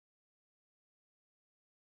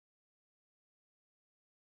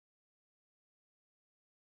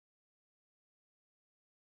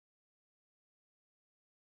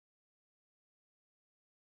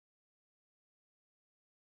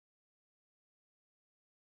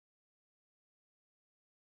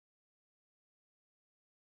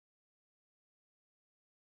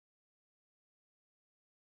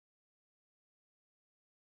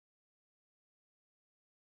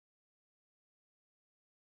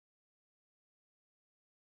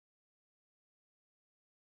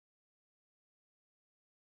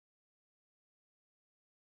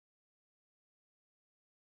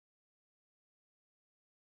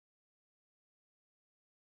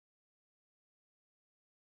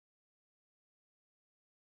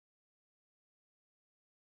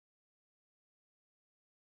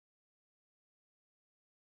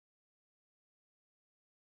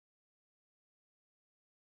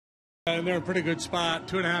And they're in a pretty good spot,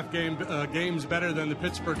 2.5 games better than the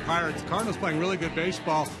Pittsburgh Pirates. The Cardinals playing really good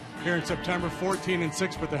baseball here in September,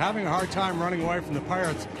 14-6, but they're having a hard time running away from the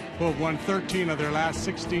Pirates, who have won 13 of their last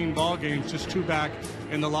 16 ball games, just 2 back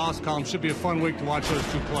in the loss column. Should be a fun week to watch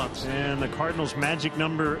those 2 clubs. And the Cardinals' magic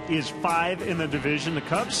number is 5 in the division. The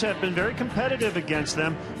Cubs have been very competitive against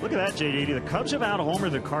them. Look at that, JD. The Cubs have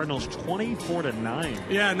out-homered the Cardinals 24-9.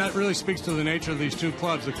 Yeah, and that really speaks to the nature of these 2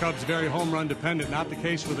 clubs. The Cubs very home run dependent, not the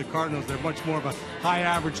case with the Cardinals. They're much more of a high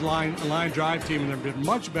average line drive team, and they've been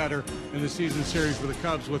much better in the season series with the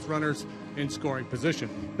Cubs with runners in scoring position.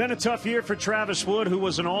 Been a tough year for Travis Wood, who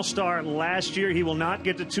was an all-star last year. He will not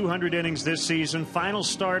get to 200 innings this season. Final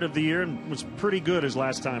start of the year, and was pretty good his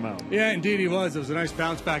last time out. Yeah, indeed he was. It was a nice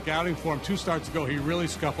bounce-back outing for him. 2 starts ago, he really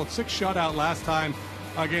scuffled. 6 shutout last time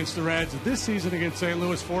against the Reds. This season against St.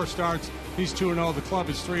 Louis, 4 starts. He's 2-0. The club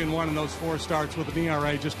is 3-1 in those 4 starts with an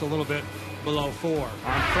ERA just a little bit below 4.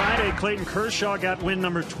 On Friday, Clayton Kershaw got win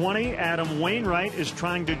number 20. Adam Wainwright is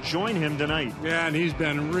trying to join him tonight. Yeah, and he's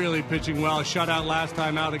been really pitching well. Shutout last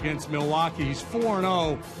time out against Milwaukee. He's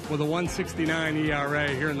 4-0 with a 1.69 ERA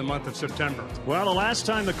here in the month of September. Well, the last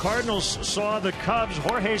time the Cardinals saw the Cubs,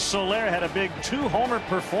 Jorge Soler had a big 2-homer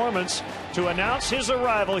performance to announce his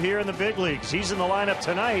arrival here in the big leagues. He's in the lineup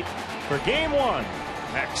tonight for Game 1.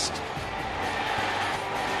 Next.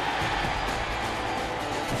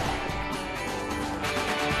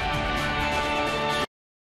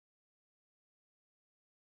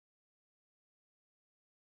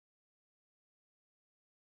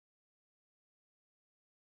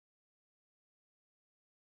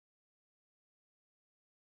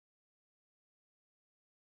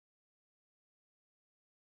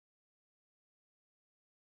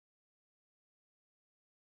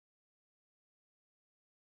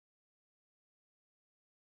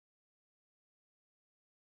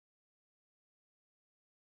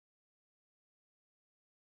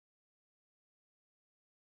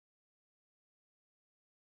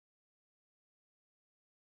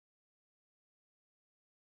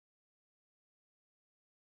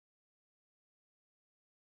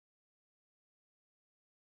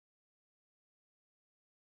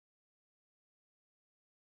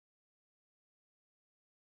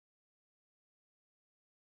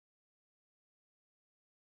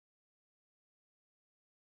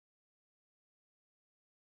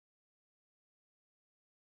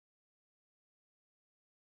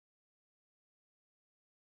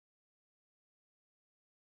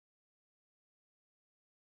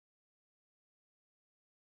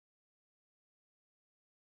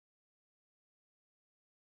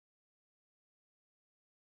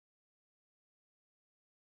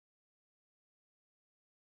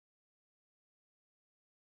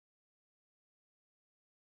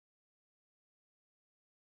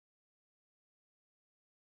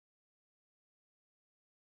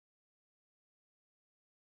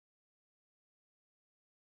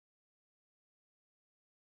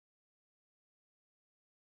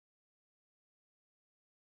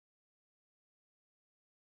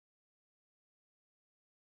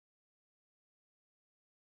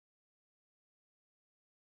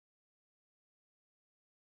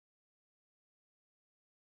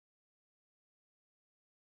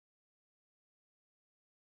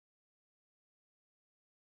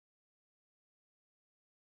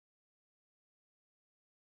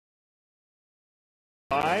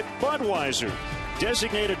 By Budweiser.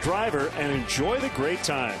 Designate a driver and enjoy the great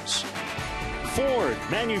times. Ford,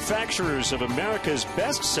 manufacturers of America's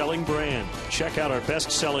best-selling brand. Check out our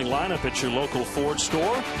best-selling lineup at your local Ford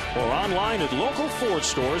store or online at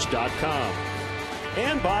localfordstores.com.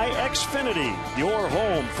 And by Xfinity, your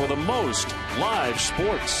home for the most live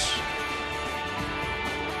sports.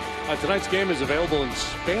 Tonight's game is available in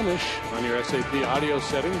Spanish on your SAP audio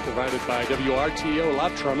setting, provided by WRTO La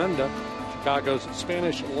Tremenda, Chicago's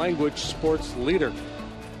Spanish language sports leader.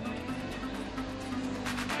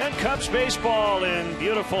 And Cubs baseball in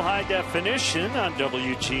beautiful high definition on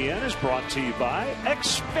WGN is brought to you by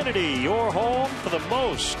Xfinity, your home for the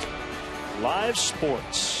most live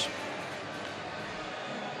sports.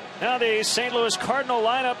 Now the St. Louis Cardinal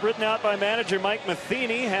lineup written out by manager Mike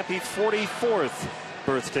Matheny. Happy 44th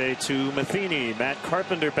birthday to Matheny. Matt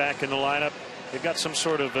Carpenter back in the lineup. They've got some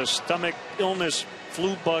sort of a stomach illness,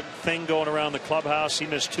 flu bug thing going around the clubhouse. He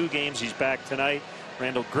missed 2 games. He's back tonight.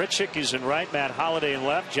 Randall Grichuk is in right. Matt Holliday in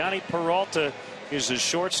left. Johnny Peralta is his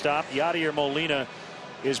shortstop. Yadier Molina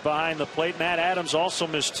is behind the plate. Matt Adams also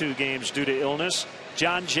missed 2 games due to illness.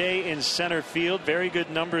 John Jay in center field. Very good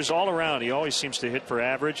numbers all around. He always seems to hit for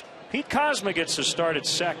average. Pete Kozma gets to start at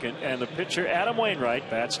second, and the pitcher Adam Wainwright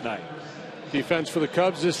bats ninth. Defense for the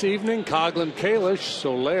Cubs this evening: Coghlan, Kalish,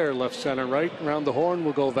 Soler left, center, right. Around the horn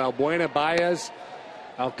will go Valbuena, Baez,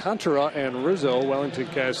 Alcantara, and Rizzo. Wellington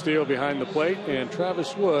Castillo behind the plate, and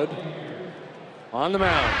Travis Wood on the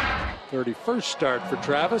mound. 31st start for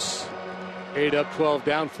Travis. 8 up, 12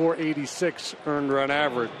 down, 486 earned run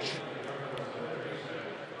average.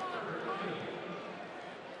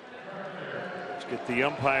 Let's get the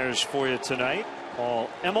umpires for you tonight. Paul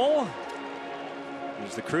Emmel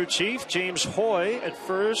is the crew chief. James Hoy at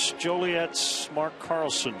first. Joliet's Mark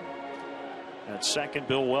Carlson at second.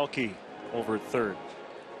 Bill Welke over at third.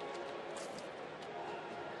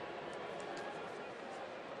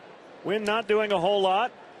 Wind not doing a whole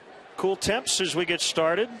lot. Cool temps as we get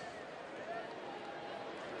started.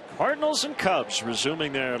 Cardinals and Cubs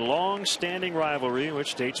resuming their long-standing rivalry,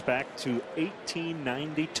 which dates back to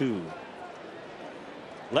 1892.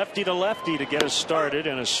 Lefty to lefty to get us started,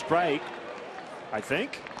 and a strike, I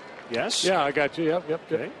think. Yes? Yeah, I got you.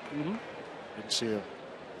 Yep. Okay. Didn't see a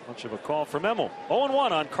much of a call from Emmel.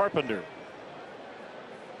 0-1 on Carpenter.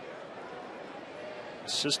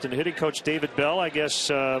 Assistant hitting coach David Bell, I guess,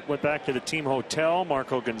 went back to the team hotel.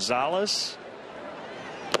 Marco Gonzalez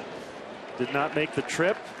did not make the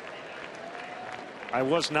trip. I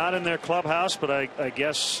was not in their clubhouse, but I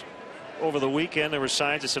guess over the weekend there were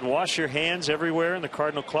signs that said wash your hands everywhere in the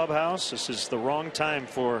Cardinal clubhouse. This is the wrong time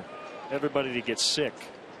for everybody to get sick.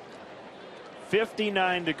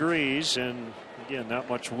 59 degrees, and again, not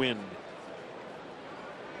much wind.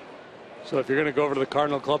 So if you're going to go over to the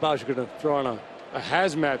Cardinal clubhouse, you're going to throw on a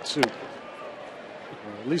hazmat suit,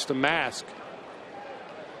 or at least a mask.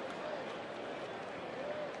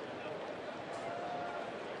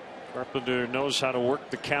 Carpenter knows how to work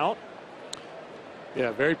the count.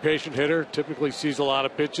 Yeah, very patient hitter. Typically sees a lot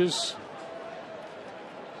of pitches.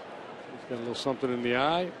 He's got a little something in the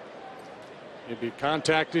eye. Maybe a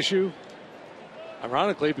contact issue.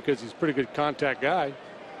 Ironically, because he's a pretty good contact guy.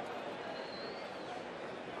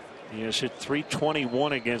 He has hit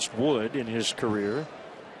 .321 against Wood in his career.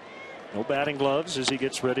 No batting gloves as he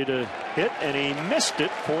gets ready to hit, and he missed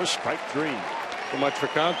it for strike 3. So much for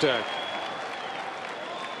contact.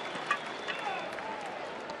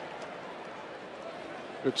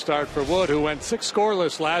 Good start for Wood, who went 6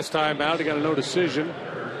 scoreless last time out. He got a no decision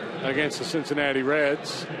against the Cincinnati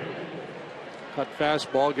Reds. Cut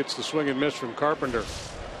fastball, gets the swing and miss from Carpenter.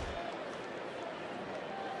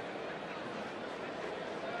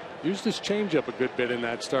 Used his changeup a good bit in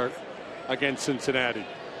that start against Cincinnati.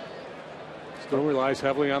 Still relies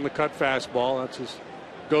heavily on the cut fastball. That's his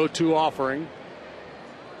go-to offering.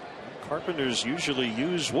 Carpenters usually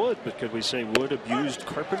use Wood, but could we say Wood abused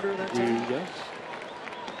Carpenter that time? Yes.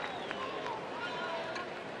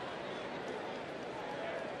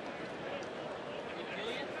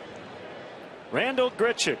 Randall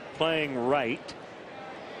Grichuk playing right.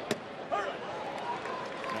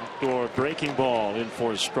 Backdoor breaking ball in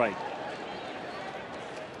for a strike.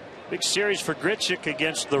 Big series for Grichuk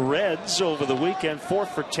against the Reds over the weekend. 4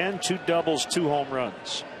 for 10, 2 doubles, 2 home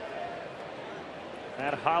runs.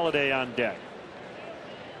 Matt Holliday on deck.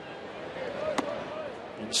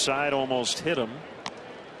 Inside, almost hit him.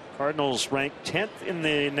 Cardinals ranked 10th in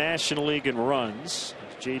the National League in runs.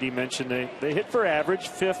 As JD mentioned, they hit for average,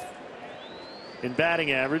 5th in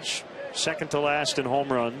batting average, 2nd to last in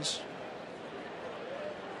home runs.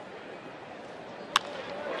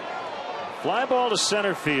 Fly ball to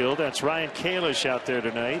center field. That's Ryan Kalish out there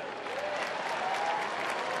tonight.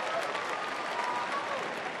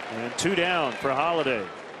 And 2 down for Holliday.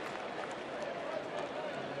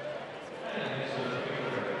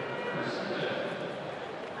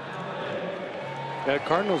 The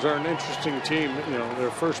Cardinals are an interesting team. You know, they're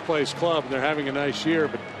a first place club and they're having a nice year,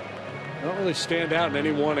 but they don't really stand out in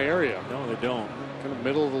any one area. No, they don't. Kind of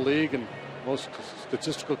middle of the league in most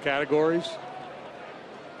statistical categories.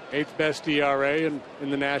 8th best ERA in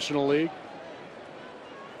the National League.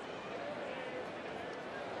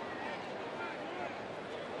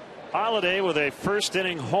 Holliday with a first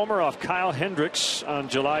inning homer off Kyle Hendricks on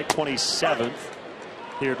July 27th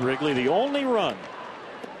here at Wrigley. The only run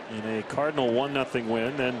in a Cardinal 1-0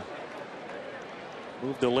 win. Then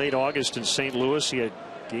moved to late August in St. Louis. He had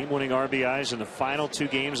game-winning RBIs in the final 2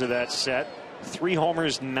 games of that set. 3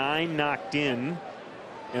 homers, 9 knocked in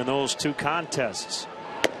those 2 contests.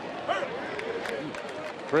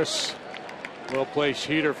 Chris, well-placed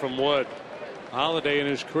heater from Wood. Holliday in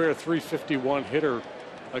his career, .351 hitter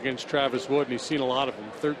against Travis Wood, and he's seen a lot of them.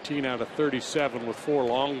 13 out of 37 with 4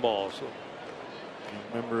 long balls. So.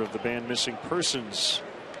 A member of the band Missing Persons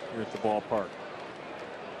here at the ballpark.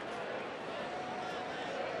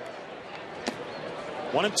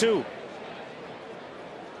 1-2.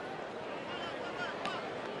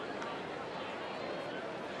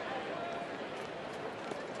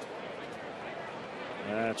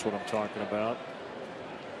 That's what I'm talking about.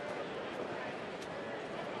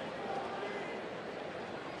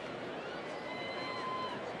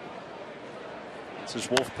 This is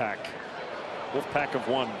Wolfpack. Wolfpack of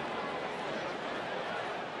one.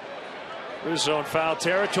 Rizzo in foul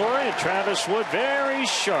territory, and Travis Wood very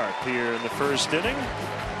sharp here in the first inning.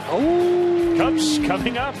 Oh, Cubs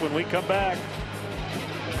coming up when we come back.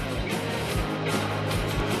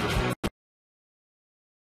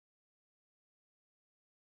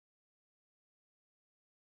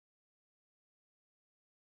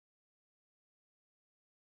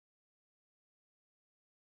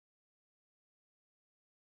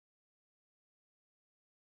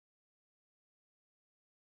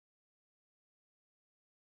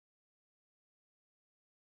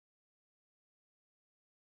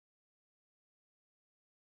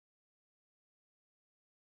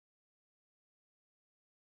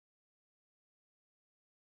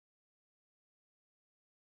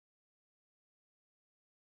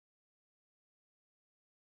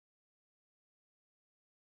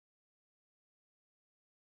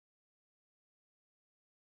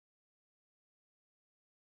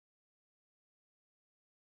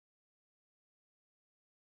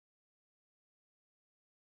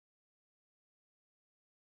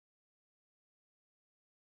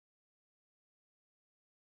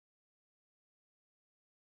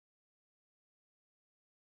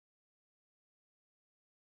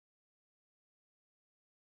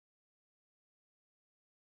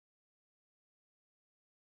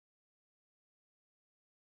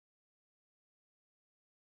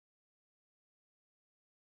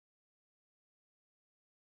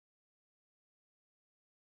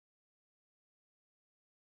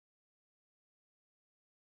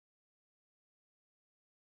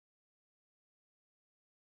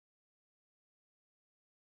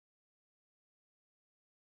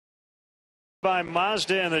 By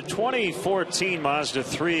Mazda and the 2014 Mazda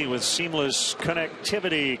 3 with seamless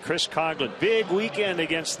connectivity. Chris Coughlin, big weekend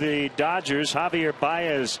against the Dodgers. Javier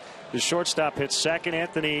Baez, the shortstop, hits second.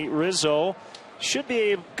 Anthony Rizzo should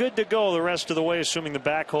be good to go the rest of the way, assuming the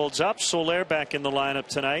back holds up. Soler back in the lineup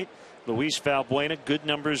tonight. Luis Valbuena, good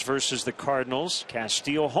numbers versus the Cardinals.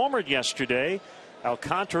 Castillo homered yesterday.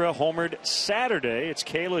 Alcantara homered Saturday. It's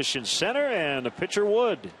Kalish in center and the pitcher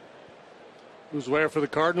Wood. Who's where for the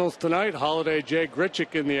Cardinals tonight? Holiday, Jay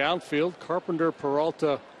Grichuk in the outfield. Carpenter,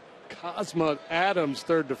 Peralta, Cosma, Adams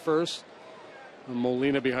third to first. And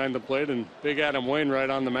Molina behind the plate, and Big Adam Wainwright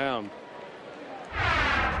on the mound.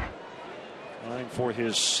 Trying for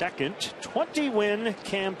his second 20-win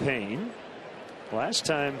campaign. Last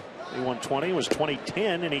time he won 20 was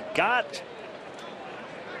 2010, and he got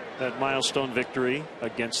that milestone victory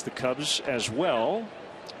against the Cubs as well.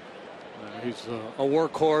 He's a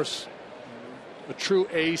workhorse, a true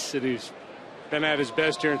ace, and he's been at his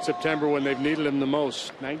best here in September when they've needed him the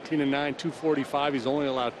most. 19-9, 245. He's only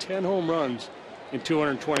allowed 10 home runs in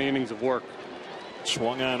 220 innings of work.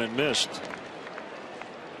 Swung on and missed.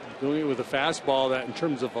 Doing it with a fastball that, in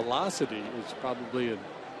terms of velocity, is probably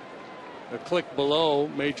a click below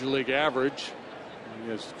major league average. He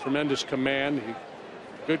has tremendous command.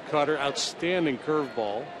 Good cutter, outstanding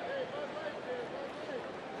curveball.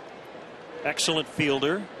 Excellent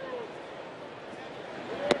fielder.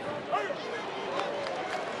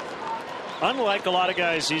 Unlike a lot of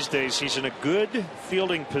guys these days, he's in a good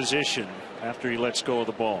fielding position after he lets go of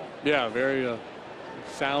the ball. Yeah, very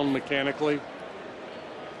sound mechanically.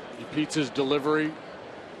 Repeats his delivery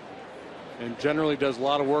and generally does a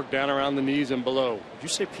lot of work down around the knees and below. Did you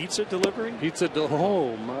say pizza delivery?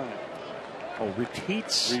 Oh my. Oh,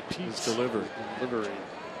 repeats delivery.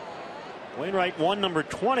 Wainwright won number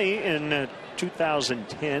 20 in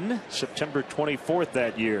 2010, September 24th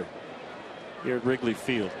that year here at Wrigley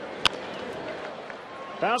Field.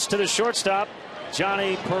 Bounce to the shortstop,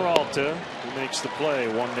 Johnny Peralta, who makes the play,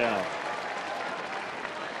 one down.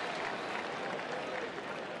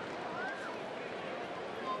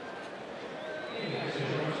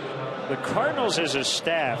 The Cardinals as a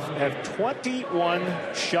staff have 21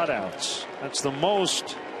 shutouts. That's the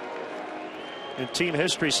most in team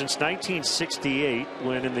history since 1968,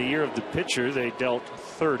 when in the year of the pitcher they dealt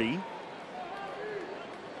 30.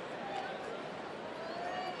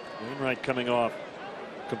 Wainwright coming off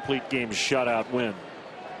complete game shutout win.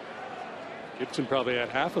 Gibson probably had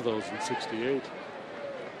half of those in 68.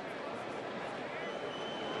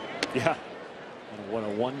 Yeah. What a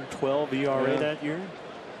 1.12 ERA that year.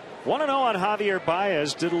 1-0 on Javier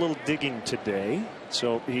Baez. Did a little digging today.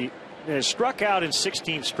 So he has struck out in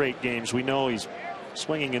 16 straight games. We know he's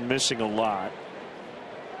swinging and missing a lot.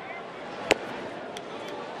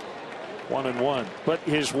 1-1. But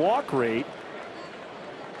his walk rate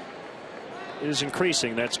is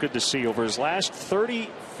increasing. That's good to see. Over his last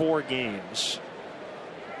 34 games,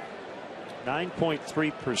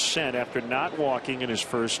 9.3% after not walking in his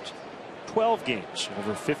first 12 games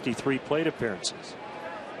over 53 plate appearances.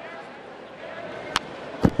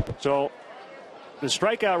 So the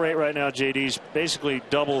strikeout rate right now, JD's basically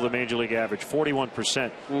double the major league average,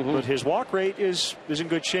 41%. But his walk rate is in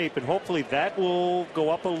good shape, and hopefully that will go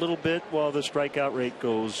up a little bit while the strikeout rate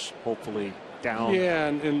goes hopefully down. Yeah,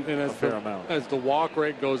 and a fair amount. As the walk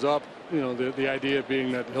rate goes up, you know, the idea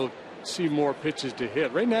being that he'll see more pitches to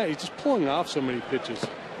hit. Right now, he's just pulling off so many pitches.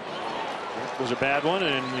 That was a bad one,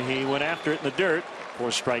 and he went after it in the dirt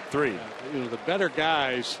for strike 3. You know, the better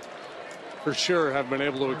guys for sure have been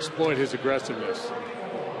able to exploit his aggressiveness.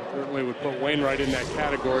 Certainly would put Wainwright in that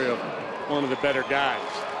category of one of the better guys.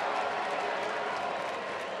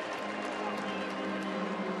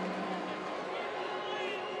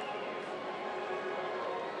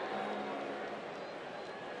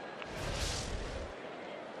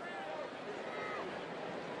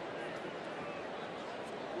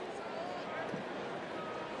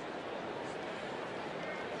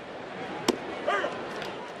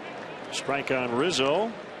 Strike on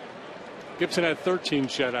Rizzo. Gibson had 13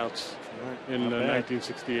 shutouts in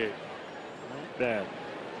 1968. Not bad.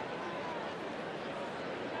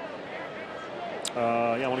 Yeah,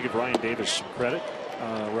 I want to give Ryan Davis some credit.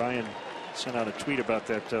 Ryan sent out a tweet about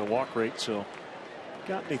that walk rate, so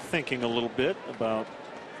got me thinking a little bit about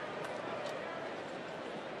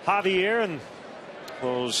Javier and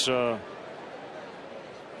those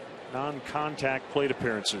non-contact plate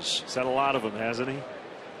appearances. He's had a lot of them, hasn't he?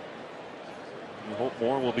 We hope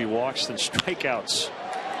more will be walks than strikeouts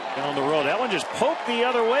down the road. That one just poked the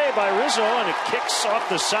other way by Rizzo, and it kicks off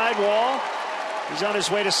the sidewall. He's on his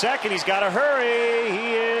way to second. He's got to hurry.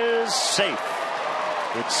 He is safe.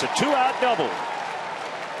 It's a 2-out double.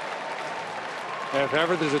 If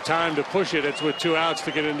ever there's a time to push it, it's with 2 outs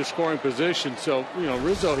to get into scoring position. So, you know,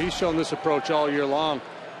 Rizzo, he's shown this approach all year long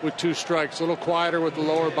with 2 strikes. A little quieter with the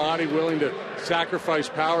lower body, willing to sacrifice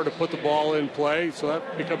power to put the ball in play. So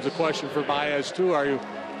that becomes a question for Baez too. Are you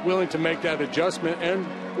willing to make that adjustment,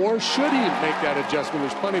 or should he make that adjustment?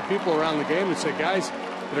 There's plenty of people around the game that say guys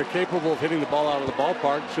that are capable of hitting the ball out of the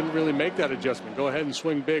ballpark shouldn't really make that adjustment. Go ahead and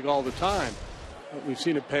swing big all the time. But we've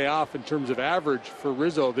seen it pay off in terms of average for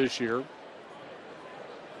Rizzo this year.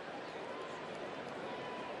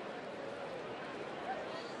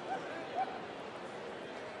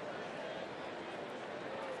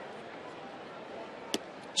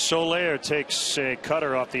 Soler takes a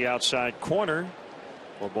cutter off the outside corner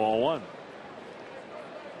for ball 1.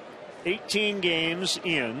 18 games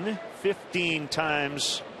in, 15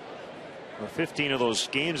 times, or 15 of those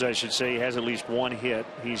games, I should say, he has at least 1 hit.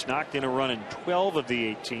 He's knocked in a run in 12 of the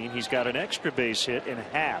 18. He's got an extra base hit in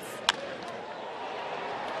half.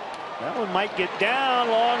 That one might get down.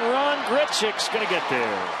 Long run. Grichuk's going to get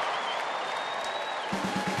there.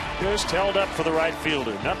 Just held up for the right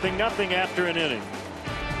fielder. 0-0 after an inning.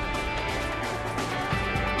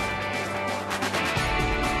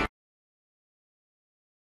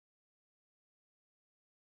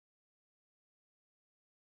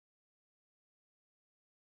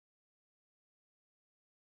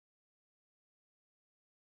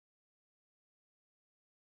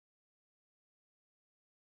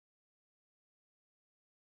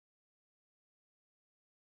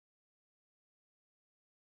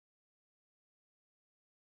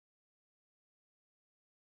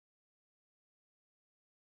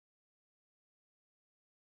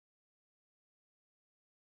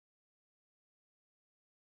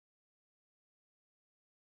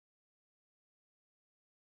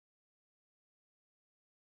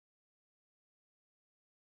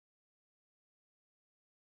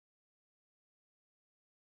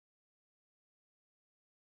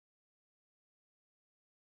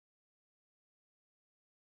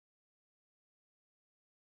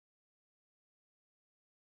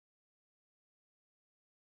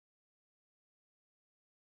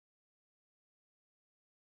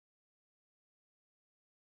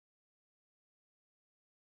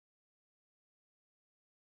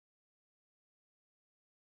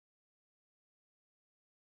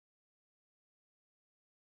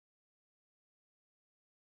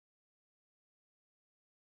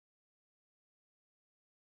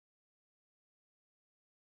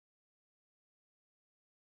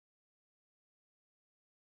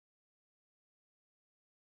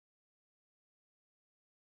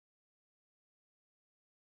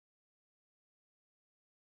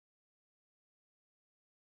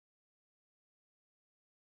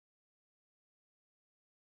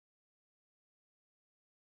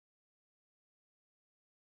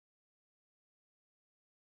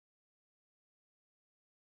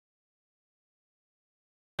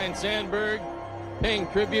 Sandberg paying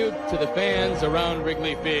tribute to the fans around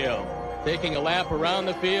Wrigley Field, taking a lap around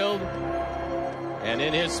the field, and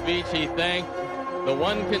in his speech he thanked the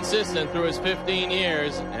one consistent through his 15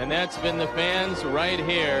 years, and that's been the fans right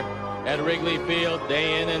here at Wrigley Field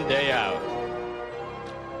day in and day out.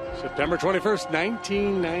 September 21st,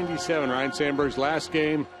 1997, Ryne Sandberg's last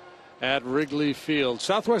game at Wrigley Field.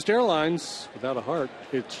 Southwest Airlines, without a heart,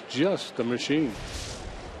 it's just a machine.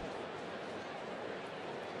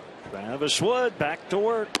 Travis Wood back to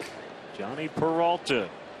work. Johnny Peralta,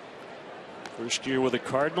 first year with the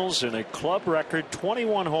Cardinals, and a club record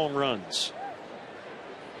 21 home runs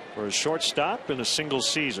for a shortstop in a single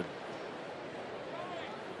season.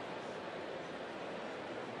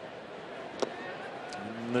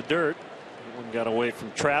 In the dirt, one got away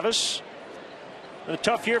from Travis. A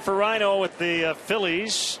tough year for Rhino with the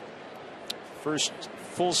Phillies. First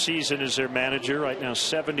full season as their manager. Right now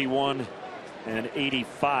 71 and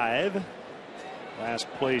 85. Last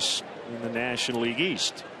place in the National League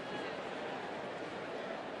East.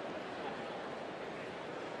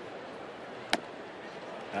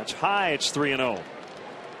 That's high. It's 3-0.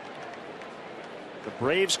 The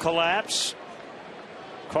Braves collapse,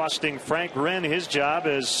 costing Frank Wren his job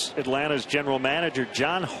as Atlanta's general manager.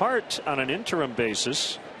 John Hart, on an interim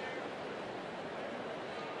basis,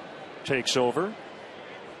 takes over.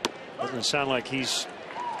 Doesn't sound like he's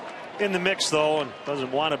in the mix, though, and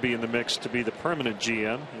doesn't want to be in the mix to be the permanent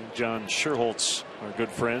GM. He and John Sherholtz are good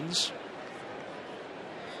friends.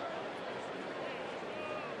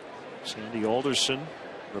 Sandy Alderson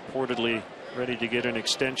reportedly ready to get an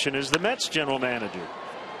extension as the Mets general manager.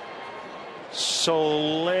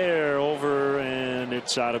 Soler over, and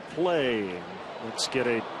it's out of play. Let's get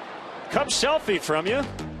a Cubs selfie from you.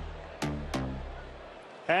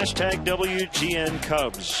 Hashtag WGN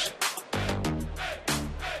Cubs.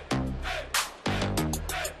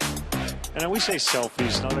 And we say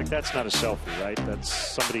selfies. No, like, that's not a selfie, right? That's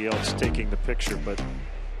somebody else taking the picture. But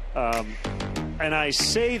and I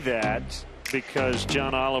say that because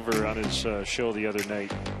John Oliver on his show the other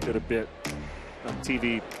night did a bit on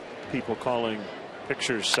TV, people calling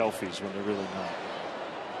pictures selfies when they're really not.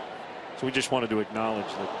 So we just wanted to acknowledge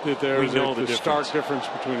that there is a stark difference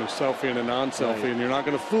between a selfie and a non-selfie, right. And you're not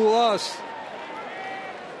going to fool us.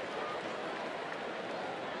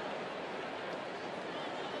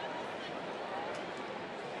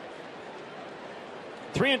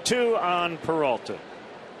 Three and two on Peralta.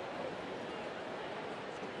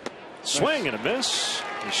 Swing and a miss.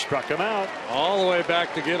 He struck him out. All the way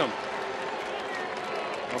back to get him.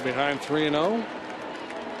 Well, behind 3-0.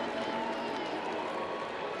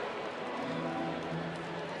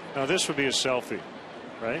 Now this would be a selfie,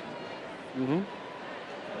 right? Mm-hmm.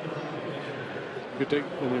 You could take,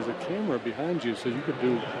 and there's a camera behind you, so you could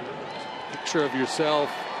do a picture of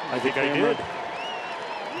yourself. I think I did.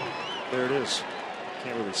 There it is.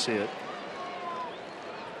 Can't really see it.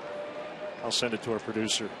 I'll send it to our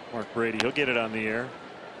producer, Mark Brady. He'll get it on the air.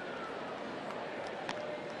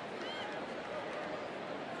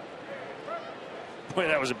 Boy,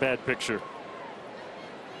 that was a bad picture.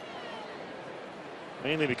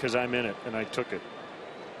 Mainly because I'm in it and I took it.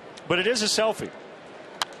 But it is a selfie.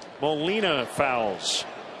 Molina fouls.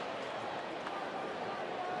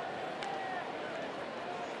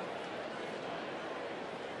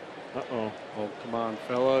 Uh-oh. Oh, come on,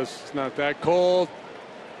 fellas. It's not that cold.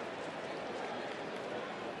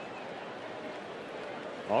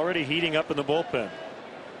 Already heating up in the bullpen.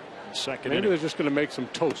 Second Maybe inning. they're just going to make some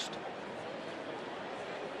toast.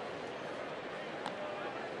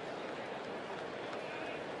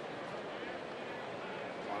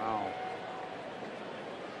 Wow.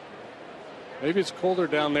 Maybe it's colder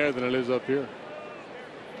down there than it is up here.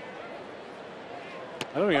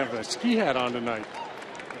 I don't even have a ski hat on tonight.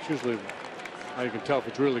 That's usually how you can tell if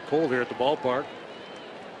it's really cold here at the ballpark.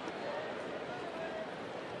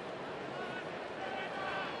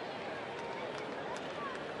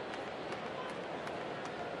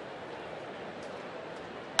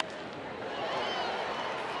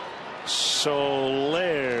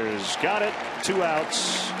 Soler's got it. 2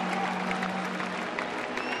 outs.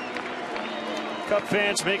 Cub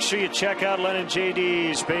fans, make sure you check out Len and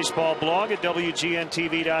JD's baseball blog at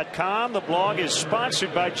WGNTV.com. The blog is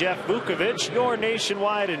sponsored by Jeff Vukovich, your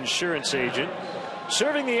nationwide insurance agent.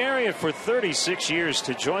 Serving the area for 36 years.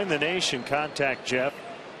 To join the nation, contact Jeff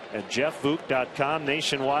at jeffvuk.com.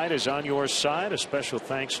 Nationwide is on your side. A special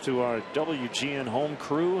thanks to our WGN home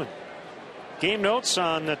crew and game notes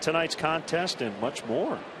on tonight's contest and much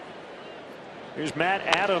more. Here's Matt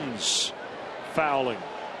Adams fouling.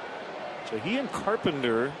 So he and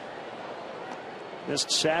Carpenter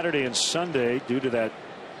missed Saturday and Sunday due to that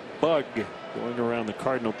bug going around the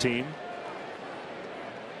Cardinal team.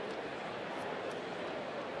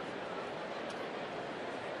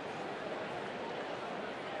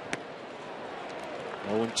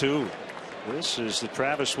 Oh, 2. This is the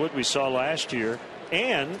Travis Wood we saw last year,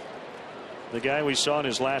 and the guy we saw in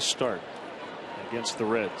his last start against the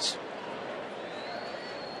Reds.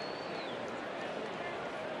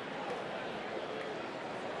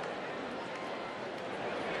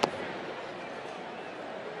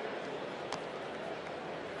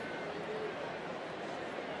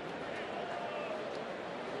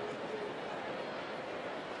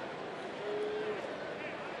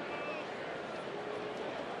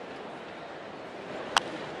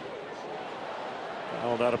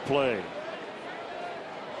 Fouled out of play.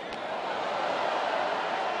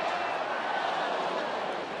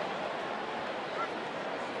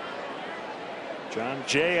 John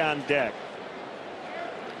Jay on deck.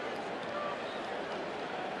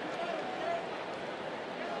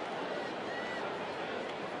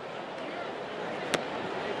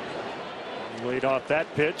 Laid off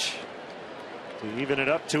that pitch to even it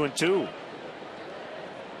up 2-2.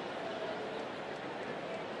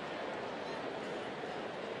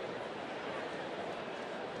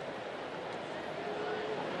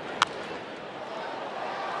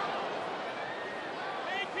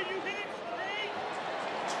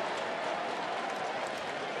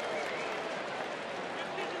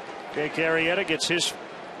 Jake Arrieta gets his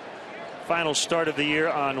final start of the year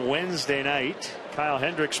on Wednesday night. Kyle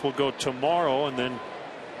Hendricks will go tomorrow, and then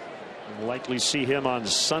we'll likely see him on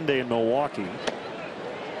Sunday in Milwaukee.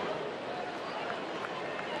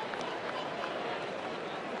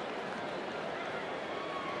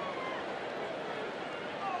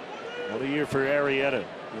 What a year for Arrieta.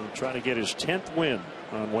 He'll try to get his 10th win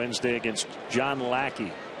on Wednesday against John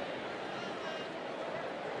Lackey.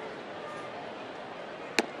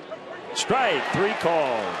 Strike 3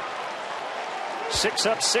 called. 6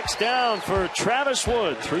 up, 6 down for Travis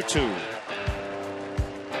Wood through 2.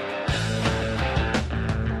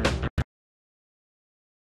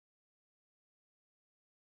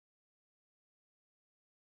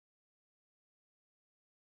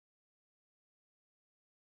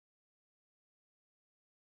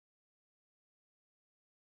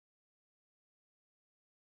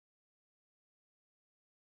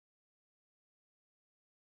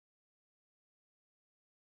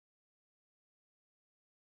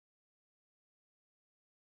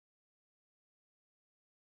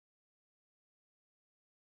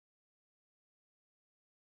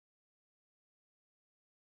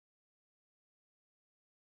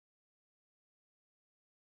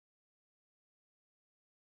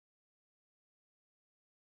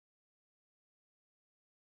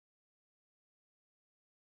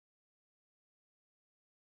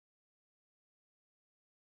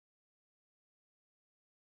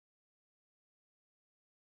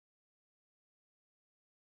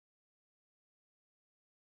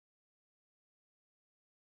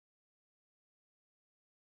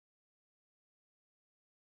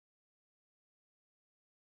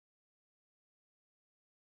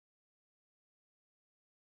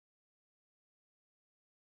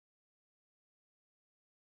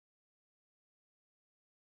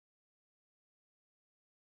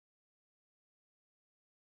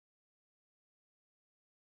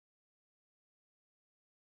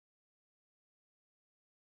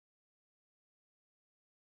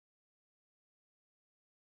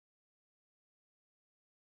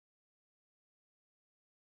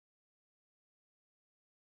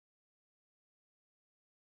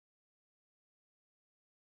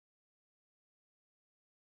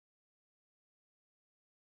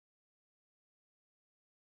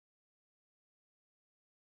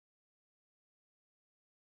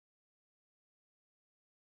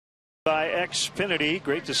 By Xfinity.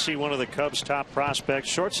 Great to see one of the Cubs' top prospects,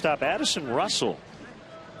 shortstop Addison Russell,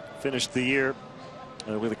 finished the year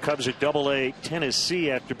with the Cubs at Double-A Tennessee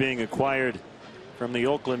after being acquired from the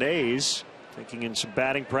Oakland A's. Taking in some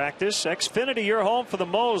batting practice. Xfinity, your home for the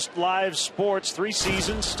most live sports. 3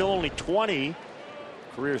 seasons, still only 20.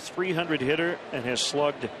 Career 300 hitter and has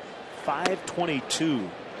slugged .522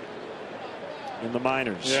 in the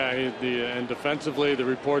minors. Yeah, and defensively, the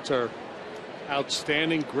reports are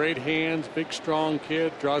outstanding. Great hands, big strong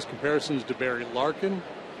kid. Draws comparisons to Barry Larkin.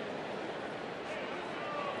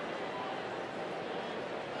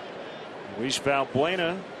 Luis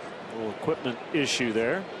Valbuena, a little equipment issue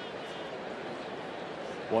there.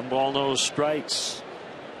 1 ball, no strikes.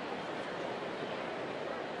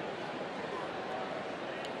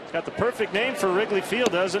 He's got the perfect name for Wrigley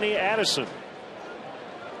Field, doesn't he? Addison.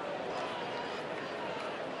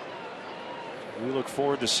 We look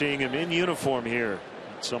forward to seeing him in uniform here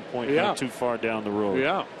at some point, not too far down the road.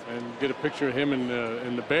 Yeah, and get a picture of him in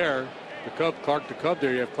the Bear, the Cub, Clark the Cub.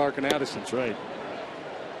 There you have Clark and Addison. That's right.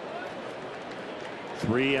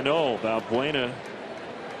 3-0. Valbuena.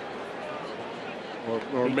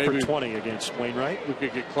 Or maybe for 20 against Wainwright. We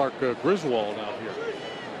could get Clark Griswold out here.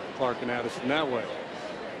 Clark and Addison that way.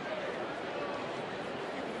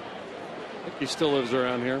 I think he still lives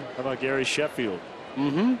around here. How about Gary Sheffield?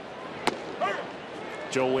 Mm-hmm.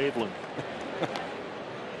 Joe Waveland.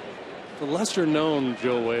 The lesser known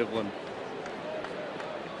Joe Waveland.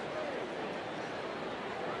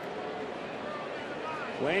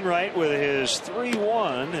 Wainwright with his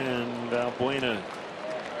 3-1, and Valbuena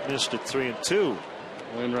missed it 3-2.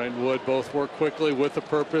 Wainwright and Wood both work quickly with a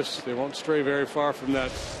purpose. They won't stray very far from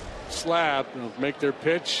that slab. They'll make their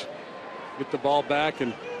pitch, get the ball back,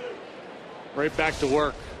 and right back to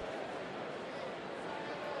work.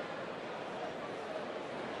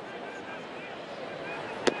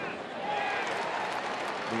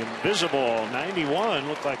 The invisible 91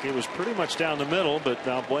 looked like it was pretty much down the middle, but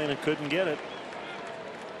Valbuena couldn't get it.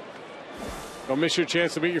 Don't miss your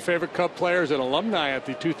chance to meet your favorite Cub players and alumni at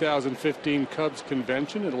the 2015 Cubs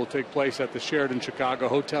Convention. It will take place at the Sheraton Chicago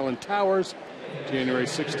Hotel and Towers, January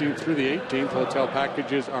 16th through the 18th. Hotel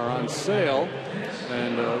packages are on sale,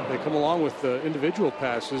 and they come along with individual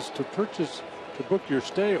passes. To book your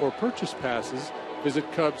stay or purchase passes, visit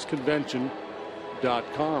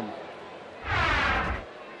CubsConvention.com.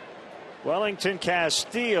 Wellington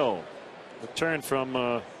Castillo returned from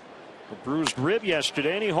a bruised rib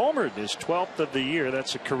yesterday, and he homered, his 12th of the year.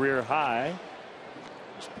 That's a career high.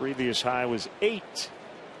 His previous high was 8,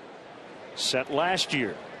 set last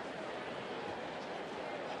year.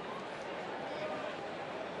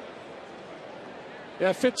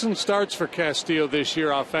 Yeah, fits and starts for Castillo this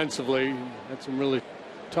year offensively. Had some really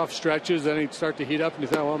tough stretches. Then he'd start to heat up, and you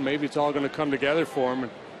thought, well, maybe it's all going to come together for him.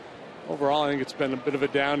 And overall, I think it's been a bit of a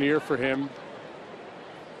down year for him.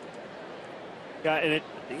 Yeah,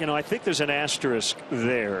 and I think there's an asterisk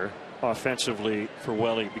there offensively for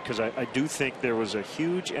Welly, because I do think there was a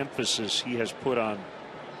huge emphasis he has put on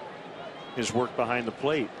his work behind the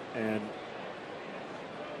plate, and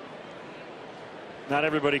not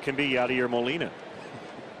everybody can be Yadier Molina.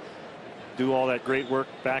 Do all that great work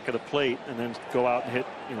back of the plate and then go out and hit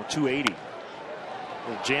 280.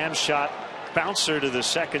 A jam shot bouncer to the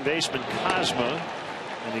second baseman Cosma,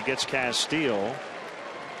 and he gets Castillo.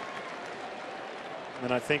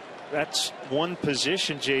 And I think that's one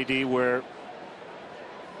position, JD, where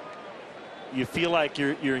you feel like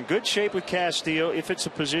you're in good shape with Castillo. If it's a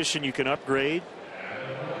position you can upgrade,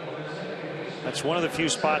 that's one of the few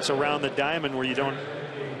spots around the diamond where you don't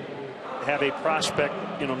have a prospect,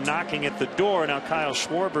 knocking at the door. Now Kyle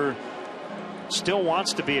Schwarber still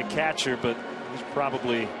wants to be a catcher, but he's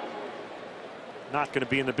probably not going to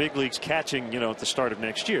be in the big leagues catching, at the start of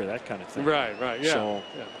next year, that kind of thing. Right, yeah. So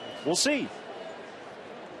we'll see.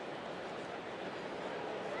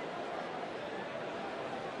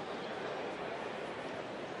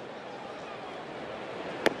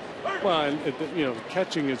 Well, and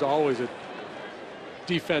catching is always a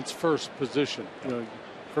defense first position.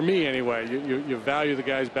 For me anyway, you value the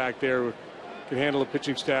guys back there who can handle the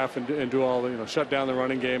pitching staff and do all the, shut down the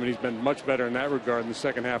running game, and he's been much better in that regard in the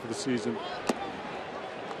second half of the season.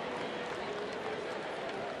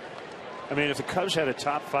 I mean, if the Cubs had a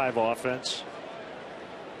top 5 offense,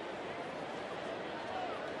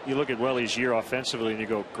 you look at Welly's year offensively and you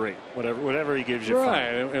go, great, whatever he gives you.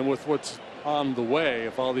 Right, and with what's on the way,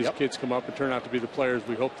 if all these kids come up and turn out to be the players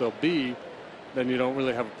we hope they'll be, then you don't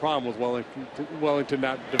really have a problem with Wellington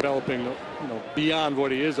not developing, beyond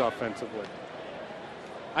what he is offensively.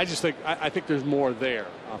 I just think I think there's more there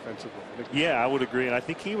offensively. Yeah, I would agree, and I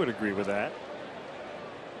think he would agree with that.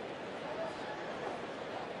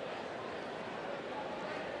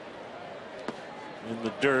 In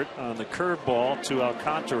the dirt on the curveball to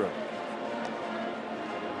Alcantara.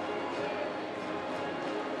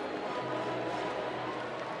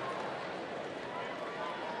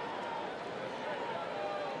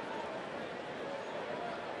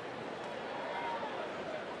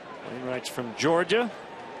 Wainwright's from Georgia,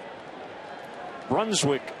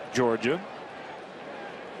 Brunswick, Georgia.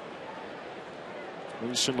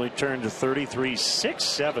 Recently turned to 33,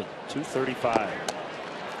 6'7", 235.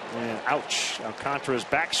 And ouch, Alcantara's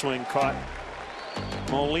backswing caught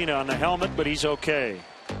Molina on the helmet, but he's okay.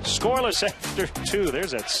 Scoreless after 2.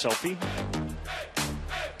 There's that selfie.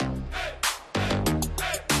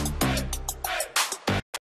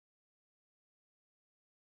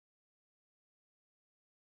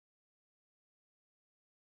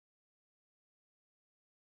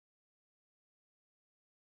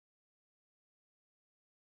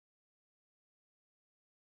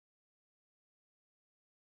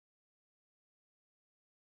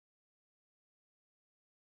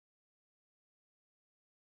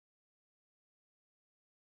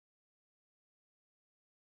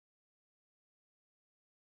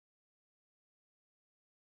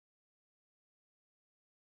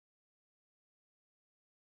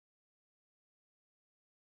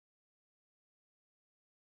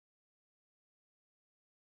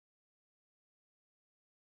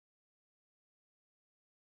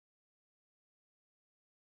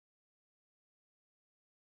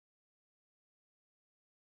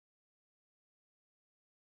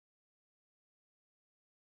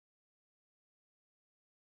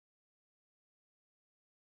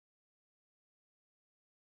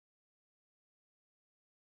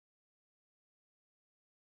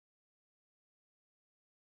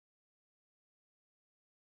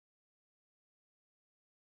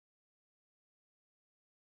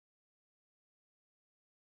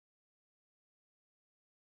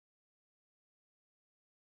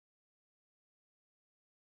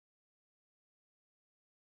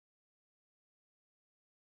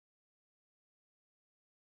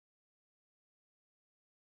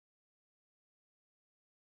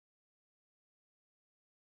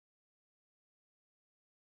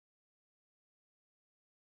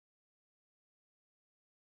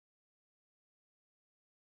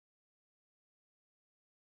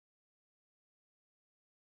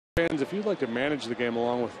 Fans, if you'd like to manage the game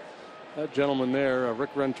along with that gentleman there, Rick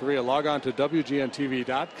Renteria, log on to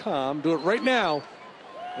WGNTV.com. Do it right now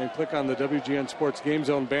and click on the WGN Sports Game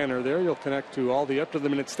Zone banner. There you'll connect to all the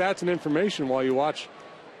up-to-the-minute stats and information while you watch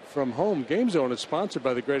from home. Game Zone is sponsored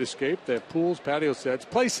by The Great Escape. They have pools, patio sets,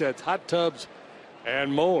 play sets, hot tubs,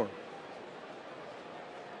 and more.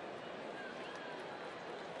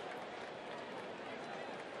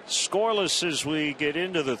 Scoreless as we get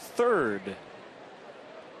into the third.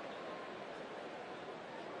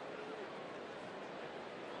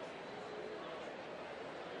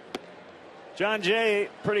 John Jay,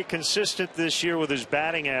 pretty consistent this year with his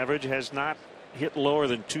batting average, has not hit lower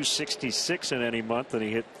than 266 in any month, and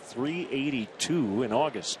he hit 382 in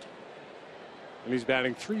August. And he's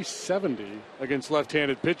batting .370 against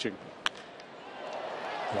left-handed pitching.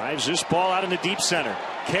 Drives this ball out in the deep center.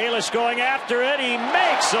 Kalish going after it. He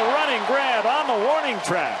makes a running grab on the warning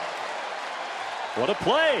track. What a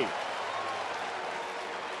play.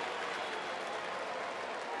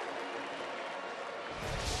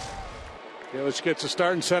 Kalish gets a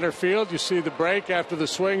start in center field. You see the break after the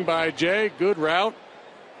swing by Jay. Good route.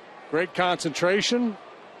 Great concentration.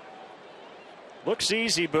 Looks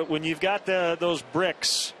easy, but when you've got those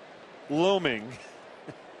bricks looming,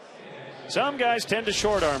 some guys tend to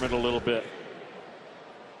short arm it a little bit.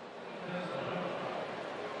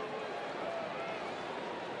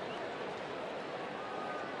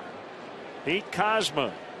 Pete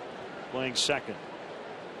Kozma playing second.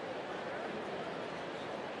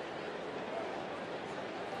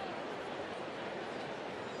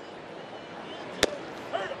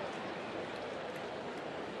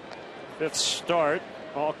 Fifth start,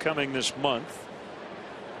 all coming this month.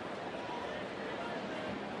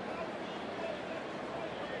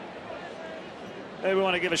 Hey, we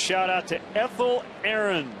want to give a shout out to Ethel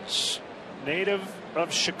Ahrens, native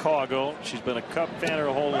of Chicago. She's been a Cub fan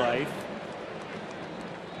her whole life.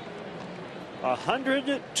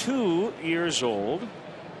 102 years old.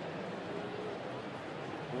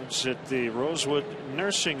 Lives at the Rosewood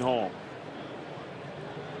Nursing Home.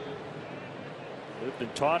 Lived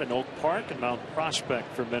and taught in Oak Park and Mount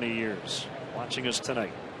Prospect for many years. Watching us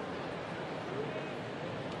tonight.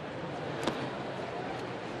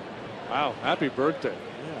 Wow, happy birthday.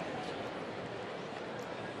 Yeah.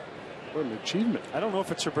 What an achievement. I don't know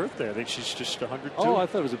if it's her birthday. I think she's just 102. Oh, I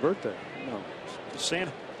thought it was a birthday. No. Just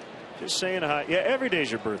saying hi. Yeah, every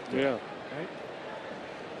day's your birthday. Yeah. Right?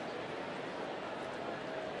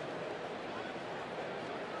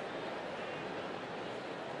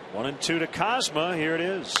 One and two to Kozma. Here it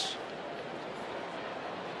is.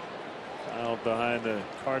 Out behind the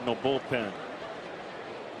Cardinal bullpen.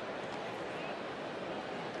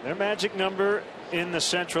 Their magic number in the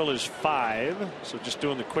Central is 5. So just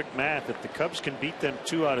doing the quick math, if the Cubs can beat them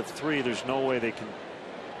 2 out of 3, there's no way they can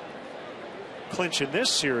clinch in this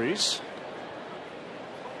series.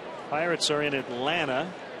 Pirates are in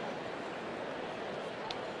Atlanta.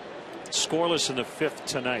 Scoreless in the 5th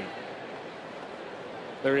tonight.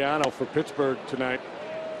 Liriano for Pittsburgh tonight.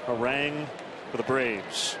 Harang for the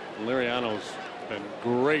Braves. Liriano's been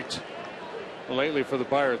great lately for the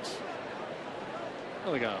Pirates.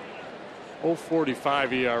 Well, they got a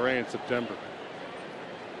 0.45 ERA in September.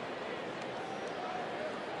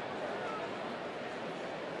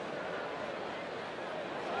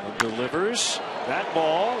 Delivers that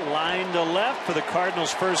ball line to left for the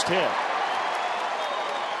Cardinals' first hit.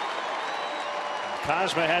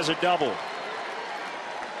 Kozma has a double.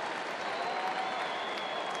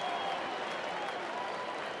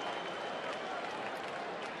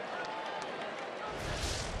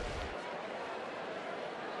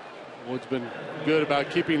 Wood's been good about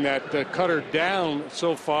keeping that cutter down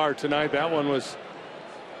so far tonight. That one was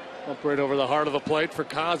up right over the heart of the plate for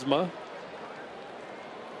Kozma.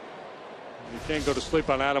 You can't go to sleep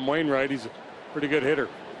on Adam Wainwright. He's a pretty good hitter.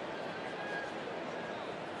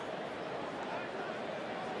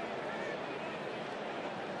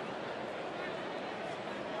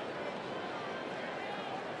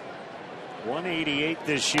 .188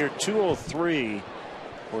 this year, .203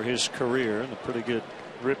 for his career, and a pretty good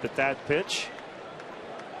rip at that pitch.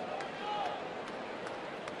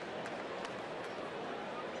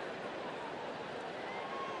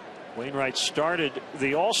 Wainwright started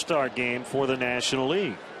the All-Star game for the National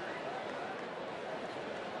League.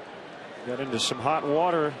 Got into some hot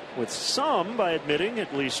water with some by admitting,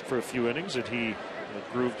 at least for a few innings, that he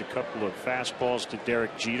grooved a couple of fastballs to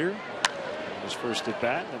Derek Jeter in his first at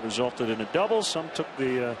bat. That resulted in a double. Some took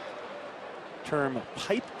the term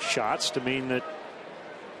pipe shots to mean that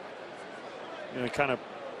he kind of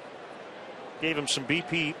gave him some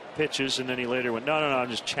BP pitches, and then he later went, no, I'm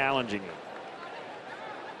just challenging him.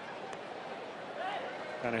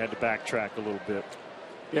 kind of had to backtrack a little bit.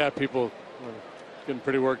 Yeah, people were getting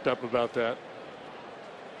pretty worked up about that.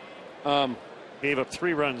 Gave up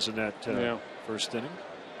 3 runs in that first inning.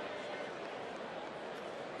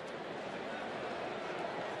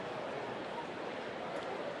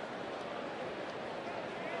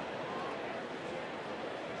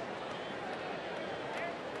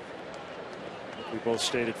 We both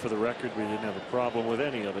stated for the record we didn't have a problem with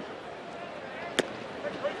any of it.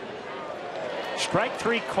 Strike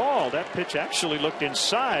 3 called. That pitch actually looked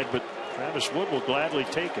inside, but Travis Wood will gladly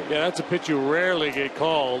take it. Yeah, that's a pitch you rarely get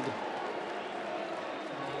called.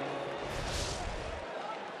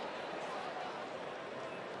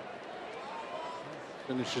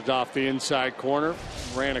 Finishes off the inside corner,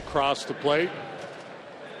 ran across the plate.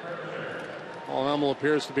 Paul Hummel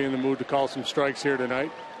appears to be in the mood to call some strikes here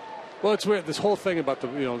tonight. Well, it's weird. This whole thing about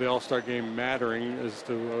the All-Star game mattering as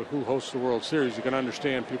to who hosts the World Series. You can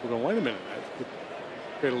understand people going, wait a minute, that could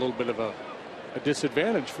create a little bit of a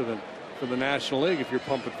disadvantage for the National League if you're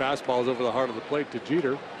pumping fastballs over the heart of the plate to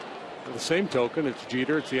Jeter. By the same token, it's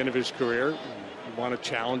Jeter. It's the end of his career. You want to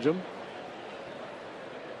challenge him.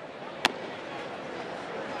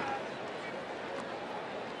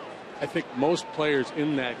 I think most players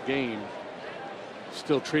in that game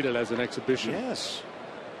still treat it as an exhibition. Yes.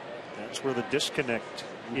 That's where the disconnect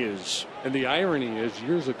is. And the irony is,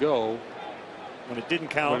 years ago, when it didn't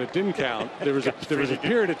count, there was a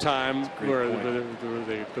period of time where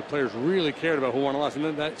the players really cared about who won and lost, and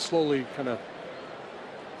then that slowly kind of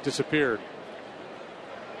disappeared.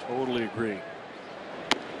 Totally agree.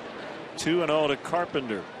 2-0 to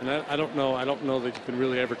Carpenter. And I don't know that you can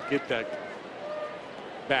really ever get that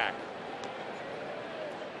back.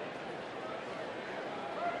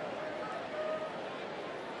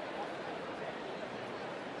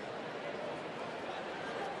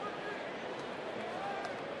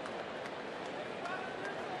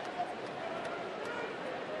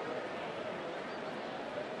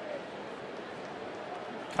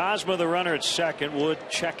 Cosmo the runner at second. Wood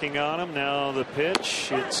checking on him. Now the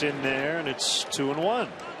pitch. It's in there, and it's 2-1.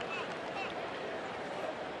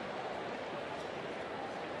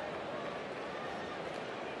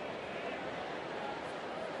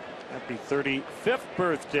 Happy 35th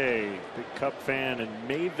birthday. Big Cub fan in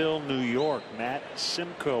Mayville, New York. Matt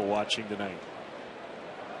Simcoe watching tonight.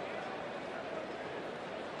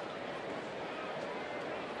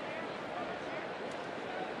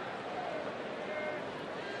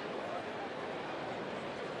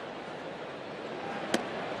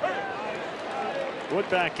 Wood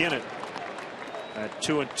back in it at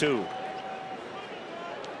 2-2.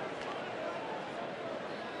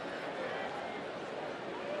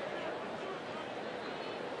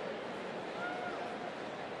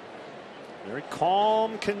 Very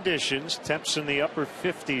calm conditions. Temps in the upper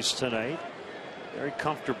 50s tonight. Very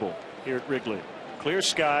comfortable here at Wrigley. Clear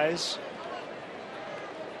skies.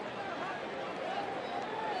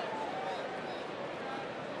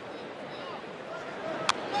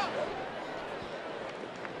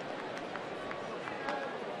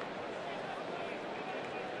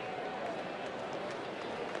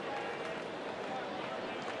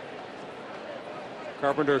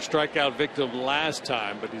 Carpenter strikeout victim last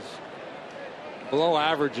time, but he's below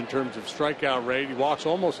average in terms of strikeout rate. He walks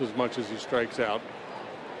almost as much as he strikes out.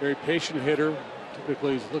 Very patient hitter.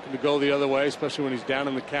 Typically he's looking to go the other way, especially when he's down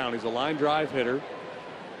in the count. He's a line drive hitter.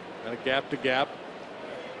 Kind of gap to gap.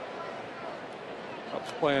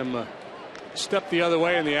 Helps play him step the other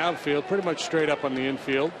way in the outfield, pretty much straight up on the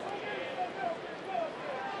infield.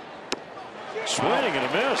 Swing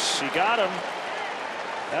and a miss. He got him.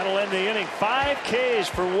 That'll end the inning. 5 Ks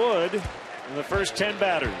for Wood in the first 10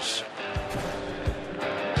 batters.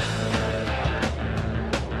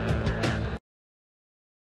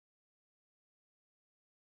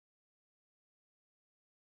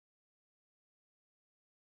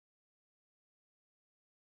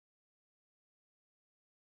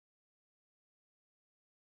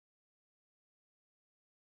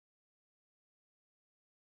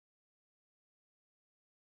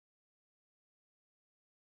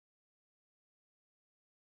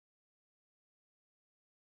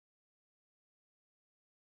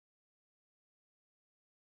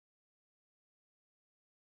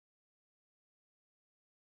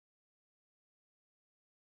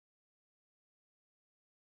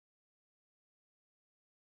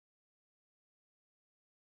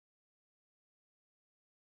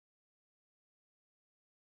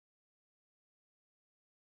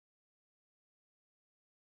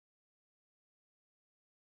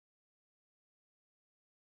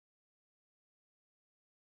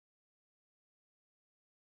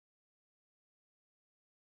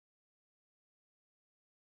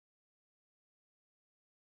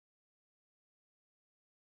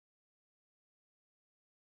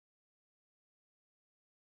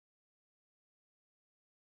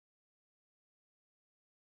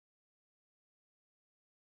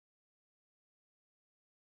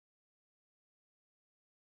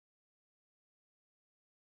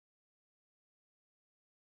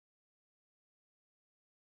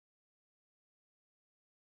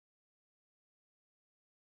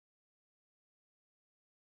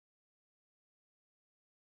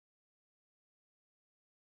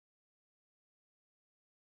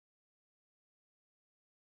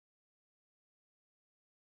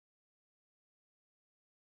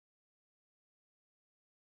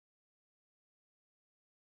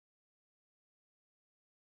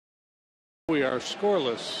 We are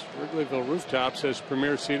scoreless. Wrigleyville Rooftops has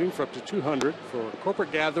premier seating for up to 200 for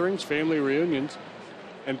corporate gatherings, family reunions,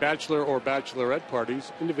 and bachelor or bachelorette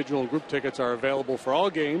parties. Individual and group tickets are available for all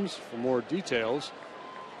games. For more details,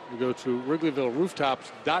 you go to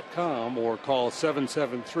WrigleyvilleRooftops.com or call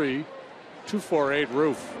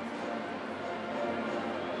 773-248-ROOF.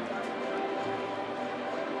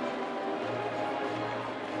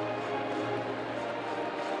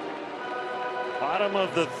 Bottom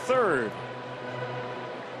of the third.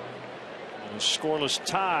 A scoreless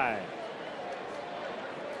tie.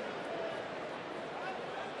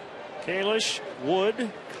 Kalish,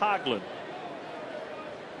 Wood, Coghlan.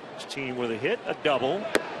 His team with a hit, a double.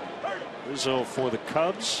 Rizzo for the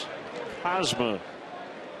Cubs. Cosma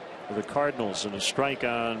for the Cardinals, and a strike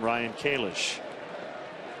on Ryan Kalish.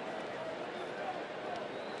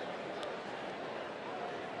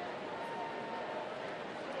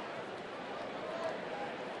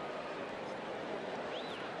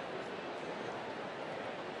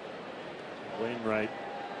 Wainwright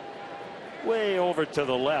way over to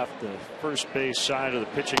the left, the first base side of the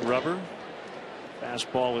pitching rubber.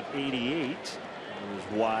 Fastball at 88. It was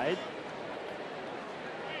wide.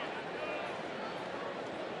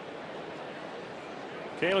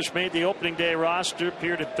 Kalish made the opening day roster,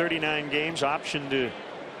 appeared in 39 games, optioned to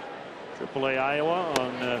AAA Iowa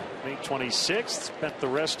on May 26th. Spent the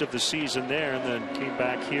rest of the season there and then came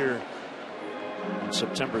back here on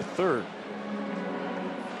September 3rd.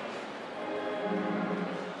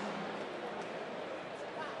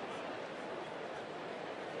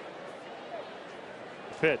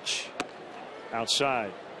 Pitch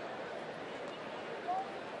outside.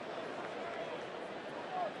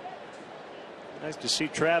 Nice to see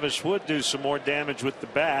Travis Wood do some more damage with the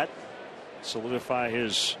bat, solidify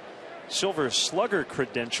his Silver Slugger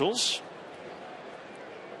credentials.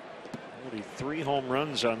 Only 3 home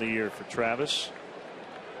runs on the year for Travis.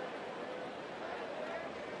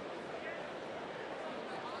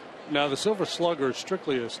 Now the Silver Slugger is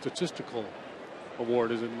strictly a statistical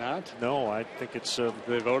award, is it not? No, I think it's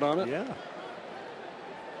they vote on it? Yeah.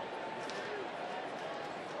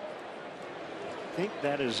 I think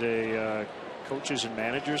that is a coaches and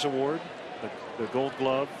managers award, the Gold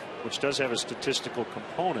Glove, which does have a statistical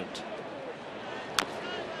component.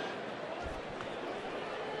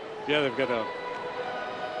 Yeah, they've got a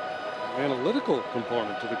analytical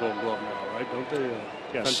component to the Gold Glove now, right? Don't they?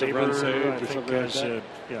 Yeah, Saber, run saved I or think something like has that?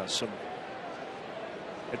 yeah, some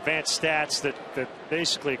advanced stats that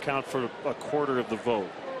basically account for a quarter of the vote.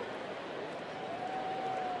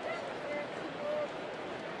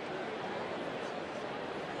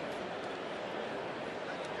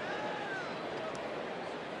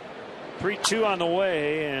 Three-2 on the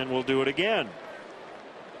way, and we'll do it again.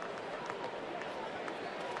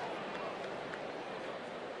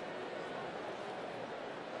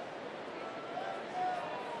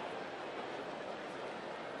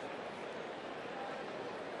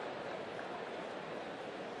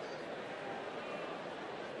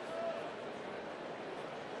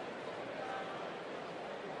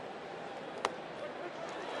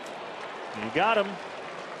 You got him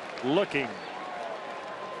looking.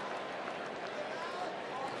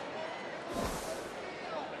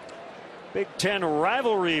 Big Ten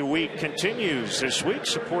rivalry week continues this week.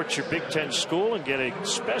 Support your Big Ten school and get a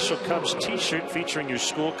special Cubs t-shirt featuring your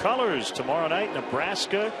school colors. Tomorrow night,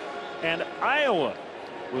 Nebraska and Iowa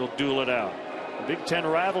will duel it out. The Big Ten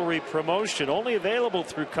rivalry promotion only available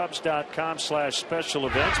through Cubs.com/special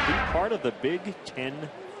events. Be part of the Big Ten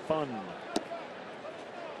fun.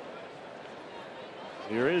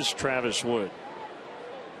 Here is Travis Wood.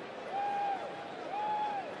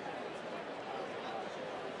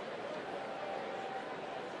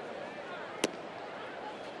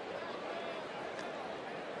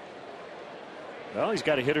 Well, he's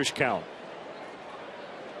got a hitter's count.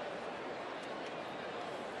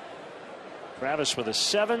 Travis with a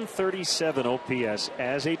 .737 OPS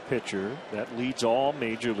as a pitcher. That leads all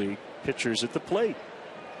major league pitchers at the plate.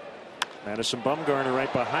 Madison Bumgarner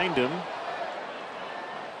right behind him.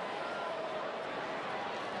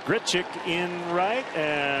 Grichuk in right,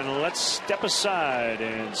 and let's step aside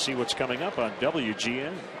and see what's coming up on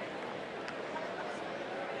WGN.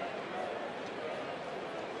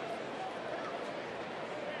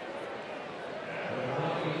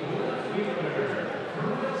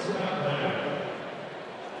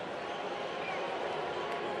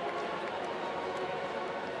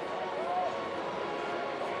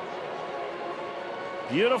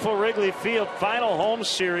 Beautiful Wrigley Field, final home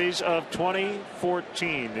series of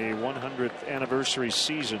 2014, the 100th anniversary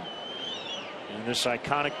season in this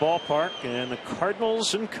iconic ballpark, and the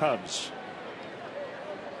Cardinals and Cubs.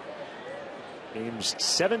 Games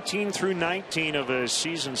 17 through 19 of a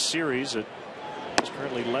season series. It is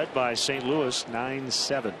currently led by St. Louis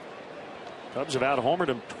 9-7. Cubs have out-homered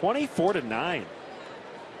him 24-9.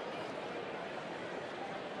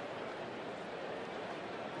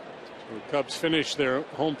 So the Cubs finish their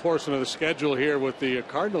home portion of the schedule here with the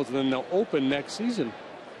Cardinals, and then they'll open next season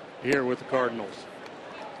here with the Cardinals.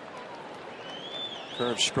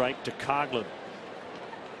 Curve strike to Coughlin.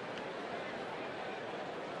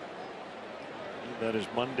 That is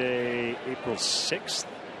Monday, April 6th,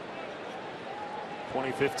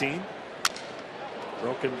 2015.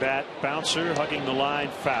 Broken bat bouncer hugging the line,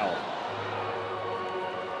 foul.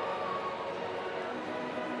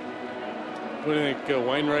 What do you think,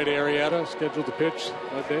 Wainwright, Arrieta scheduled to pitch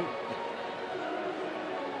that day?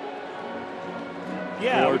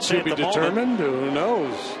 Yeah, I or would say to be at the determined. Who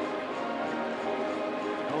knows?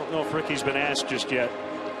 I don't know if Ricky's been asked just yet.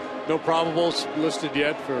 No probables listed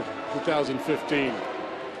yet for 2015.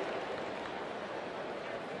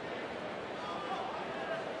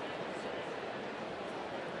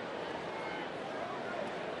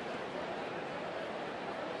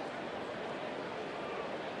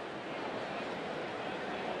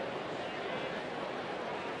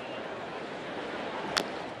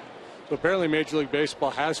 So apparently Major League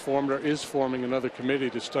Baseball has formed or is forming another committee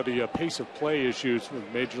to study pace of play issues with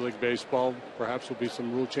Major League Baseball. Perhaps will be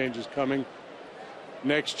some rule changes coming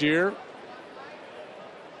next year.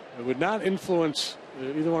 It would not influence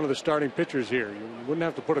either one of the starting pitchers here. You wouldn't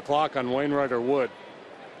have to put a clock on Wainwright or Wood.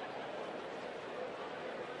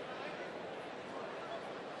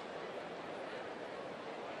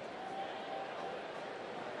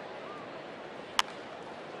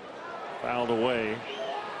 Fouled away.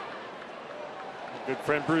 Good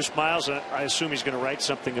friend Bruce Miles, I assume he's going to write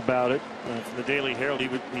something about it. From the Daily Herald,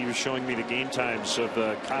 he was showing me the game times of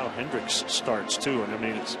Kyle Hendricks' starts too, and I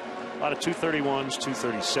mean it's a lot of 231s,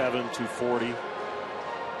 237, 240.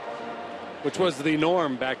 Which was the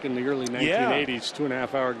norm back in the early 1980s. Yeah.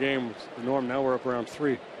 2.5 hour game was the norm. Now we're up around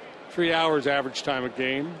 3 hours average time a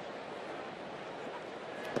game.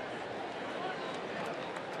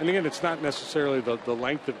 And again, it's not necessarily the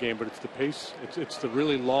length of game, but it's the pace. It's the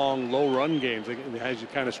really long, low-run games. It has you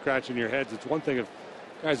kind of scratching your heads. It's one thing if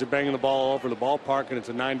guys are banging the ball all over the ballpark and it's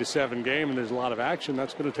a 9-7 game and there's a lot of action.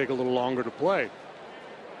 That's going to take a little longer to play.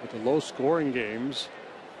 But the low-scoring games,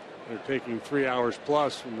 they're taking 3 hours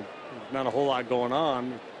plus, and there's not a whole lot going on.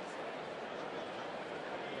 It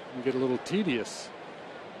can get a little tedious.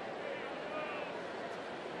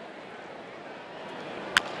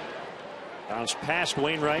 Bounce past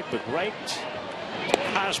Wainwright, but right to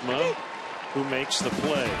Cosma, who makes the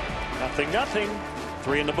play. 0-0.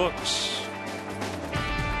 3 in the books.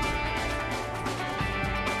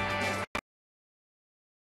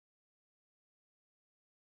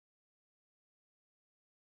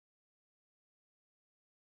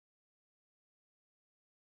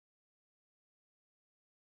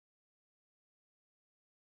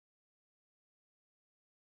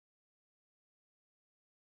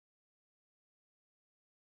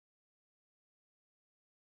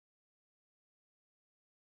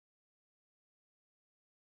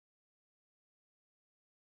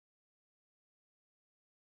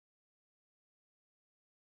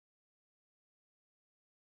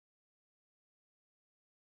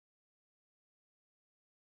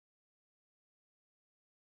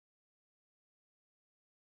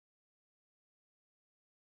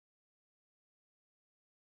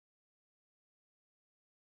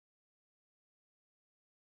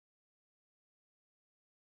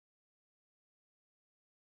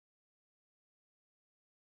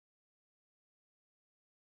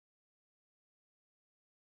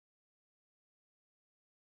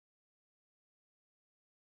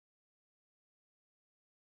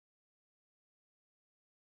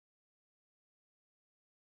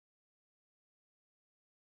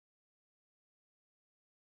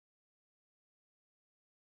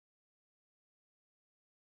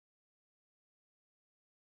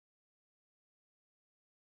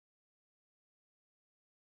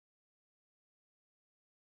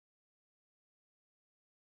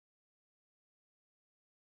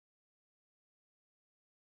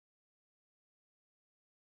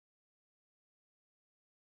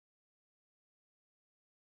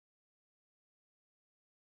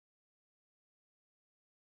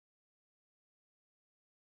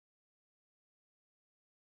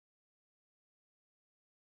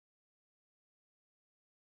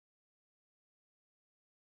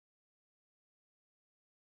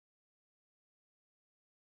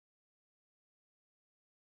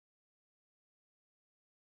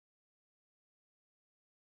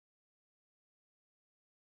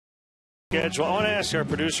 schedule. I want to ask our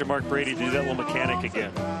producer, Mark Brady, to do that little mechanic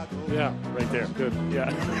again. Yeah. Right there. Good. Yeah.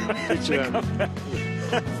 Teach you that.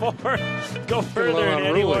 Go further in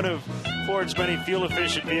any one of Ford's many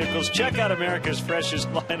fuel-efficient vehicles. Check out America's freshest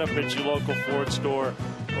lineup at your local Ford store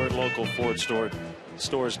or at local Ford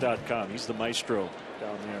stores.com. He's the maestro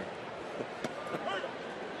down there.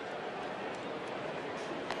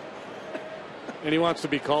 And he wants to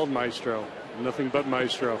be called Maestro. Nothing but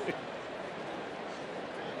Maestro.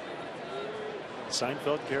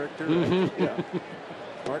 Seinfeld character. Right? Yeah.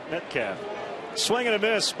 Mark Metcalf. Swing and a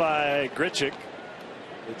miss by Grichuk.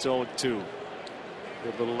 It's 0-2.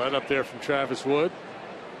 Good little let up there from Travis Wood.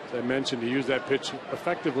 As I mentioned, he used that pitch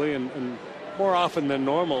effectively and more often than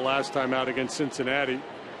normal last time out against Cincinnati.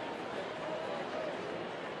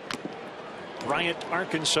 Bryant,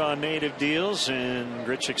 Arkansas native deals, and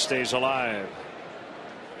Grichuk stays alive.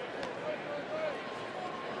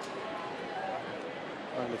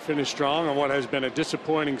 Trying to finish strong on what has been a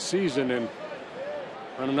disappointing season and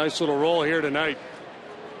on a nice little roll here tonight.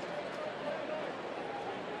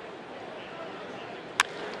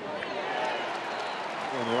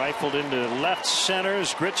 And rifled into left center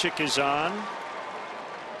as Grichuk is on.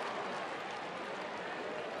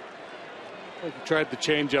 He tried the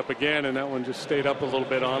change up again, and that one just stayed up a little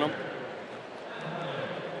bit on him.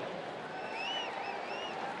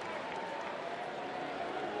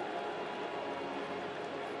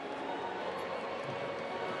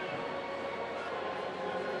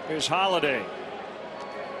 Here's Holiday.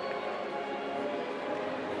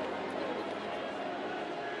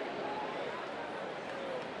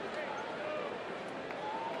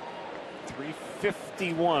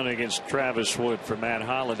 .351 against Travis Wood for Matt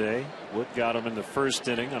Holiday. Wood got him in the first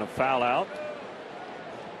inning on a foul out.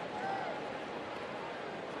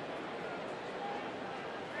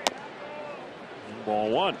 And ball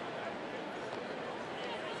one.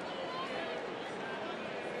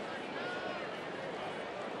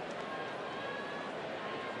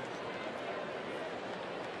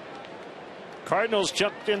 Cardinals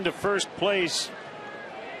jumped into first place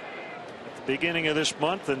at the beginning of this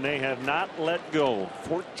month, and they have not let go.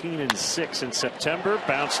 14-6 in September.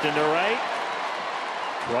 Bounced into right.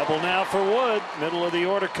 Trouble now for Wood. Middle of the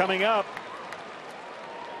order coming up.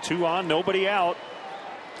 2 on, nobody out.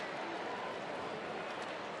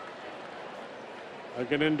 I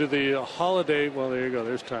get into the holiday. Well, there you go.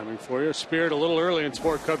 There's timing for you. Spirit a little early and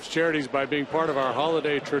support Cubs charities by being part of our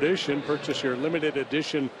holiday tradition. Purchase your limited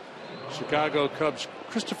edition Chicago Cubs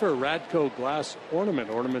Christopher Radko glass ornament.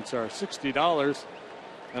 Ornaments are $60,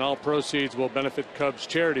 and all proceeds will benefit Cubs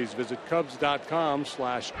charities. Visit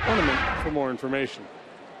Cubs.com/ornament for more information.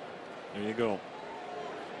 There you go.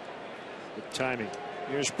 Good timing.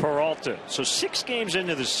 Here's Peralta. So 6 games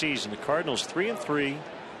into the season, the Cardinals 3-3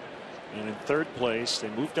 and in third place. They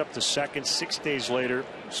moved up to second 6 days later.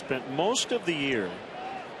 Spent most of the year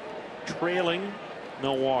trailing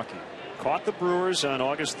Milwaukee. Caught the Brewers on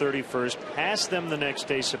August 31st, passed them the next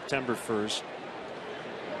day, September 1st.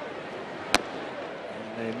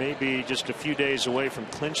 And they may be just a few days away from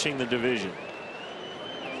clinching the division.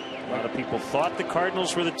 A lot of people thought the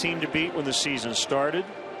Cardinals were the team to beat when the season started.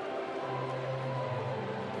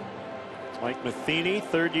 Mike Matheny,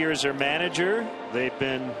 third year as their manager. They've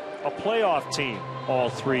been a playoff team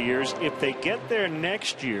all 3 years. If they get there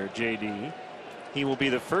next year, JD, he will be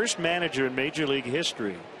the first manager in Major League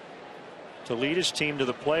history to lead his team to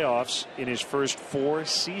the playoffs in his first 4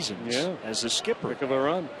 seasons as the skipper. Heck of a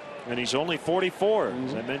run. And he's only 44.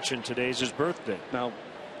 As I mentioned, today's his birthday. Now,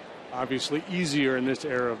 obviously easier in this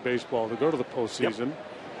era of baseball to go to the postseason.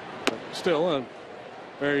 But still a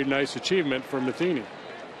very nice achievement for Matheny.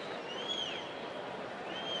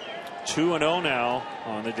 2-0 now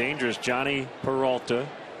on the dangerous Johnny Peralta.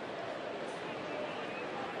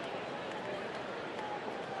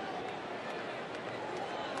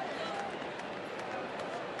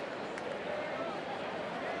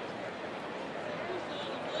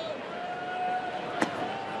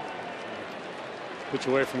 Pitch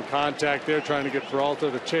away from contact there, trying to get Peralta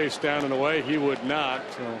to chase down and away. He would not.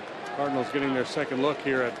 So Cardinals getting their second look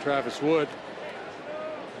here at Travis Wood.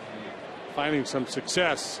 Finding some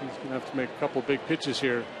success. He's going to have to make a couple big pitches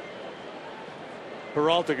here.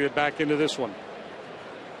 Peralta get back into this one.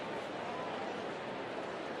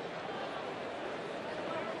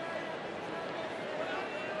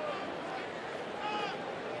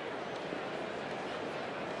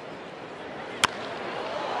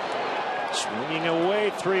 Swinging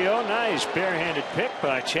away, 3-0. Nice barehanded pick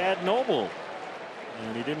by Chad Noble.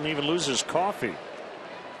 And he didn't even lose his coffee.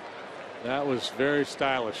 That was very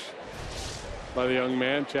stylish by the young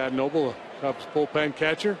man, Chad Noble, a Cubs bullpen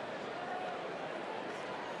catcher.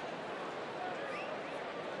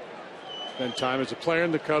 Spent time as a player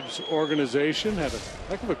in the Cubs organization. Had a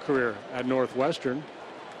heck of a career at Northwestern.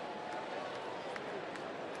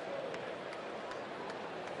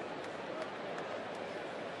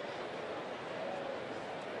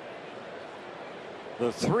 The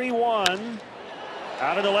 3-1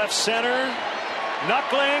 out of the left center.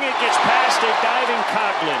 Knuckling, it gets past a diving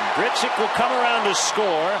Coghlan. Grichuk will come around to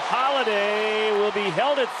score. Holiday will be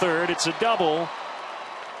held at third. It's a double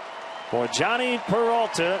for Johnny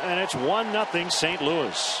Peralta, and it's 1-0 St.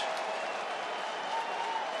 Louis.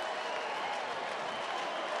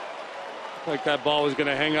 Like that ball was going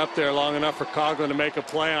to hang up there long enough for Coghlan to make a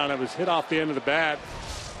play on it. It was hit off the end of the bat.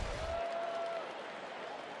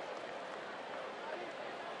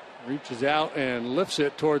 Reaches out and lifts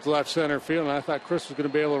it towards left center field, and I thought Chris was going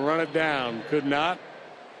to be able to run it down. Could not.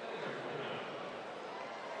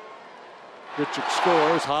 Grichuk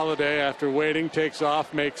scores. Holiday, after waiting, takes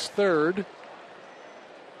off, makes third.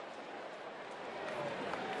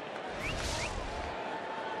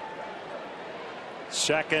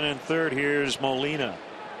 Second and third, here's Molina.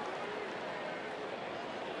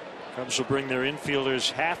 Cubs will bring their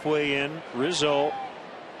infielders halfway in. Rizzo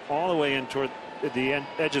all the way in toward the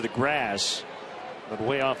edge of the grass, but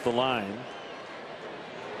way off the line.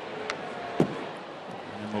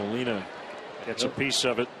 And Molina gets a piece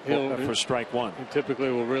of it for strike one. He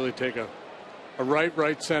typically will really take a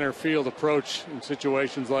right center field approach in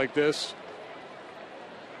situations like this.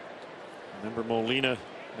 Remember, Molina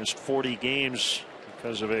missed 40 games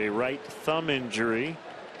because of a right thumb injury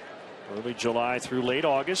early July through late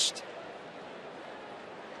August.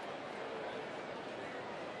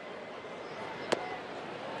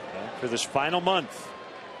 For this final month.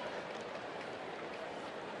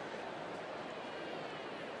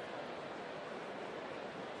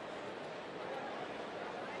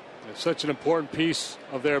 It's such an important piece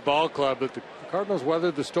of their ball club that the Cardinals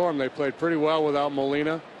weathered the storm. They played pretty well without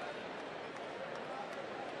Molina.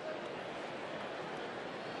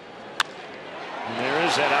 And there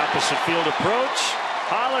is that opposite field approach.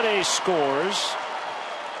 Holiday scores.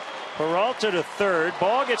 Peralta to third.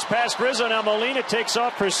 Ball gets past Rizzo. Now Molina takes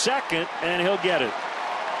off for second, and he'll get it.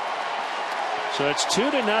 So it's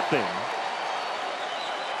 2-0.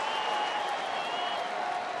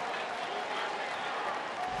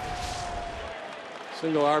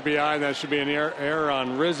 Single RBI. That should be an error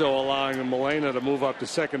on Rizzo, allowing Molina to move up to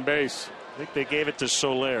second base. I think they gave it to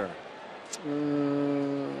Soler.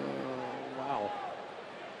 Wow.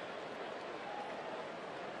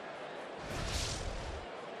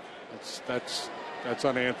 That's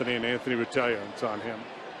on Anthony, and Anthony would tell you it's on him.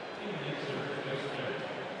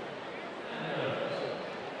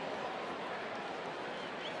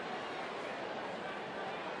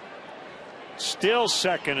 Still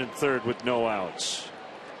second and third with no outs.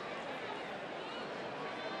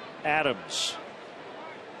 Adams.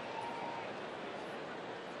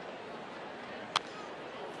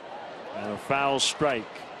 And a foul strike.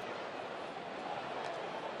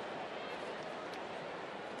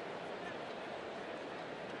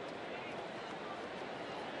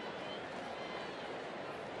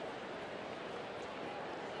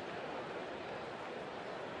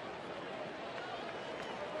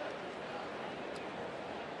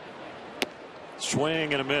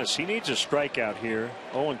 Swing and a miss. He needs a strikeout here.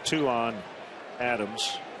 0-2 on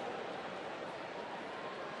Adams.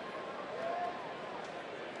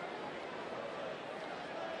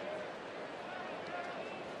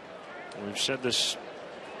 We've said this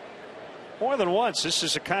more than once. This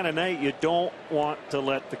is the kind of night you don't want to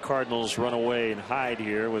let the Cardinals run away and hide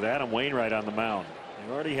here with Adam Wainwright on the mound.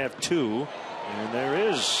 They already have two, and there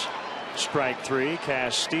is strike three.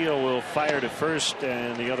 Castillo will fire to first,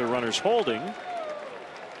 and the other runner's holding.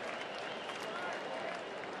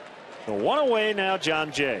 So one away now,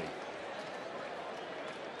 John Jay.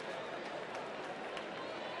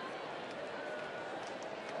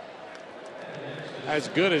 As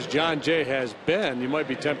good as John Jay has been, you might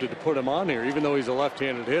be tempted to put him on here, even though he's a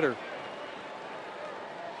left-handed hitter.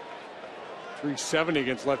 .370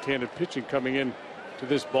 against left-handed pitching coming in to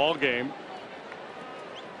this ball game.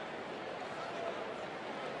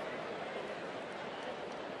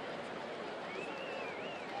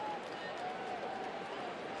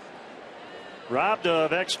 Robbed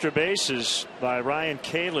of extra bases by Ryan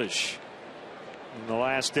Kalish in the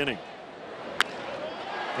last inning.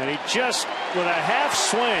 And he just, with a half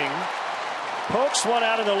swing, pokes one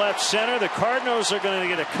out of the left center. The Cardinals are going to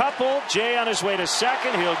get a couple. Jay on his way to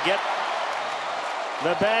second. He'll get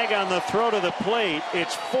the bag on the throw to the plate.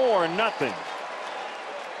 It's 4-0.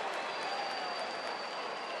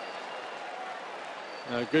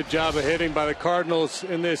 Good job of hitting by the Cardinals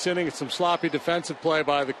in this inning. Some sloppy defensive play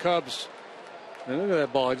by the Cubs. And look at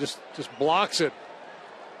that ball. It just blocks it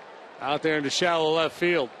out there into shallow left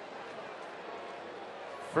field.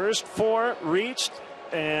 First 4 reached,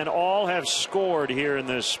 and all have scored here in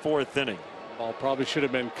this 4th inning. Ball probably should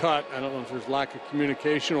have been cut. I don't know if there's lack of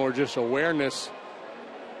communication or just awareness.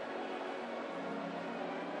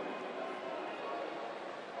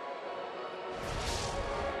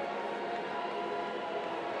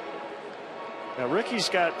 Now Ricky's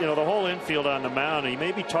got the whole infield on the mound. He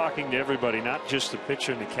may be talking to everybody, not just the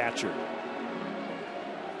pitcher and the catcher.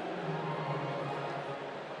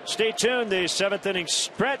 Stay tuned. The 7th inning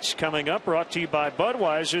stretch coming up, brought to you by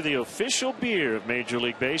Budweiser, the official beer of Major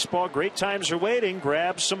League Baseball. Great times are waiting.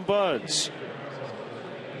 Grab some Buds.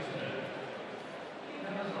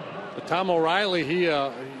 But Tom O'Reilly,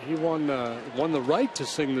 he won the right to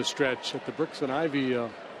sing the stretch at the Bricks and Ivy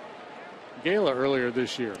Gala earlier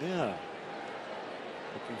this year. Yeah.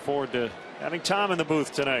 Looking forward to having Tom in the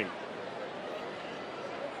booth tonight.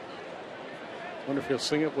 Wonder if he'll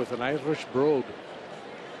sing it with an Irish brogue.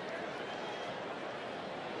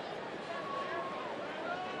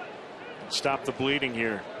 Stop the bleeding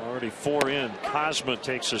here. Already 4 in. Kozma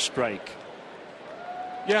takes a strike.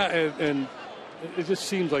 Yeah, and it just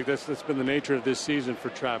seems like that's been the nature of this season for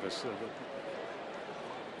Travis.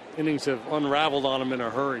 Innings have unraveled on him in a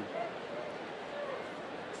hurry.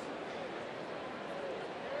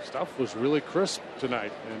 Stuff was really crisp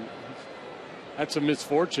tonight, and had some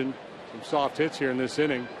misfortune, some soft hits here in this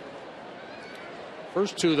inning.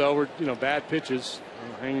 First 2 though were bad pitches.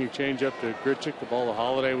 Hanging change up to Grichuk. The ball to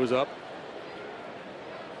Holiday was up.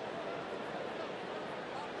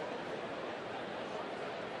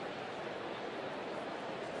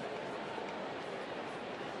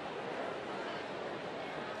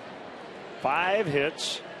 Five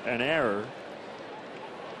hits, an error.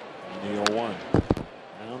 And the 0-1.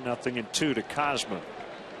 Now 0-2 to Kozma.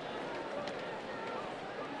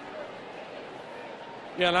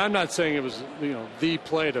 Yeah, and I'm not saying it was the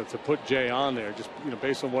play to put Jay on there. Just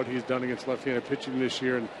based on what he's done against left-handed pitching this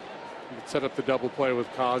year, and he could set up the double play with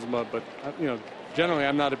Kozma. But generally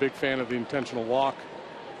I'm not a big fan of the intentional walk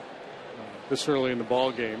this early in the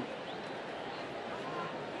ball game.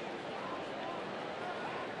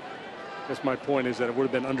 I guess my point is that it would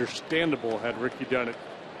have been understandable had Ricky done it.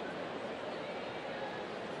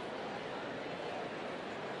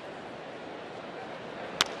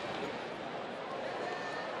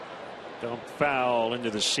 Dump foul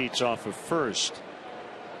into the seats off of first.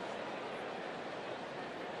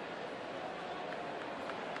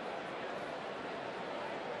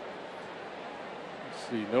 Let's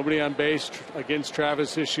see, nobody on base against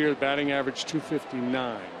Travis this year. Batting average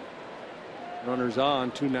 .259. Runners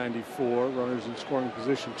on .294. Runners in scoring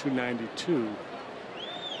position .292.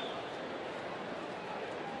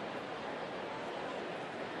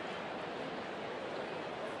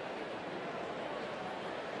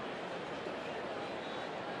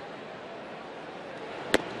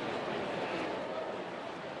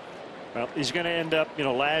 Well, he's going to end up,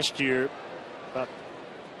 last year about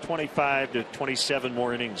 25 to 27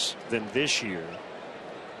 more innings than this year.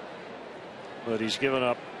 But he's given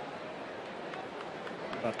up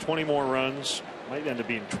about 20 more runs. Might end up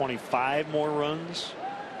being 25 more runs.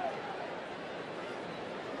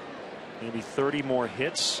 Maybe 30 more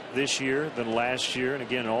hits this year than last year. And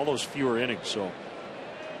again, all those fewer innings. So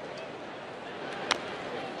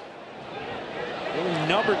little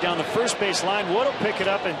number down the first base line. Wood will pick it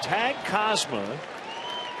up and tag Kozma.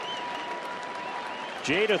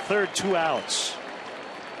 Jay to third, 2 outs.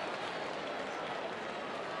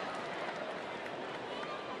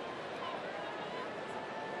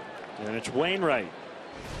 And it's Wainwright.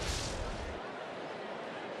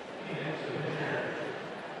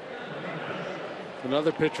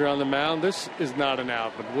 Another pitcher on the mound. This is not an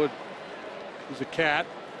out, but Wood is a cat.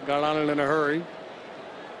 Got on it in a hurry.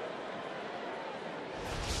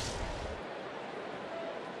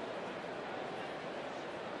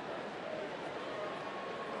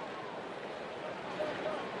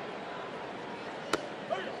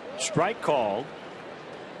 Strike called.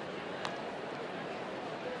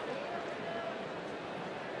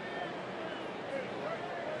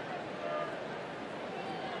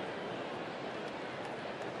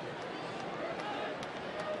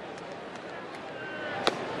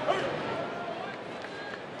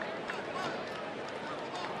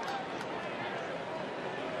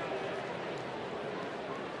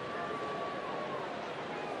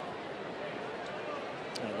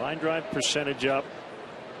 Line drive percentage up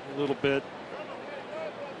a little bit.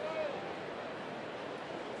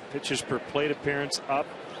 Pitches per plate appearance up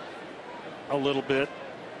a little bit.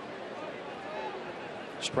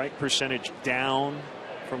 Strike percentage down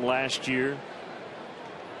from last year.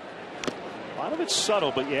 A lot of it's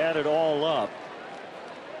subtle, but you add it all up,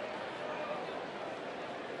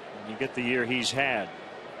 and you get the year he's had.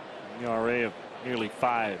 An ERA of nearly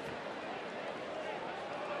 5.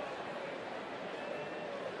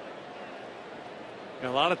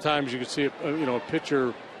 And a lot of times you can see a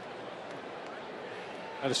pitcher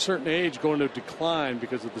at a certain age going to decline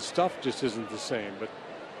because of the stuff just isn't the same. But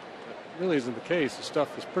that really isn't the case. The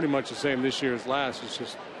stuff is pretty much the same this year as last. It's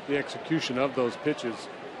just the execution of those pitches.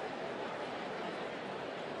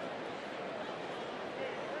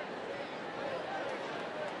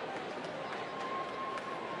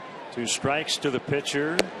 Two strikes to the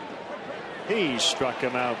pitcher. He struck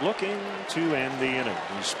him out looking to end the inning.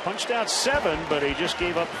 He's punched out 7, but he just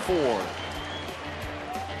gave up 4.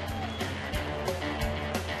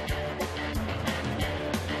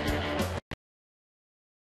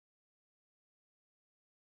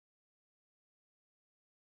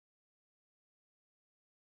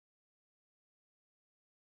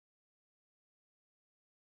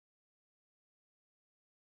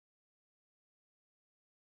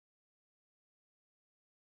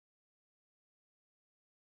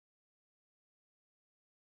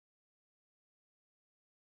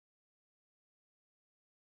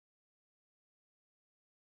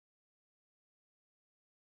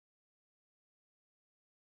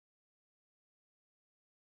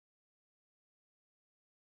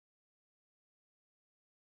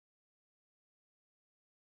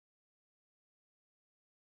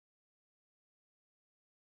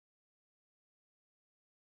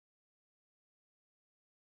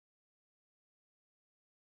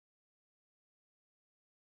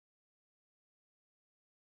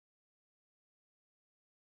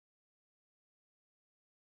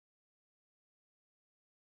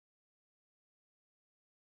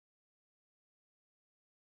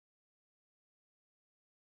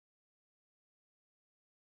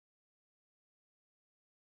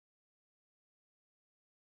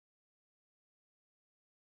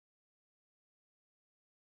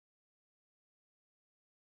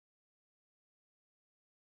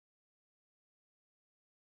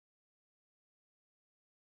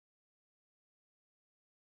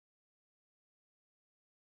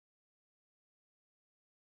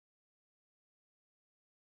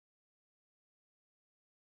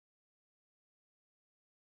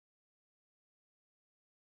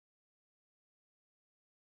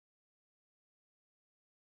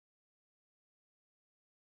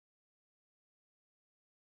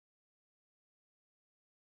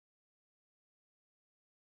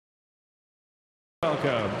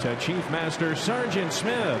 Welcome to Chief Master Sergeant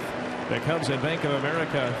Smith. The Cubs at Bank of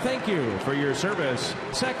America thank you for your service,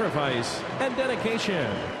 sacrifice, and dedication.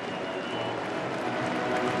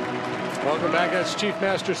 Welcome back. That's Chief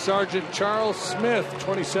Master Sergeant Charles Smith,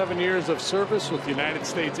 27 years of service with the United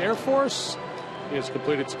States Air Force. He has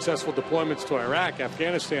completed successful deployments to Iraq,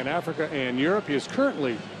 Afghanistan, Africa, and Europe. He is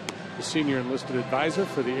currently the senior enlisted advisor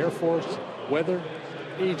for the Air Force Weather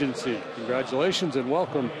Agency. Congratulations and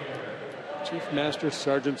welcome, Chief Master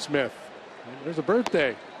Sergeant Smith. And there's a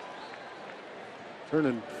birthday.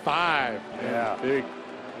 Turning 5. Yeah. Big.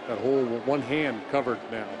 That whole one hand covered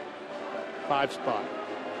now. 5 spot.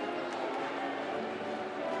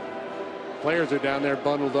 Players are down there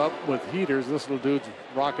bundled up with heaters. This little dude's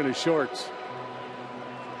rocking his shorts.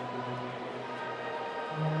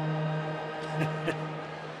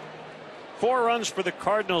 Four runs for the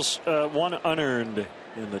Cardinals, 1 unearned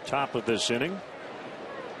in the top of this inning.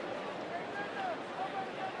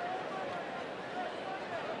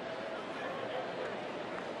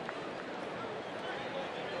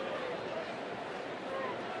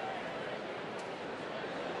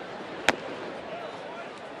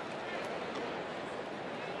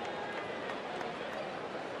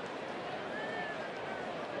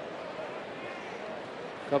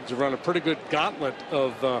 Cubs have run a pretty good gauntlet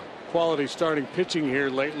of quality starting pitching here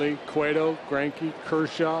lately. Cueto, Greinke,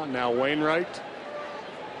 Kershaw, now Wainwright.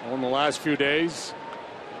 All in the last few days.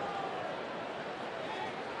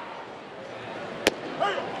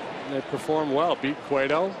 And they performed well. Beat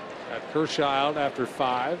Cueto. Got Kershaw out after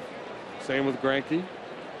 5. Same with Greinke.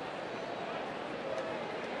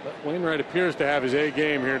 But Wainwright appears to have his A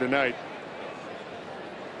game here tonight.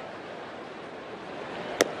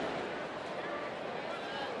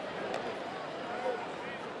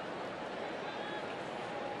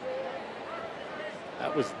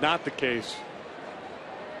 That was not the case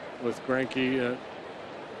with Greinke,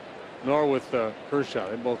 nor with Kershaw.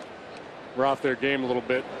 They both were off their game a little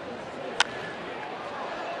bit.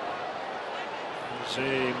 It's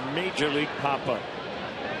a major league pop-up.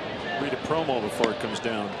 Read a promo before it comes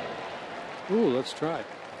down. Ooh, let's try.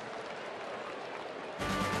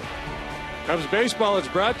 Cubs baseball is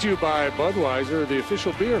brought to you by Budweiser, the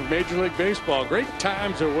official beer of Major League Baseball. Great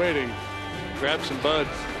times are waiting. Grab some Buds.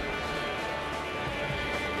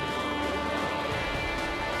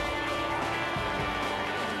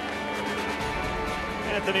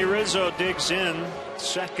 Anthony Rizzo digs in,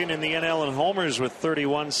 second in the NL in homers with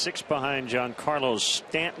 31, 6 behind Giancarlo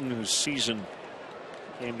Stanton, whose season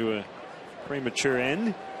came to a premature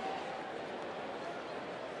end.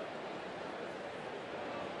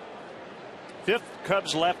 Fifth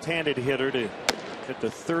Cubs left-handed hitter to hit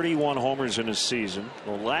the 31 homers in a season.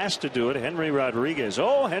 The last to do it, Henry Rodriguez.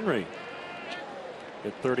 Oh, Henry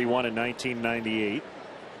hit 31 in 1998.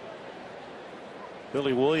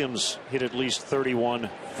 Billy Williams hit at least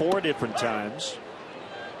 31 4 different times.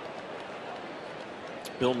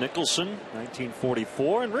 Bill Nicholson,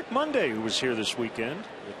 1944, and Rick Monday, who was here this weekend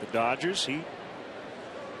with the Dodgers. He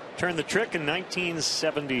turned the trick in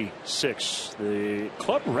 1976. The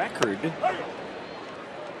club record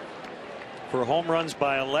for home runs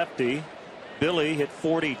by a lefty. Billy hit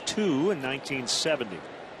 42 in 1970.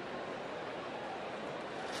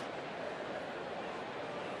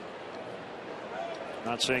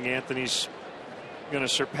 Not saying Anthony's going to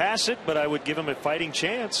surpass it, but I would give him a fighting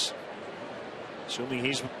chance. Assuming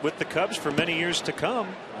he's with the Cubs for many years to come,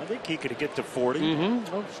 I think he could get to 40.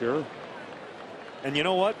 Oh, sure. And you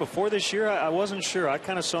know what? Before this year, I wasn't sure. I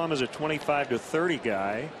kind of saw him as a 25 to 30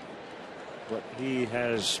 guy, but he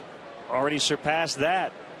has already surpassed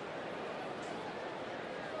that.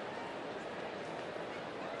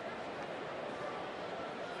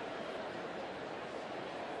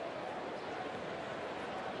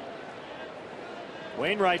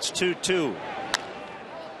 Wainwright's 2-2.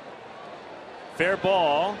 Fair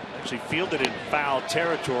ball. Actually fielded in foul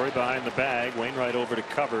territory behind the bag. Wainwright over to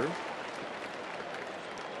cover.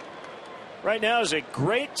 Right now is a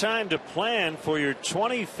great time to plan for your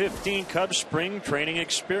 2015 Cubs spring training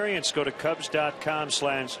experience. Go to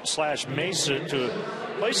Cubs.com/Mesa to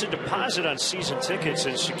place a deposit on season tickets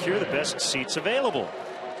and secure the best seats available.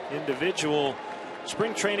 Individual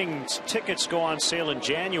spring training tickets go on sale in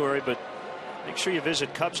January, but make sure you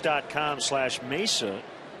visit Cubs.com/Mesa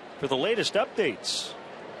for the latest updates.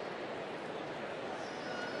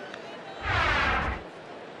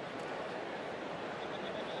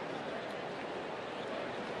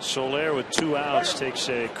 Soler with 2 outs takes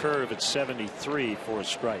a curve at 73 for a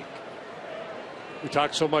strike. We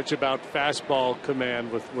talk so much about fastball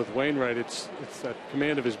command with Wainwright. It's that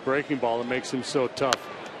command of his breaking ball that makes him so tough.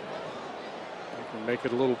 You can make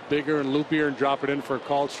it a little bigger and loopier and drop it in for a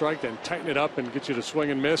called strike, then tighten it up and get you to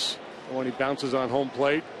swing and miss when he bounces on home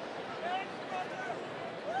plate.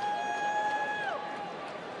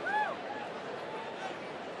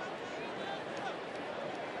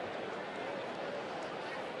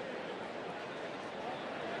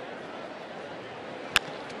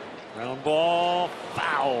 Ground ball,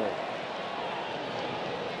 foul.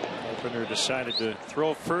 Opener decided to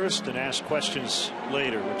throw first and ask questions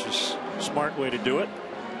later, which is a smart way to do it.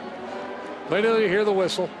 Wait till you hear the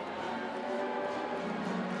whistle.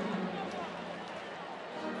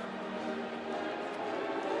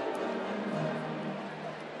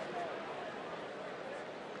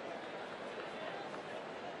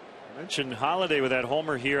 I mentioned Holiday with that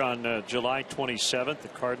homer here on July 27th. The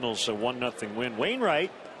Cardinals a 1-0 win. Wainwright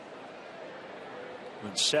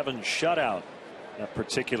went 7 shutout that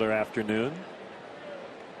particular afternoon.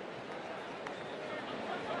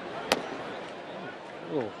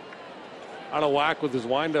 Oh, out of whack with his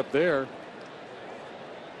windup there.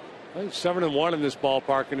 He's 7-1 in this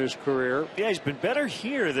ballpark in his career. Yeah, he's been better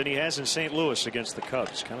here than he has in St. Louis against the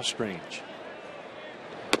Cubs. Kind of strange.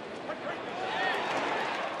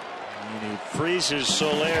 And he freezes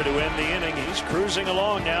Soler to end the inning. He's cruising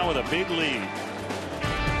along now with a big lead.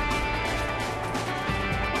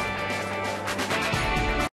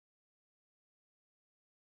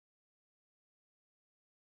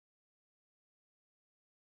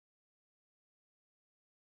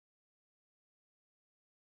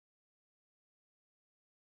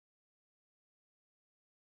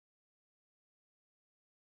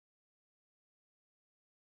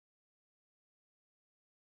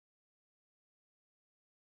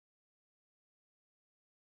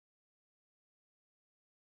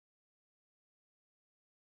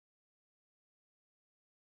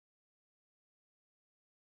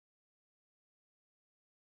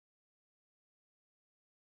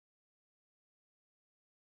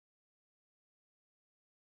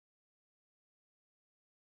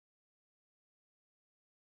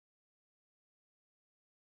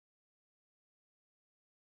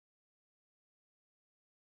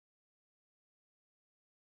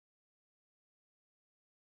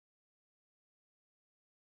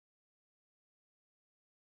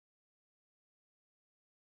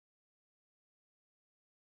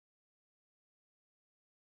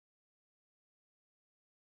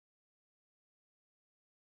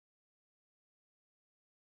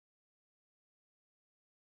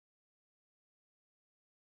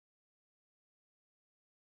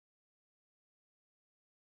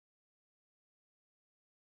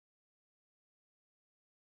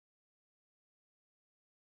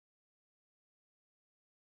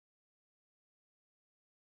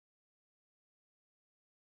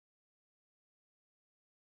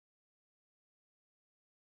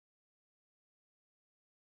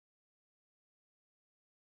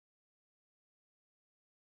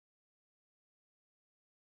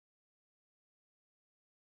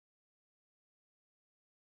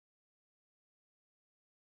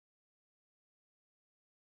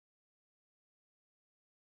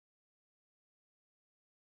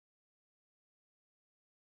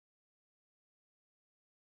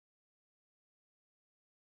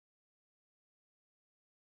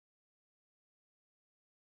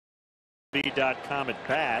 MLB.com at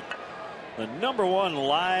bat. The #1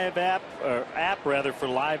 live app for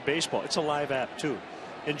live baseball. It's a live app too.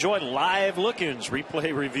 Enjoy live look-ins,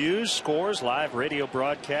 replay reviews, scores, live radio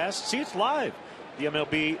broadcasts. See, it's live. The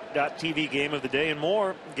MLB.TV game of the day and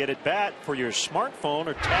more. Get at bat for your smartphone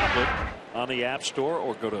or tablet on the App Store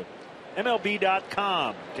or go to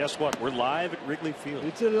MLB.com. Guess what? We're live at Wrigley Field.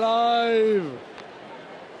 It's alive.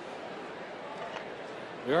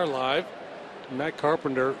 We are live. Matt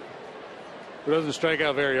Carpenter, who doesn't strike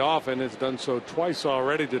out very often, has done so twice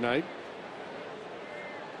already tonight.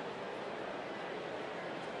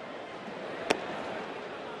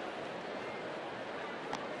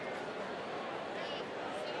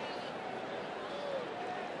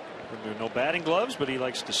 No batting gloves, but he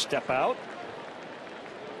likes to step out.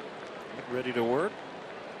 Get ready to work.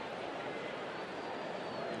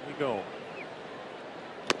 Here we go.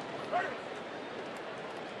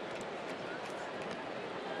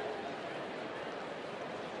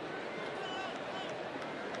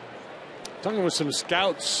 Talking with some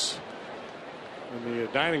scouts in the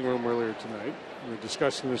dining room earlier tonight. We were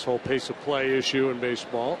discussing this whole pace of play issue in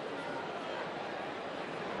baseball.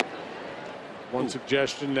 One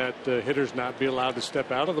suggestion that hitters not be allowed to step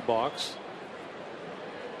out of the box.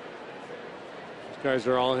 These guys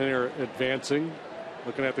are all here advancing,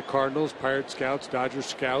 looking at the Cardinals, Pirate scouts, Dodger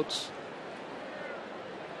scouts,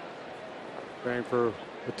 preparing for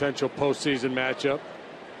potential postseason matchup.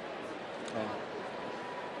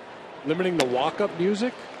 Limiting the walk-up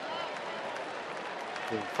music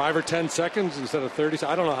to 5 or 10 seconds instead of 30.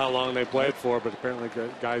 I don't know how long they play it for, but apparently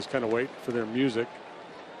guys kind of wait for their music.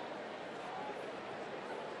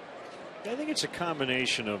 I think it's a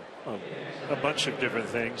combination of a bunch of different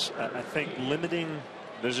things. I think limiting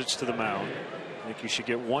visits to the mound. I think you should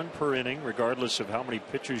get 1 per inning, regardless of how many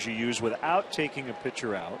pitchers you use, without taking a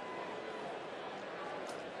pitcher out.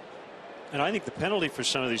 And I think the penalty for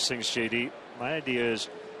some of these things, JD, my idea is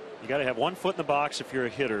you got to have 1 foot in the box if you're a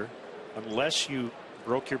hitter, unless you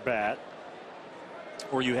broke your bat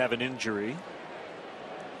or you have an injury.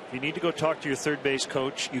 If you need to go talk to your third base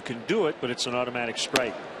coach, you can do it, but it's an automatic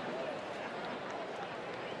strike.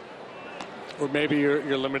 Or maybe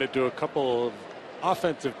you're limited to a couple of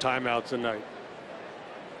offensive timeouts a night.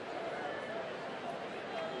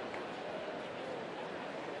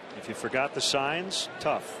 If you forgot the signs,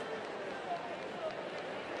 tough.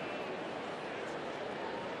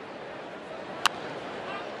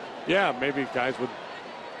 Yeah, maybe guys would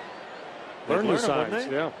learn the signs.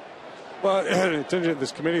 Yeah. Well, it's interesting.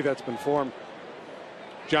 This committee that's been formed,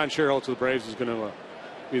 John Sherholtz of the Braves is going to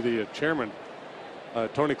be the chairman.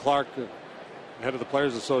 Tony Clark, head of the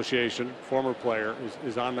Players Association, former player,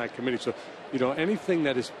 is on that committee. So, you know, anything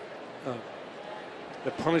that is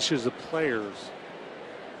that punishes the players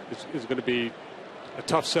is going to be a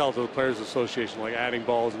tough sell to the Players Association, like adding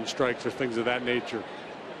balls and strikes or things of that nature,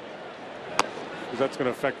 because that's going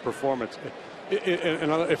to affect performance.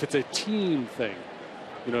 And if it's a team thing,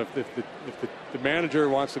 you know, if the manager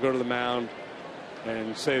wants to go to the mound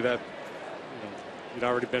and say that, you know, he'd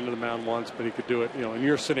already been to the mound once, but he could do it, you know, in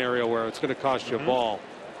your scenario where it's going to cost you a ball.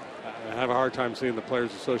 I have a hard time seeing the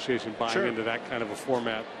Players Association buying into that kind of a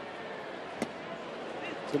format.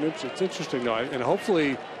 It's interesting, though, and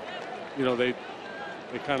hopefully, you know, they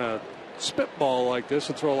kind of spitball like this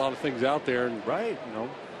and throw a lot of things out there, and you know.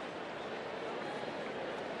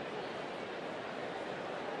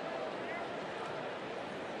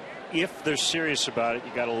 If they're serious about it,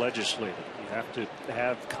 you got to legislate it. You have to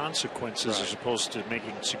have consequences as opposed to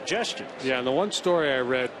making suggestions. Yeah, and the one story I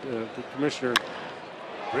read, the commissioner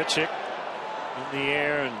Grichuk in the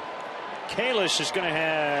air, and Kalish is going to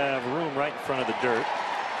have room right in front of the dirt.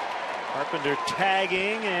 Carpenter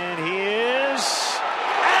tagging, and he is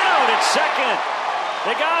out at second.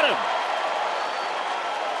 They got him.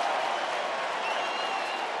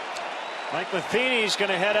 Mike Matheny's going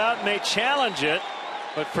to head out and may challenge it.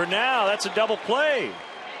 But for now, that's a double play.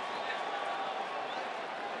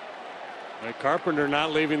 Carpenter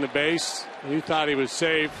not leaving the base. He thought he was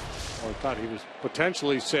safe, or thought he was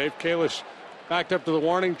potentially safe. Kalish backed up to the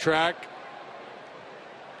warning track.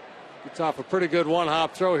 Gets off a pretty good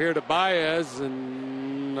one-hop throw here to Baez,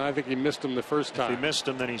 and I think he missed him the first time. If he missed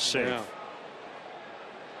him, then he's safe. Yeah.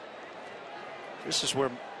 This is where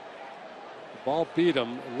the ball beat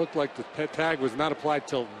him. It looked like the tag was not applied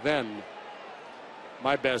till then.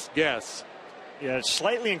 My best guess. Yeah, it's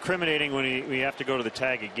slightly incriminating when we have to go to the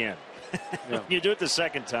tag again. Yeah. You do it the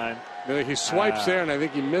second time. He swipes there, and I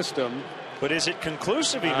think he missed him. But is it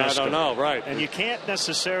conclusive he missed him? I don't know, right. And you can't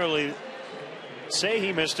necessarily say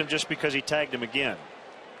he missed him just because he tagged him again.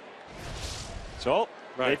 So,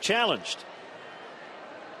 they challenged.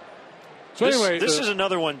 So anyway, this is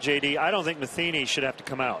another one, JD. I don't think Matheny should have to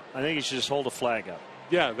come out. I think he should just hold a flag up.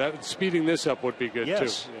 Yeah, that speeding this up would be good too.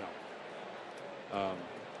 Yeah.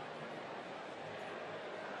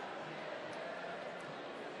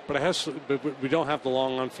 But we don't have the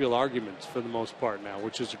long on-field arguments for the most part now,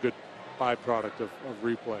 which is a good byproduct of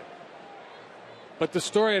replay. But the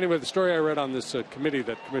story I read on this committee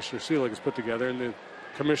that Commissioner Seelig has put together, and the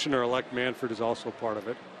Commissioner-elect Manfred is also part of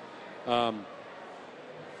it.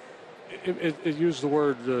 It used the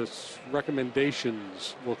word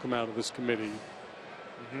recommendations will come out of this committee.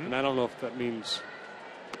 And I don't know if that means,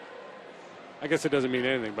 I guess it doesn't mean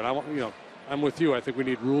anything, but I'm with you. I think we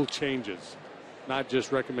need rule changes, not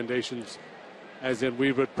just recommendations as in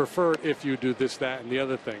we would prefer if you do this, that, and the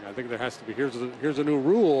other thing. I think there has to be, here's a new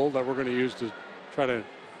rule that we're going to use to try to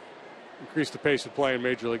increase the pace of play in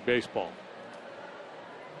Major League Baseball.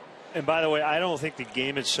 And by the way, I don't think the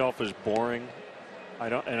game itself is boring.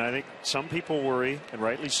 And I think some people worry, and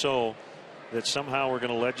rightly so, that somehow we're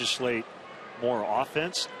going to legislate more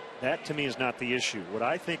offense. That to me is not the issue. What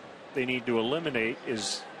I think they need to eliminate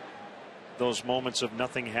is those moments of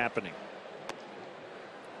nothing happening.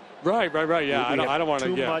 Right. Yeah, I don't want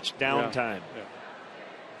too much downtime.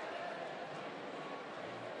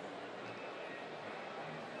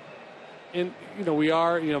 Yeah. And we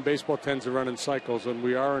are, baseball tends to run in cycles, and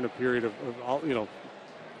we are in a period of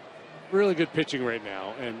really good pitching right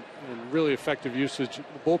now, and really effective usage,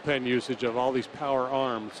 bullpen usage of all these power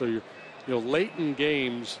arms. So late in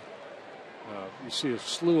games, you see a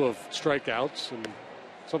slew of strikeouts, and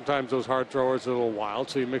sometimes those hard throwers are a little wild,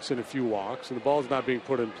 so you mix in a few walks, and the ball's not being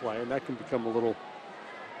put in play, and that can become a little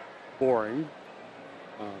boring.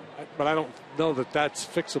 But I don't know that that's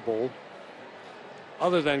fixable,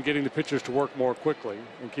 other than getting the pitchers to work more quickly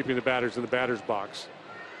and keeping the batters in the batter's box.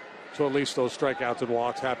 So at least those strikeouts and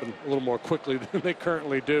walks happen a little more quickly than they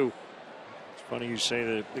currently do. It's funny you say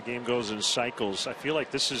that the game goes in cycles. I feel like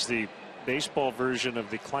this is the baseball version of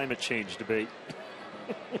the climate change debate.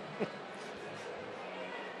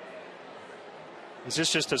 Is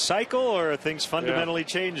this just a cycle, or are things fundamentally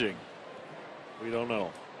changing? We don't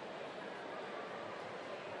know.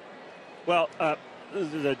 Well,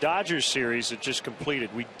 the Dodgers series that just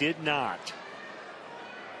completed, we did not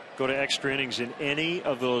go to extra innings in any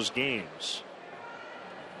of those games.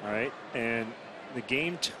 All right, and the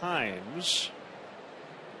game times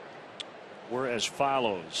were as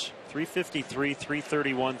follows: 3:53,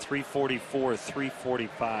 3:31, 3:44,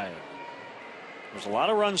 3:45. There's a lot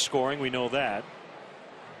of run scoring, we know that.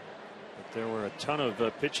 But there were a ton of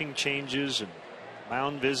pitching changes and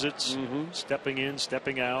mound visits, stepping in,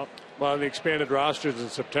 stepping out. Well, the expanded rosters in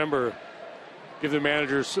September give the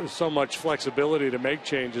managers so much flexibility to make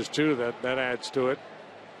changes too, that adds to it.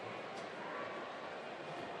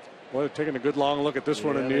 Well, they're taking a good long look at this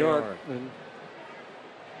one in New York. And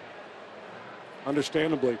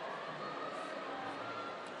understandably.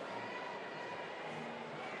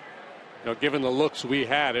 Given the looks we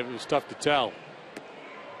had, it was tough to tell.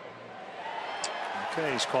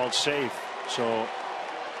 Okay, he's called safe. So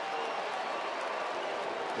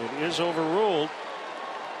it is overruled.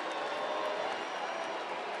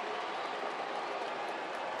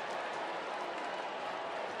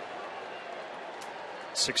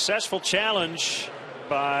 Successful challenge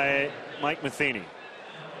by Mike Matheny.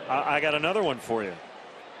 I got another one for you.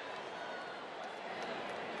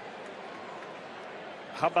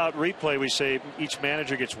 How about replay? We say each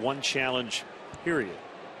manager gets one challenge, period,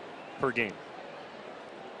 per game.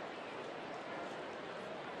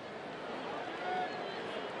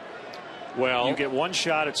 Well, you get one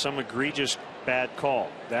shot at some egregious bad call.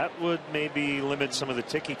 That would maybe limit some of the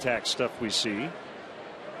ticky-tack stuff we see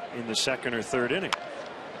in the second or third inning.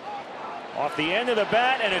 Off the end of the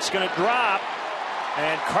bat, and it's going to drop,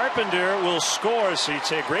 and Carpenter will score. So you'd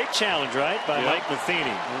say a great challenge, right, by Mike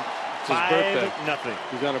Matheny. 5-0.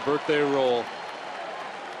 He's on a birthday roll.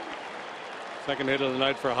 Second hit of the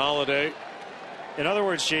night for Holiday. In other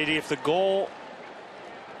words, JD, if the goal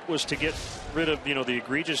was to get rid of the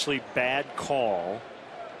egregiously bad call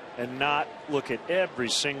and not look at every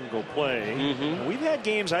single play, we've had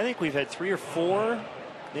games, I think we've had 3 or 4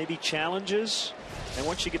 maybe challenges, and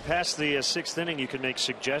once you get past the 6th inning, you can make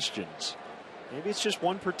suggestions. Maybe it's just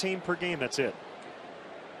one per team per game. That's it.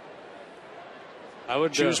 I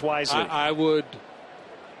would choose wisely. I would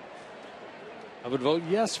vote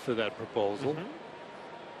yes for that proposal.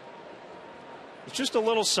 It's just a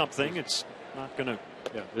little something. It's not going to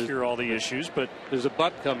cure all the issues, but there's a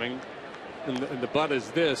but coming, and the but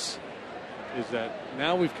is this: is that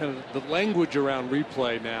now we've the language around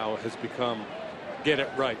replay now has become get it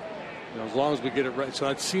right. As long as we get it right. So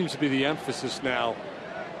that seems to be the emphasis now.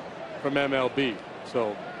 from MLB.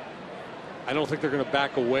 So I don't think they're going to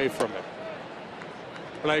back away from it.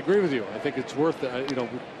 But I agree with you. I think it's worth it. You know,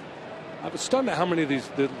 I was stunned at how many of these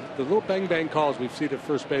the little bang bang calls we've seen at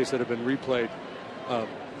first base that have been replayed.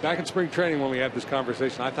 Back in spring training when we had this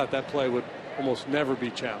conversation, I thought that play would almost never be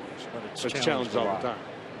challenged. But it's challenged all the time.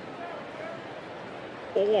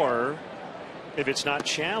 Or if it's not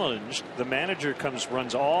challenged, the manager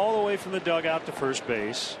runs all the way from the dugout to first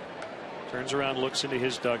base, turns around, looks into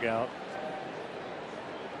his dugout,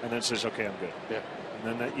 and then says, "Okay, I'm good." Yeah.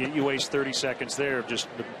 And then you waste 30 seconds there of just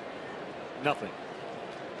nothing.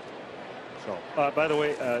 So, by the way,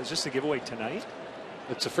 is this the giveaway tonight?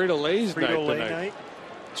 It's a Frito-Lay's night tonight.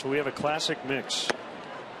 So we have a classic mix.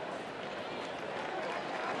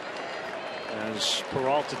 As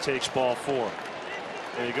Peralta takes ball 4.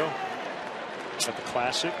 There you go. Got the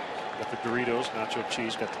classic. Got the Doritos, nacho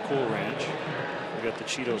cheese. Got the Cool Ranch. We got the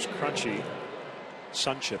Cheetos Crunchy.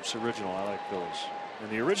 Sun Chips original. I like those. And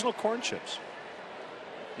the original corn chips.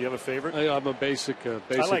 You have a favorite? I'm a basic. I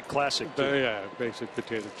like classic too. Yeah, basic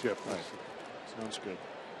potato chip. Right. Sounds good.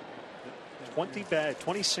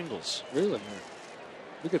 20 singles. Really?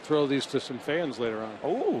 We could throw these to some fans later on.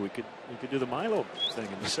 Oh, we could do the Milo thing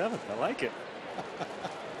in the 7th. I like it.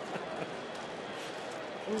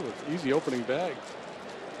 Oh, it's easy opening bag.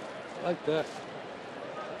 I like that.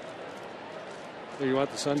 Hey, you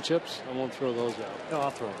want the Sun Chips? I won't throw those out. No,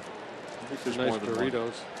 I'll throw them. These are nice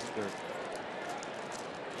Doritos.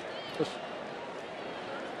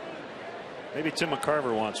 Maybe Tim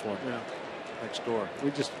McCarver wants one. Yeah. Next door.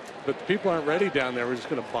 But the people aren't ready down there. We're just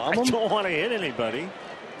going to bomb them. I don't want to hit anybody.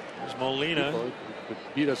 There's Molina. People could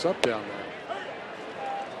beat us up down there.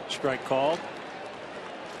 Strike called.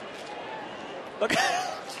 Look.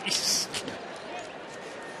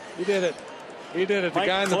 He did it. He did it. The Mike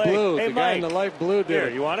guy in the Clay. blue. Hey, the guy in the light blue did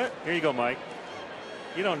it. You want it? Here you go, Mike.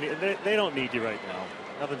 You don't need. They don't need you right now.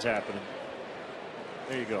 Nothing's happening.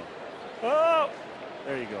 There you go. Oh,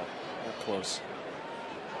 there you go. They're close.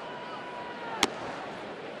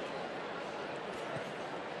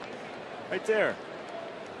 Right there.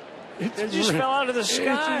 It just fell out of the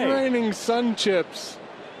sky. It's raining Sun Chips.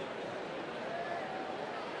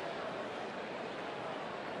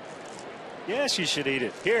 Yes, you should eat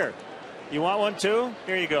it. Here. You want one too?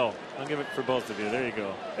 Here you go. I'll give it for both of you. There you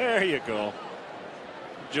go. There you go.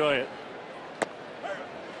 Enjoy it.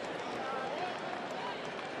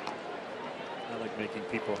 I like making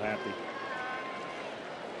people happy.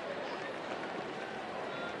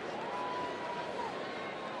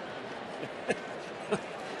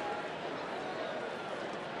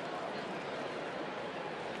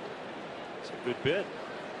 It's a good bit.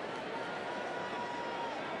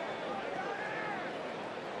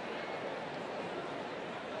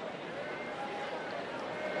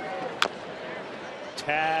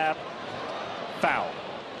 Tap, foul.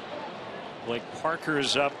 Blake Parker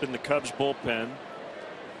is up in the Cubs bullpen.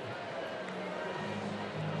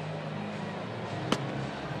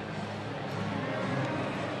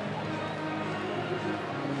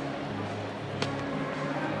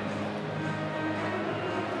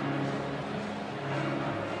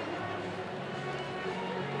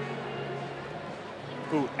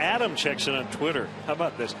 Ooh, Adam checks in on Twitter. How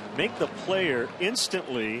about this? Make the player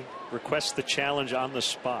instantly request the challenge on the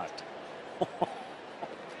spot.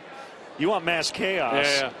 You want mass chaos?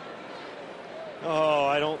 Yeah. Oh,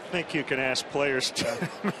 I don't think you can ask players to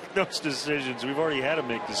make those decisions. We've already had to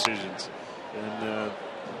make decisions, and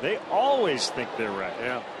they always think they're right.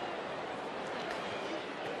 Yeah.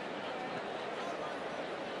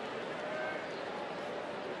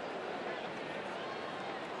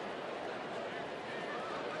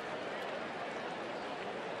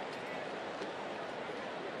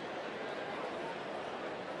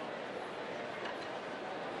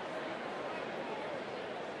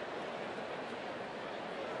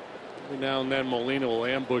 Now and then Molina will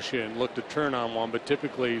ambush you and look to turn on one, but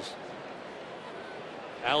typically he's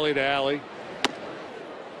alley to alley.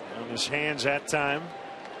 On his hands that time.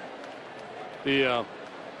 The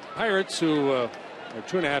Pirates, who are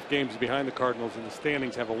 2.5 games behind the Cardinals in the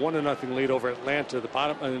standings, have a 1-0 lead over Atlanta.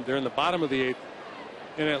 They're in the bottom of the 8th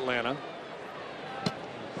in Atlanta.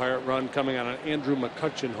 Pirate run coming on an Andrew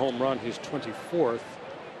McCutchen home run, his 24th.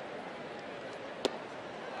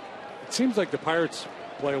 It seems like the Pirates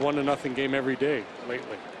play a 1-0 game every day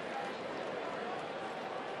lately.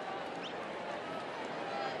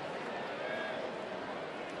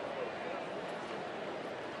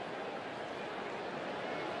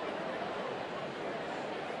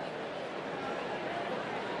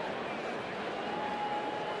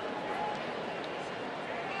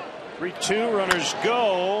 3-2, runners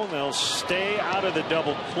go. They'll stay out of the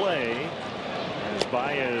double play as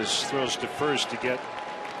Baez throws to first to get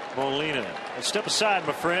Molina. Let's step aside,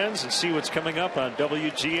 my friends, and see what's coming up on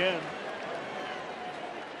WGN.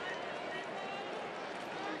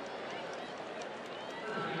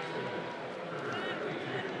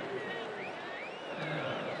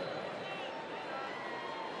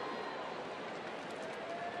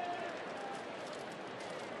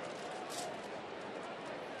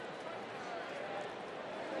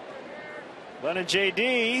 Len and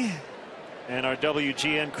JD and our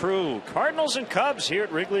WGN crew. Cardinals and Cubs here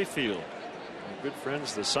at Wrigley Field. Our good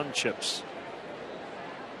friends, the Sun Chips.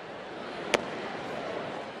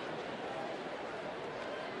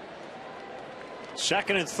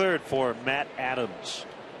 Second and third for Matt Adams.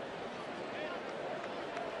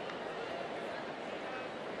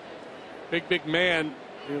 Big man.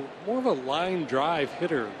 More of a line drive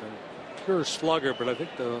hitter than pure slugger, but I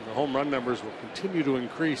think the home run numbers will continue to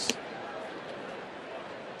increase.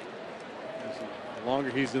 The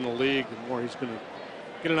longer he's in the league, the more he's going to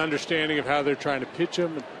get an understanding of how they're trying to pitch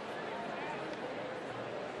him. And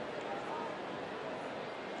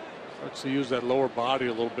starts to use that lower body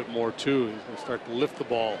a little bit more too. He's going to start to lift the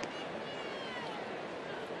ball.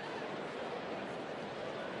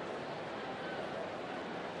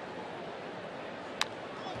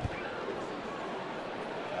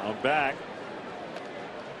 Now back.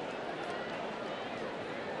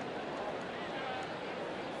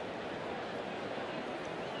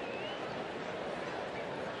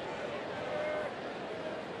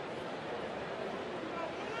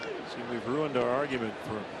 We've ruined our argument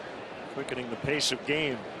for quickening the pace of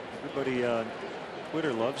game. Everybody on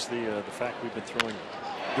Twitter loves the fact we've been throwing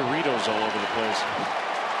Doritos all over the place.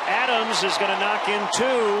 Adams is going to knock in 2,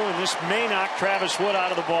 and this may knock Travis Wood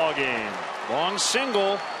out of the ball game. Long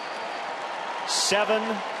single,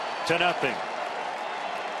 7-0.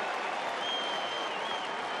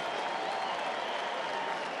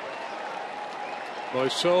 Well,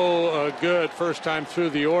 he's so good first time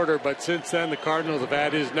through the order, but since then the Cardinals have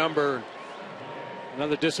had his number.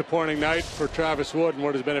 Another disappointing night for Travis Wood in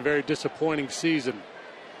what has been a very disappointing season.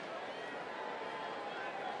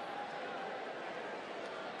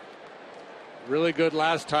 Really good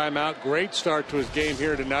last time out. Great start to his game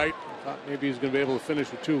here tonight. Thought maybe he's going to be able to finish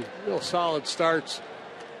with 2 real solid starts.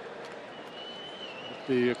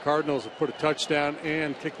 The Cardinals have put a touchdown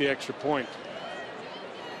and kicked the extra point.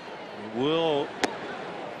 Will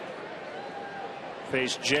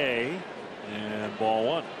face Jay, and ball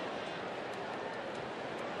 1.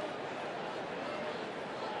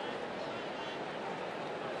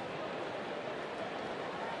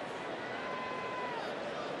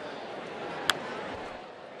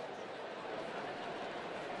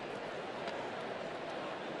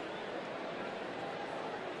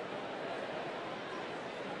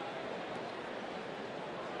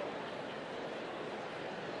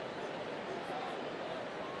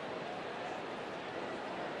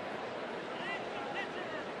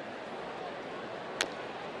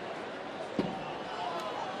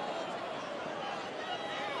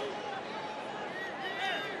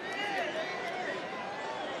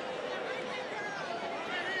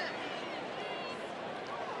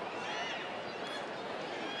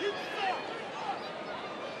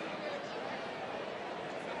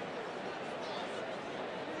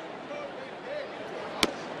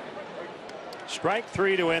 Strike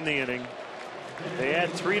 3 to end the inning. They add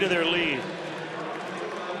 3 to their lead.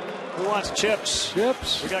 Who wants chips?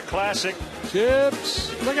 Chips. We got classic.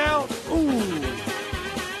 Chips. Look out. Ooh.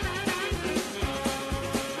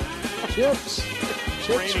 Chips.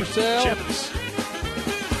 Chips for sale. Chips.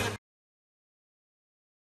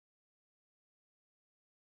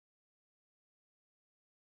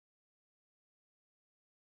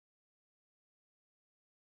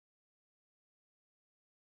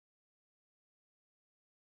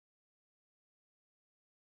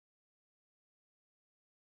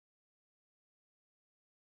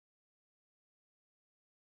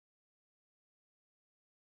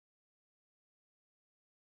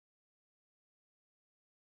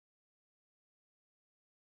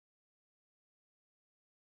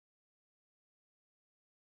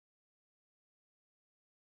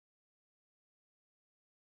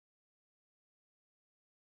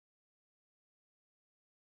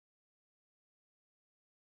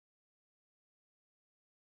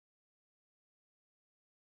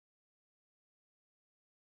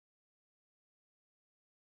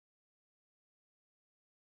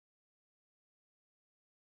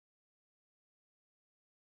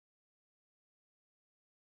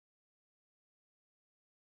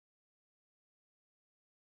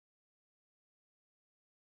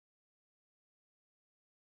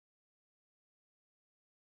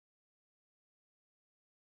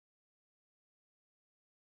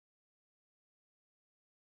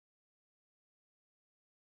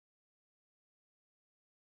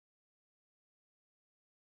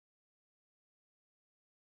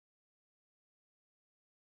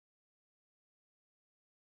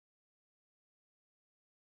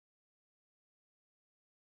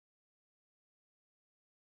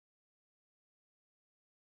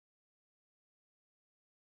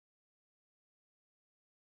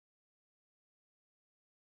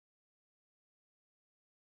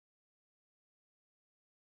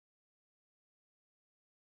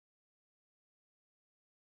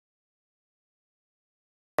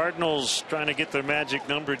 Cardinals trying to get their magic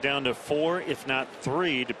number down to 4, if not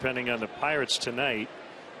 3, depending on the Pirates tonight.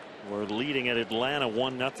 We're leading at Atlanta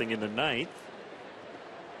 1-0 in the ninth.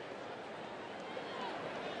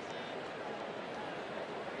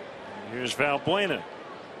 Here's Valbuena.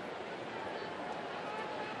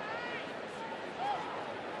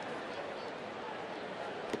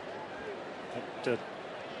 That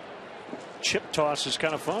chip toss is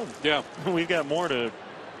kind of fun. Yeah. We've got more to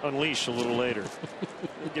unleash a little later.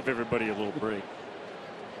 We'll give everybody a little break.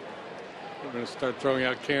 We're going to start throwing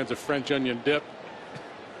out cans of French onion dip.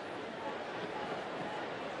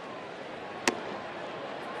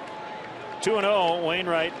 Two 2-0.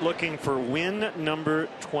 Wainwright looking for win number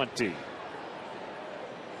 20.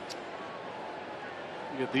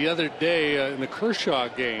 The other day in the Kershaw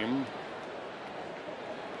game,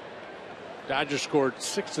 Dodgers scored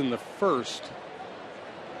 6 in the first.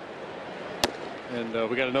 And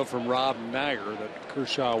we got a note from Rob Nager that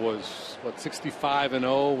Kershaw was, what,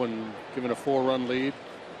 65-0 when given a 4-run lead.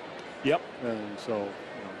 Yep. And so, you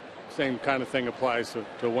know, same kind of thing applies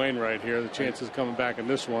to Wainwright here. The chances coming back in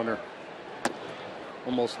this one are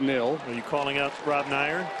almost nil. Are you calling out Rob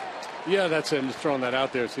Nager? Yeah, that's it. I'm just throwing that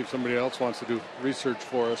out there, see if somebody else wants to do research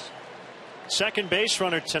for us. Second base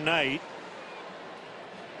runner tonight.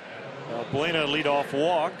 Valbuena leadoff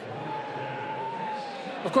walk.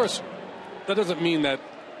 Of course, that doesn't mean that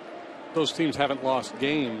those teams haven't lost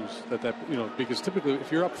games. Because typically,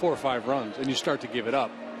 if you're up 4 or 5 runs and you start to give it up,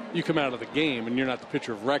 you come out of the game and you're not the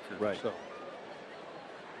pitcher of record. Right. So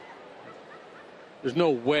there's no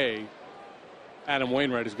way Adam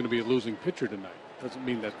Wainwright is going to be a losing pitcher tonight. Doesn't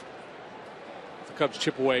mean that if the Cubs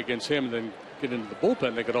chip away against him and then get into the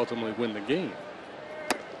bullpen, they could ultimately win the game.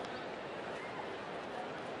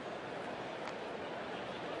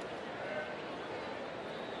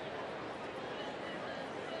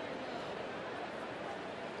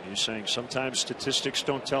 You're saying sometimes statistics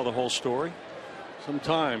don't tell the whole story?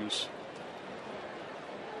 Sometimes.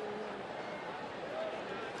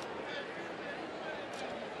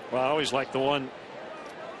 Well, I always like the one,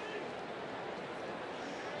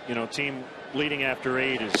 team leading after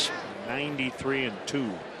 8 is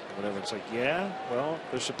 93-2. Whatever. It's like, yeah, well,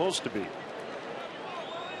 they're supposed to be.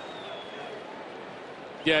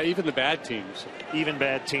 Yeah, even the bad teams. Even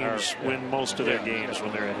bad teams win most of their games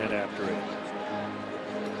when they're ahead after 8.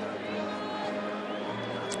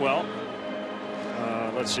 Well,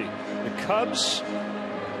 let's see. The Cubs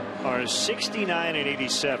are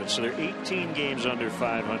 69-87, so they're 18 games under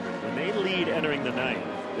 500. When they lead entering the ninth,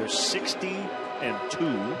 they're 60-2.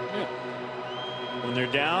 Yeah. When they're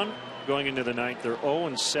down going into the ninth, they're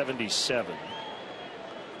 0-77.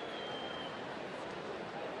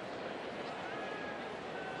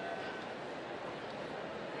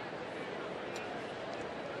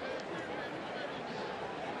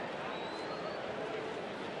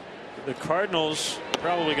 The Cardinals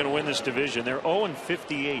probably going to win this division. They're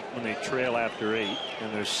 0-58 when they trail after 8,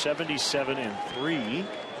 and they're 77-3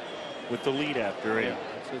 with the lead after 8. Yeah.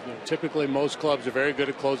 Typically, most clubs are very good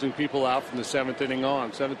at closing people out from the 7th inning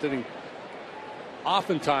on. 7th inning,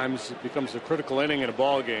 oftentimes, it becomes a critical inning in a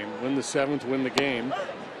ball game. Win the 7th, win the game.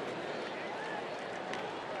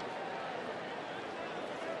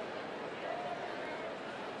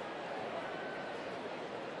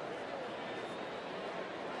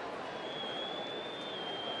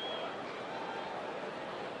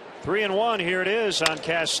 Three and one. Here it is on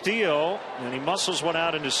Castillo, and he muscles one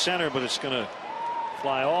out into center, but it's going to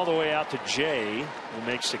fly all the way out to Jay, who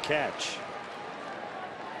makes the catch.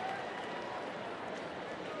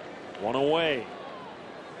 One away.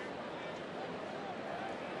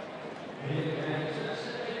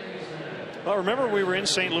 Well, remember we were in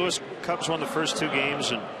St. Louis. Cubs won the first 2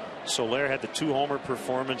 games, and Soler had the 2-homer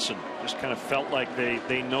performance, and just kind of felt like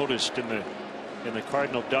they noticed in the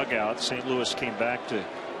Cardinal dugout. St. Louis came back to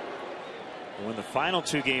win the final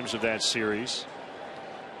 2 games of that series.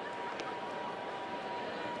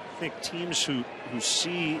 I think teams who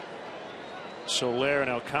see Soler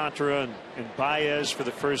and Alcantara and Baez for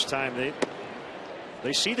the first time,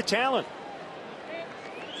 they see the talent.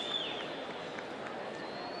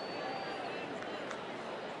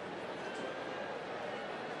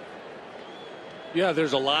 Yeah,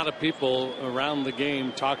 there's a lot of people around the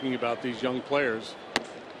game talking about these young players.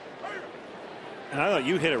 And I thought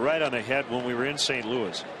you hit it right on the head when we were in St.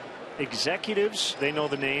 Louis. Executives, they know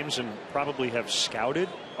the names and probably have scouted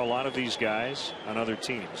a lot of these guys on other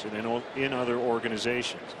teams and in other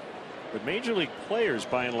organizations. But major league players,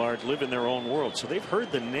 by and large, live in their own world, so they've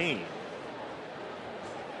heard the name.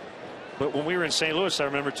 But when we were in St. Louis, I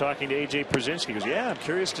remember talking to A.J. Pierzynski. He goes, yeah, I'm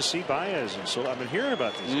curious to see Baez. And so I've been hearing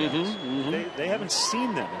about these guys. They haven't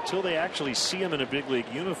seen them until they actually see them in a big league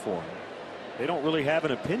uniform. They don't really have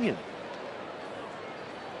an opinion.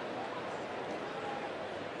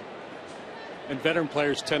 And veteran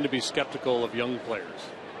players tend to be skeptical of young players.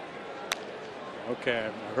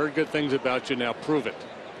 Okay, I've heard good things about you. Now prove it.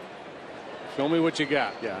 Show me what you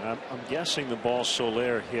got. Yeah, and I'm guessing the ball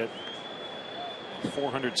Soler hit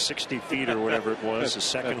 460 feet or whatever it was, the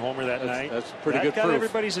second homer that night. That's pretty good got proof.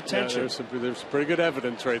 Everybody's attention. Yeah, there's pretty good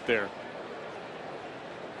evidence right there.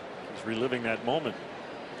 He's reliving that moment.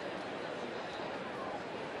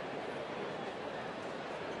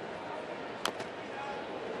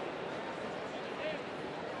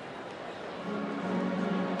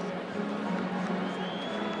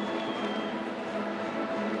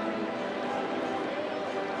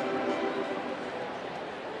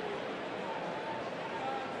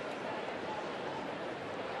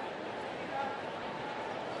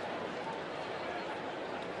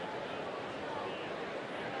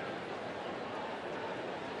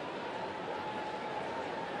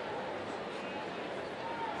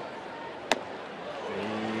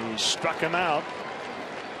 Struck him out.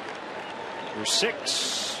 For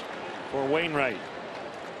 6 for Wainwright.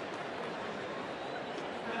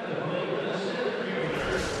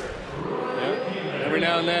 Every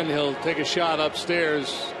now and then he'll take a shot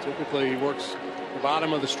upstairs. Typically he works the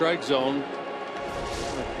bottom of the strike zone.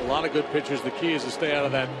 A lot of good pitchers, the key is to stay out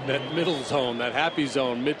of that middle zone, that happy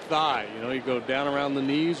zone, mid thigh. You know, you go down around the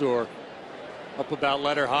knees or up about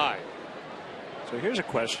letter high. So here's a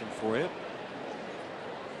question for you.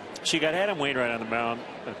 So you got Adam Wainwright on the mound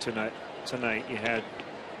tonight. You had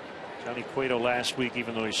Johnny Cueto last week,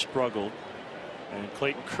 even though he struggled, and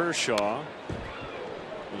Clayton Kershaw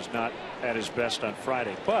was not at his best on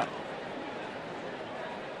Friday. But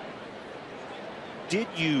did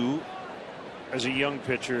you, as a young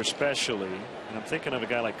pitcher especially, and I'm thinking of a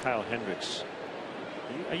guy like Kyle Hendricks,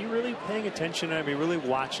 are you really paying attention? Are you really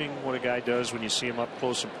watching what a guy does when you see him up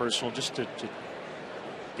close and personal, just to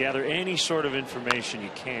gather any sort of information you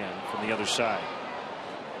can from the other side?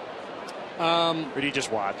 Or do you just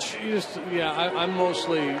watch? I'm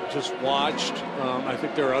mostly just watched. I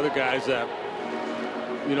think there are other guys that,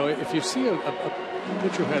 you know, if you see a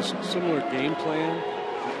pitcher who has a similar game plan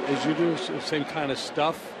as you do, same kind of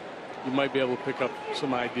stuff, you might be able to pick up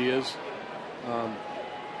some ideas.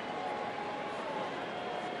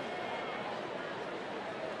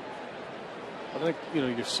 I think, you know,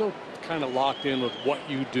 you're so kind of locked in with what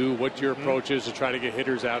you do, what your approach is to try to get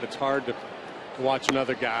hitters out. It's hard to watch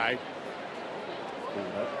another guy.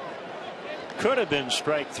 Could have been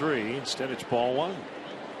strike 3. Instead, it's ball 1.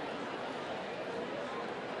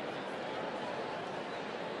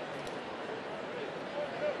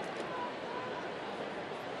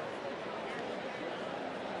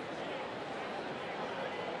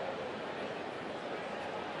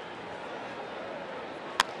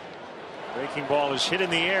 Breaking ball is hit in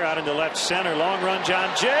the air out into left center. Long run,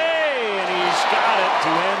 John Jay, and he's got it to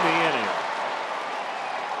end the inning.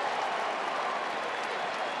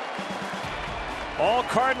 All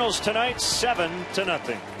Cardinals tonight,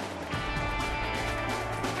 7-0.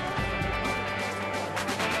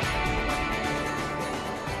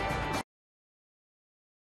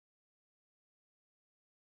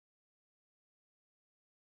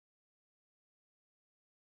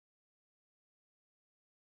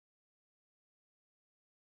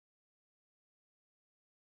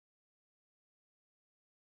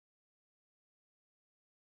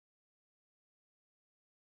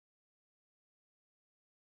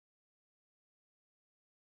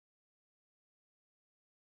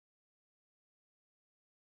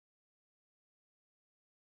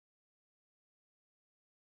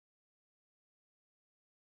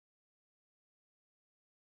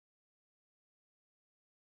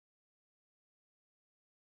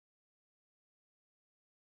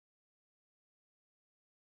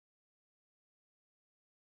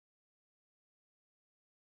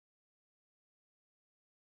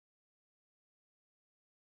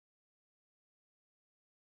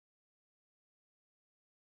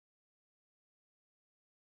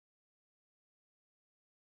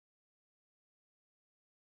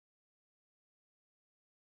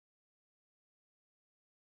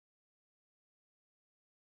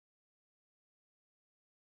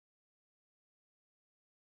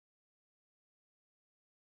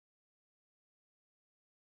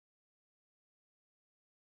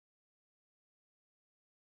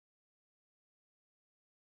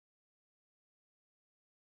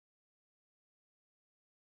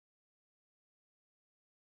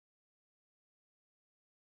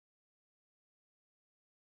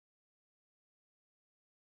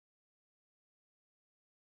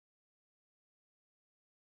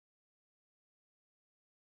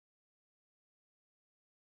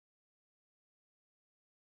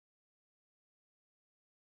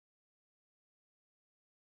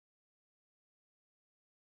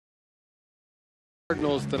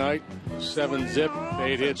 Cardinals tonight, 7-zip,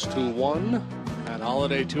 8 hits to 1. And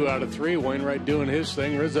Holiday 2 out of 3. Wainwright doing his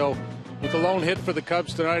thing. Rizzo with a lone hit for the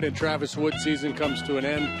Cubs tonight, and Travis Wood's season comes to an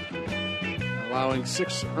end, allowing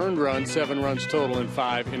 6 earned runs, 7 runs total in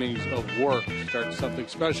 5 innings of work. Start something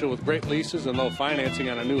special with great leases and low financing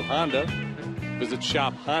on a new Honda. Visit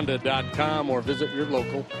shophonda.com or visit your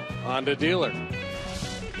local Honda dealer.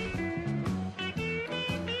 And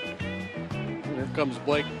here comes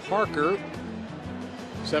Blake Parker.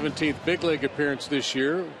 17th big league appearance this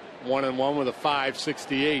year. 1-1 with a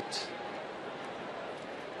 .568.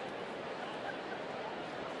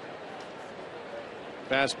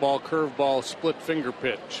 Fastball, curveball, split finger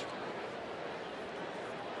pitch.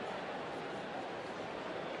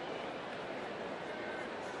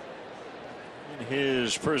 In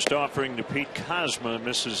his first offering to Pete Kozma,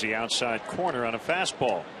 misses the outside corner on a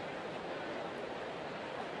fastball.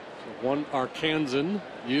 So one Arkansan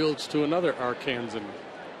yields to another Arkansan.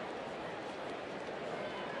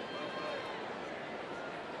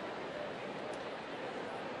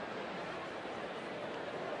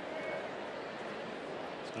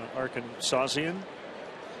 Arkansasian?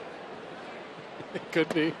 It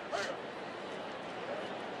could be.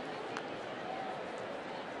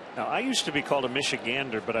 Now, I used to be called a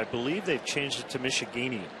Michigander, but I believe they've changed it to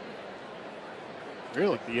Michiganian.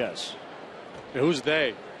 Really? Yes. Who's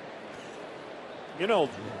they? You know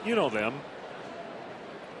them.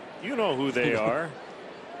 You know who they are.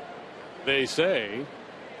 They say.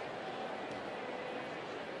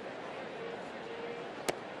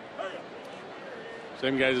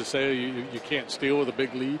 Same guys that say you can't steal with a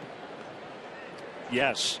big lead?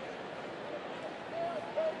 Yes.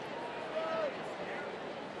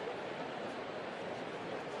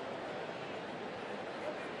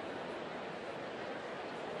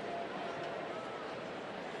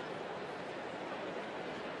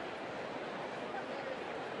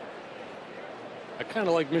 I kind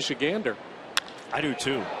of like Michigander. I do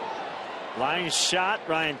too. Line shot,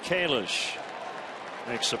 Ryan Kalish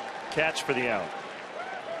makes a catch for the out.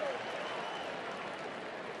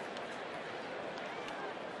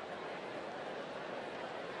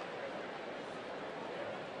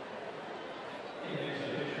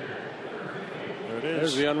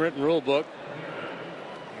 There's the unwritten rule book.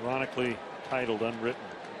 Ironically titled Unwritten.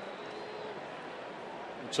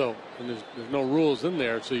 So, and there's no rules in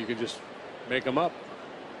there, so you can just make them up.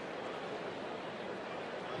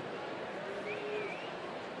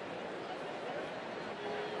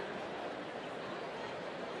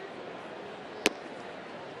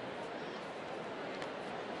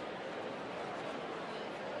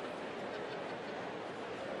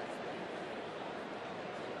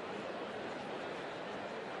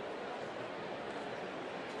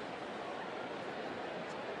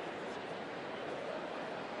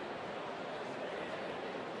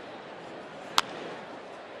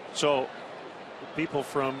 So, people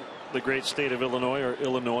from the great state of Illinois are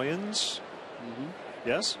Illinoisans? Mm-hmm.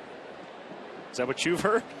 Yes? Is that what you've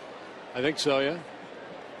heard? I think so, yeah.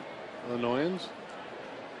 Illinoisans?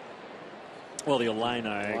 Well, the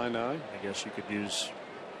Illini. Illini. I guess you could use.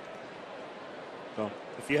 So,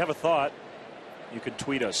 if you have a thought, you can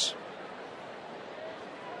tweet us.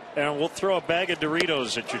 And we'll throw a bag of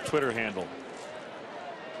Doritos at your Twitter handle.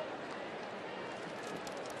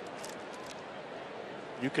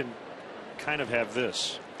 You can kind of have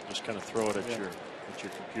this. Just kind of throw it at your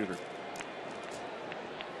computer.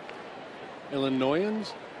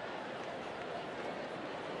 Illinoisans?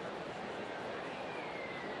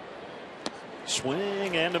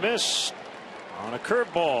 Swing and a miss on a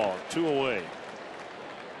curveball. 2 away.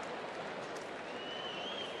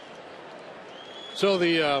 So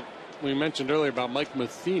we mentioned earlier about Mike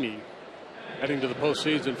Matheny heading to the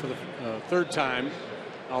postseason for the third time.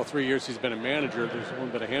 All 3 years he's been a manager. There's only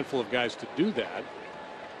been a handful of guys to do that.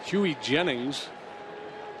 Huey Jennings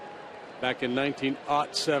back in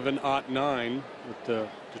 1907-09 with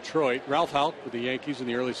Detroit. Ralph Houck with the Yankees in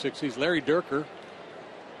the early 60s. Larry Dierker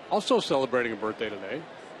also celebrating a birthday today.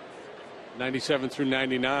 97 through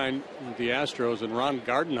 99 with the Astros, and Ron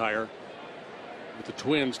Gardenhire with the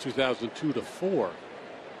Twins 2002 to 4.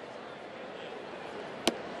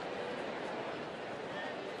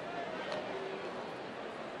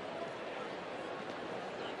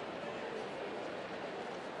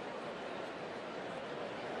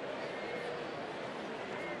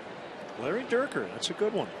 Larry Dierker, that's a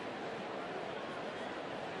good one.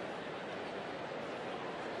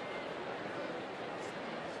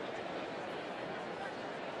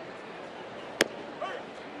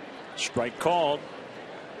 Strike called.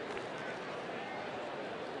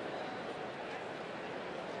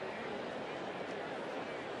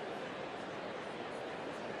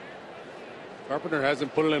 Carpenter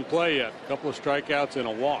hasn't put it in play yet. A couple of strikeouts and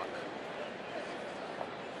a walk.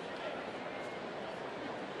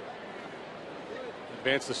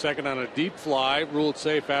 Advanced to second on a deep fly, ruled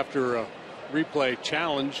safe after a replay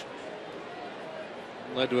challenge.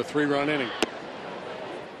 Led to a 3-run inning.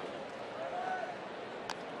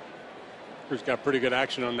 He's got pretty good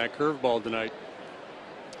action on that curveball tonight.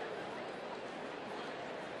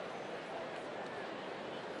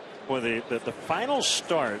 Boy, the final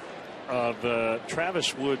start of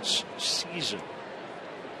Travis Wood's season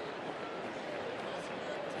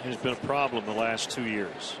has been a problem the last 2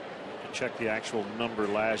 years. Check the actual number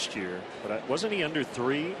last year, but wasn't he under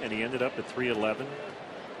 3 and he ended up at 311?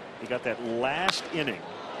 He got that last inning.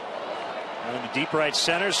 Out in the deep right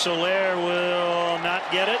center, Soler will not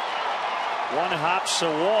get it. One hops a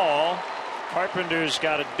wall. Carpenter's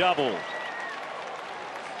got a double.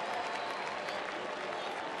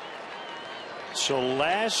 So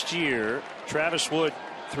last year, Travis Wood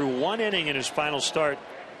threw 1 inning in his final start,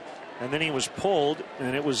 and then he was pulled,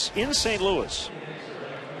 and it was in St. Louis.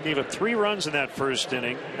 Gave up 3 runs in that first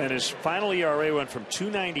inning, and his final ERA went from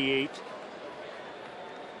 2.98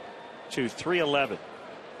 to 3.11.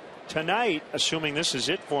 Tonight, assuming this is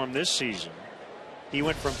it for him this season, he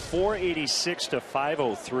went from 4.86 to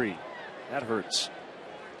 5.03. That hurts.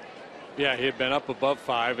 Yeah, he had been up above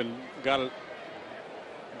 5 and got it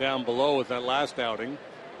down below with that last outing.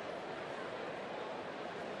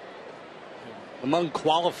 Among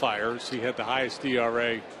qualifiers, he had the highest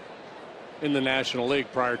ERA in the National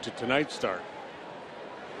League prior to tonight's start.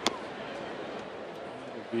 It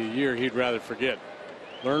would be a year he'd rather forget.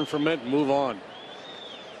 Learn from it and move on.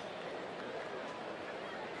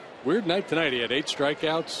 Weird night tonight. He had 8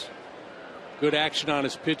 strikeouts. Good action on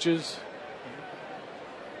his pitches.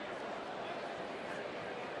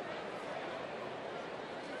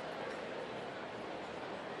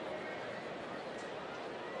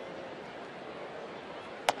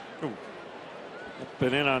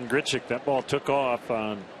 Been in on Grichuk. That ball took off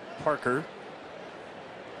on Parker.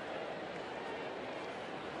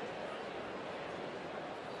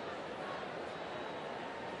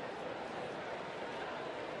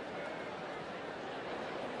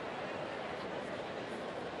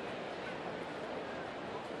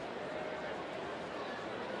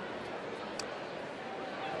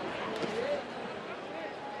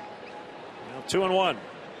 Now 2-1.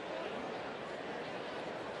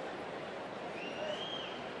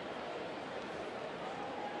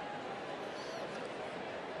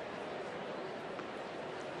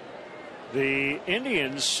 The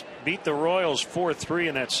Indians beat the Royals 4-3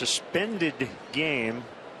 in that suspended game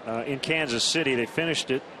in Kansas City. They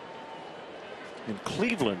finished it in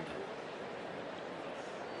Cleveland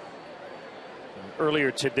earlier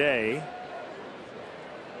today.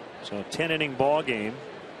 So a 10-inning ball game.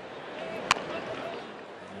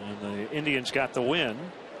 And the Indians got the win.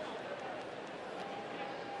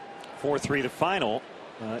 4-3 the final.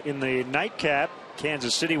 In the nightcap,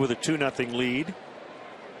 Kansas City with a 2-0 lead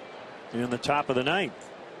in the top of the 9th.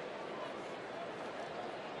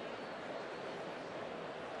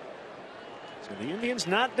 So the Indians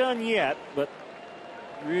not done yet, but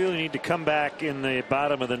really need to come back in the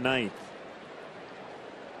bottom of the 9th.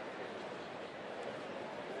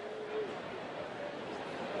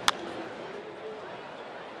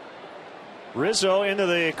 Rizzo into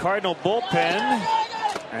the Cardinal bullpen,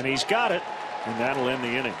 and he's got it, and that'll end the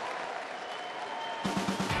inning.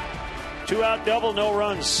 2-out double, no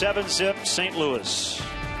runs, 7-zip St. Louis.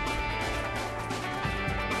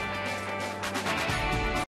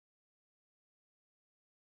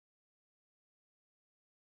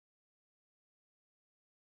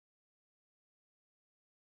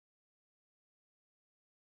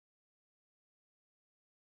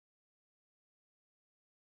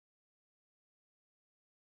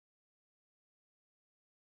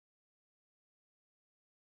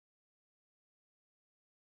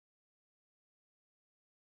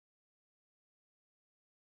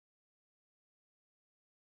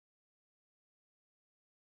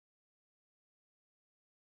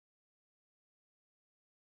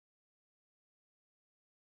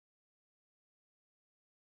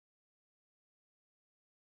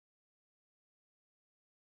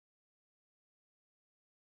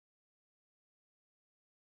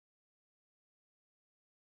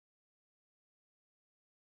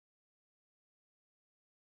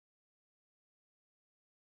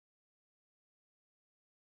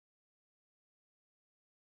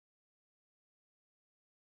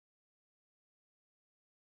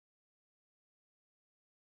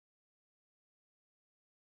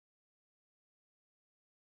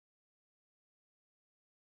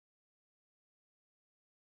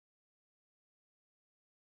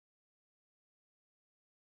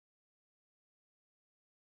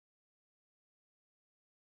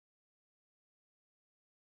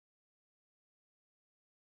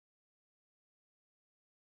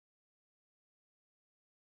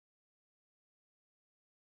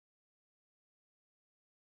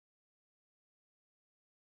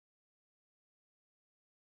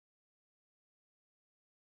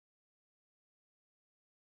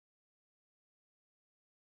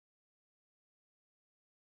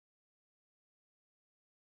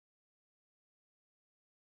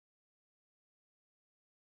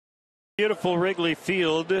 Beautiful Wrigley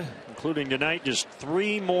Field, including tonight, just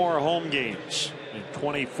 3 more home games in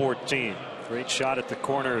 2014. Great shot at the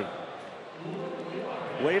corner.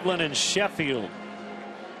 Waveland and Sheffield.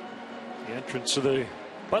 The entrance of the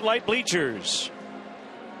Bud Light bleachers.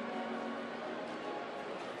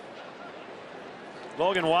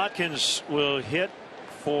 Logan Watkins will hit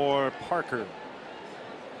for Parker.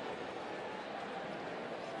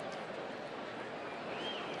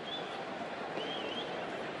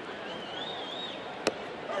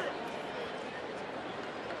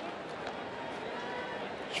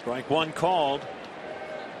 Strike 1 called.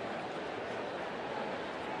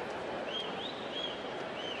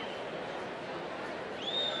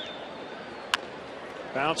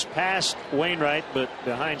 Bounce past Wainwright, but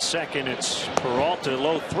behind second it's Peralta.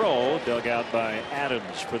 Low throw dug out by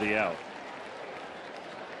Adams for the out.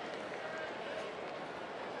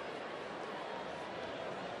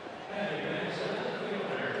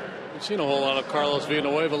 We've seen a whole lot of Carlos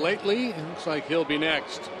Villanueva lately. It looks like he'll be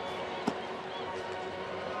next.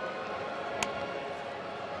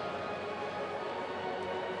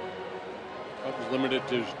 Limited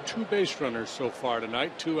to 2 base runners so far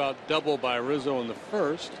tonight. 2 out double by Rizzo in the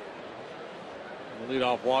first. And the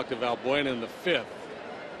leadoff walk to Valbuena in the 5th.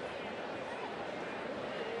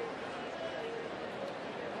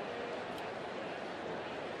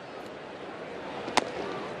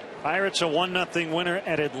 Pirates a 1-0 winner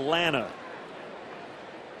at Atlanta.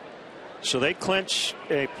 So they clinch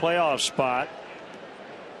a playoff spot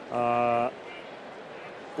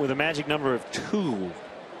with a magic number of 2.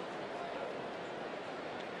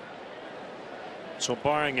 So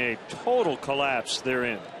barring a total collapse, they're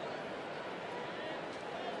in.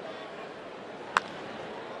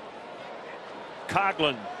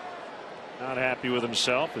 Coughlin not happy with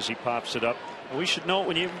himself as he pops it up. And we should know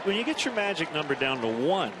when you get your magic number down to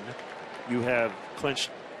 1, you have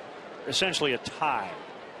clinched essentially a tie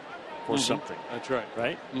for something. That's right.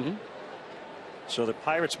 Right? So the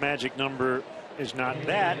Pirates' magic number is not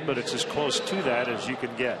that, but it's as close to that as you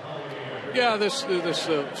can get. Yeah, this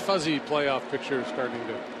fuzzy playoff picture is starting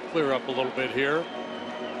to clear up a little bit here.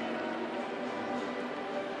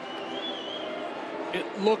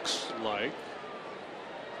 It looks like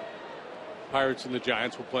Pirates and the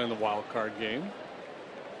Giants will play in the wild card game.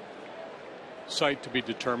 Site to be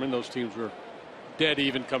determined. Those teams were dead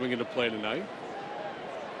even coming into play tonight.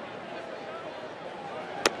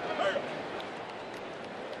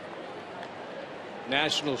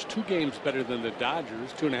 Nationals 2 games better than the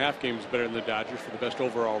Dodgers, 2.5 games better than the Dodgers for the best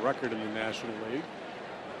overall record in the National League.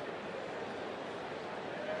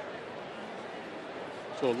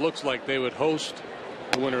 So it looks like they would host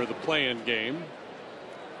the winner of the play-in game.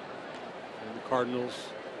 And the Cardinals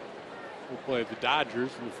will play the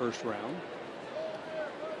Dodgers in the first round.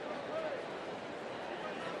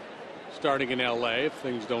 Starting in LA if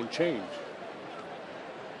things don't change.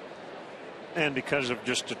 And because of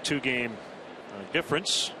just a 2-game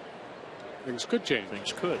difference, things could change.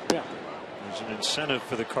 Things could. Yeah. There's an incentive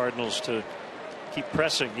for the Cardinals to keep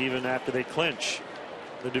pressing even after they clinch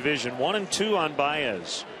the division. 1-2 on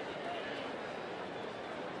Baez.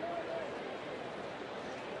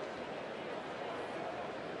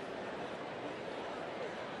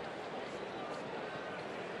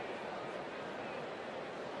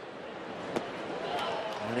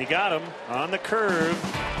 And he got him on the curve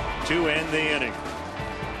to end the inning.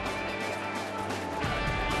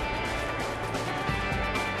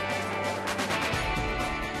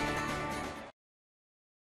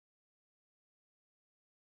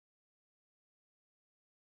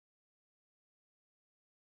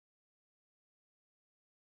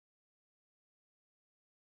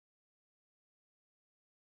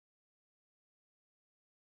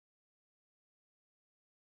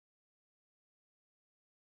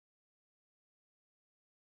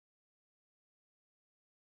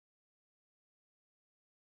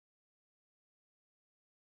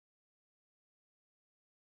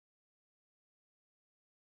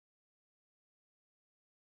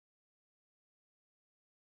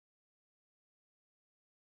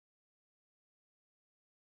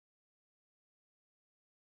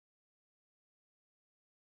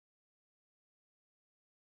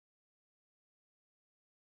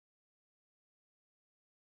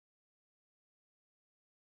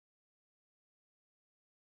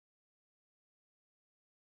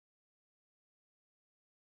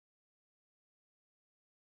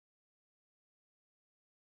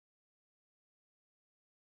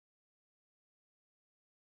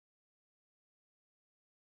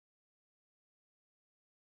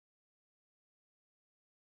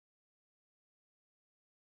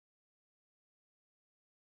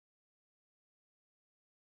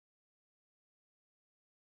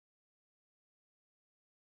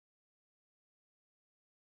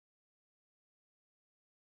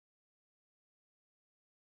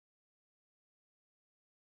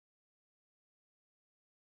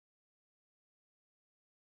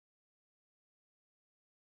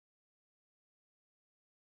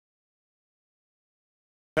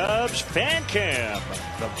 Cubs fan cam.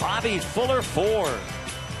 The Bobby Fuller 4.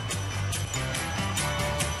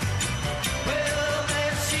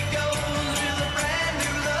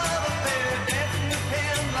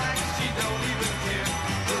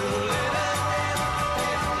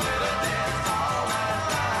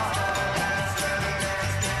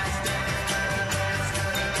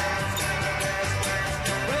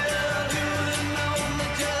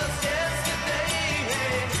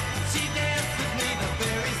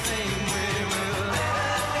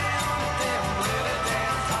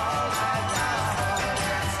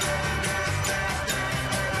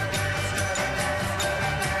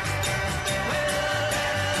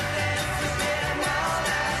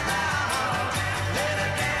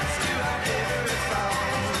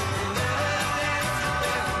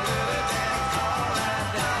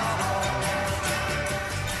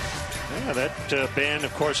 That band,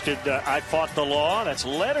 of course, did I Fought the Law. That's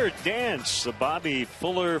Let Her Dance, the Bobby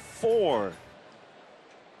Fuller 4.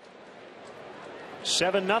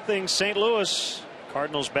 7-0 St. Louis.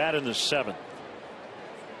 Cardinals bat in the 7th.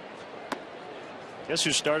 Guess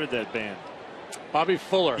who started that band? Bobby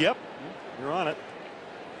Fuller. Yep, you're on it.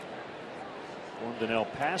 Formed in El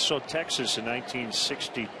Paso, Texas in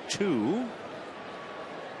 1962.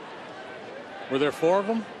 Were there 4 of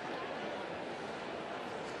them?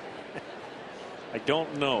 I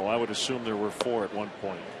don't know. I would assume there were 4 at one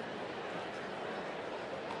point.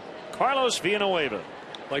 Carlos Villanueva.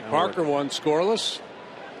 Like Parker won scoreless.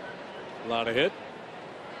 A lot of hit.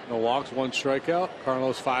 No walks, 1 strikeout.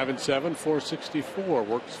 Carlos 5-7, 464.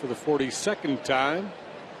 Works for the 42nd time.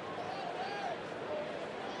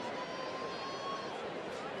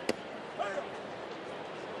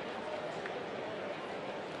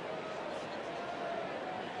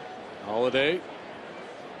 Holiday.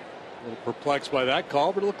 A little perplexed by that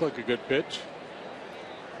call, but it looked like a good pitch.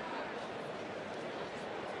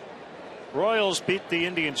 Royals beat the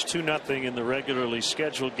Indians 2-0 in the regularly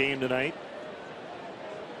scheduled game tonight.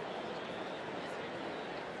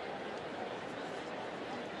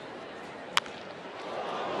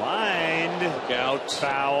 Lined. Out.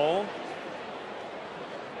 Foul.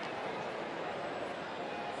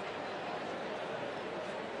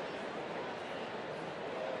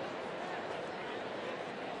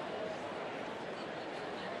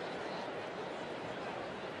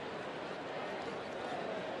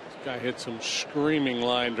 Guy hit some screaming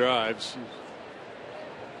line drives.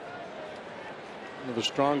 One of the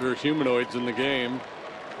stronger humanoids in the game.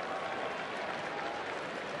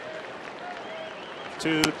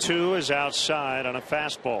 2-2 is outside on a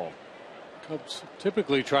fastball. Cubs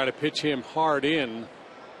typically try to pitch him hard in.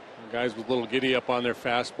 Guys with a little giddy up on their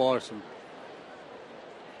fastball, or some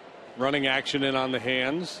running action in on the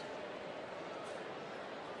hands.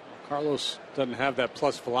 Carlos doesn't have that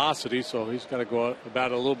plus velocity, so he's got to go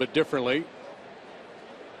about it a little bit differently.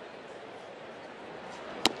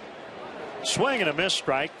 Swing and a miss,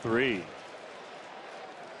 strike 3.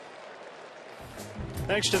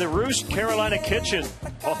 Thanks to the Roost Carolina Kitchen.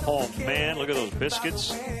 Oh man, look at those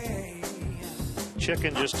biscuits.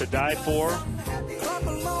 Chicken just to die for.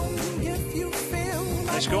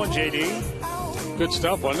 Nice going, JD. Good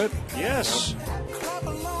stuff, wasn't it? Yes.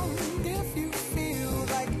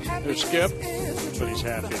 There's Skip. Everybody's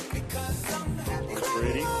happy. Mark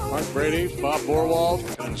Brady. Mark Brady, Bob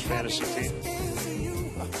Borwald on his fantasy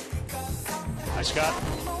team. Hi, Scott.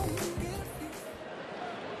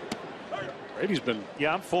 Brady's been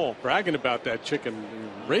I'm full. bragging about that chicken,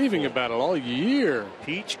 raving about it all year.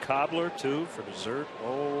 Peach cobbler too for dessert.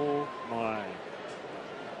 Oh my.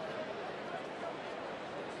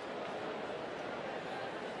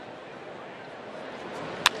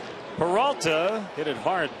 Peralta hit it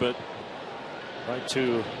hard, but right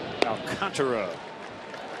to Alcantara.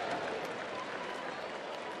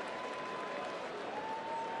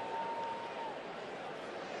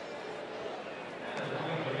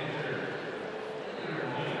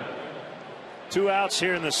 Two outs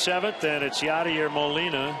here in the 7th, and it's Yadier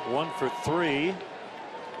Molina, 1 for 3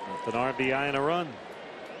 with an RBI and a run.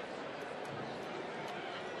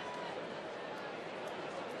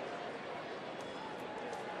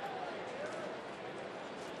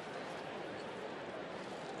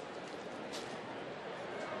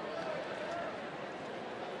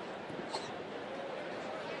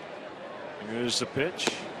 Here's the pitch.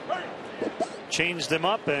 Changed them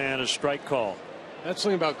up, and a strike call. That's the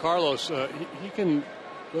thing about Carlos. He can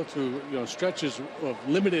go through stretches of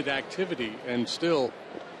limited activity and still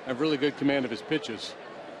have really good command of his pitches.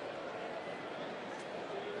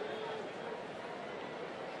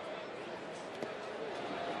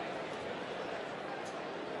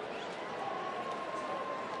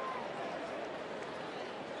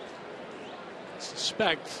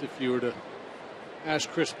 expect if you were to ask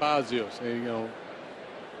Chris Bosio, say,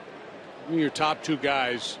 your top two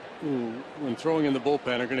guys who, when throwing in the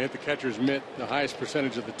bullpen, are going to hit the catcher's mitt the highest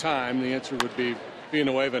percentage of the time, the answer would be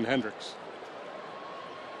Villanueva and Hendricks.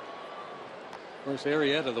 Of course,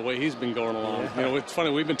 Arrieta, the way he's been going along. Yeah. It's funny.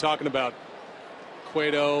 We've been talking about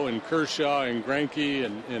Cueto and Kershaw and Greinke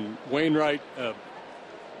and Wainwright,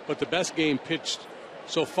 but the best game pitched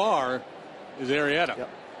so far is Arrieta. Yep.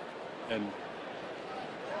 And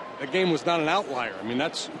that game was not an outlier. I mean,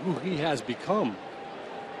 that's who he has become.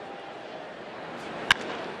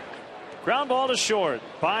 Ground ball to short.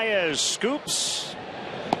 Baez scoops.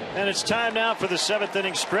 And it's time now for the 7th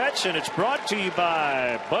inning stretch, and it's brought to you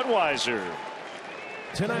by Budweiser.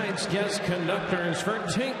 Tonight's guest conductors for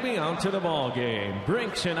Take Me Out to the Ball Game.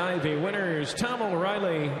 Brinks and Ivy winners Tom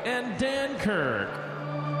O'Reilly and Dan Kirk.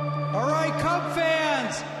 All right, Cub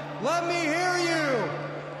fans, let me hear you.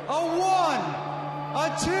 A 1,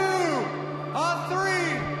 a 2, a 3.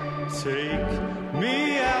 Take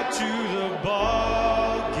me out to the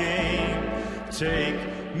ball game.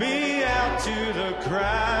 Take me out to the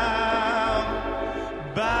crowd.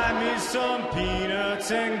 Buy me some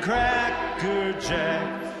peanuts and Cracker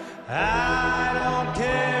Jack. I don't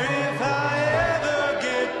care if I ever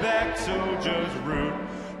get back, so just root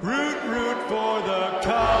for the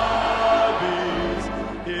Cubbies.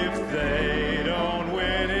 If they don't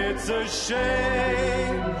win, it's a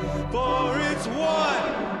shame, for it's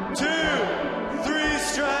 1, 2, 3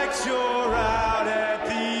 strikes, you're out at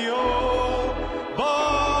the old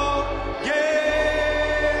ball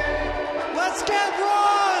game. Let's get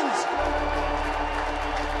runs.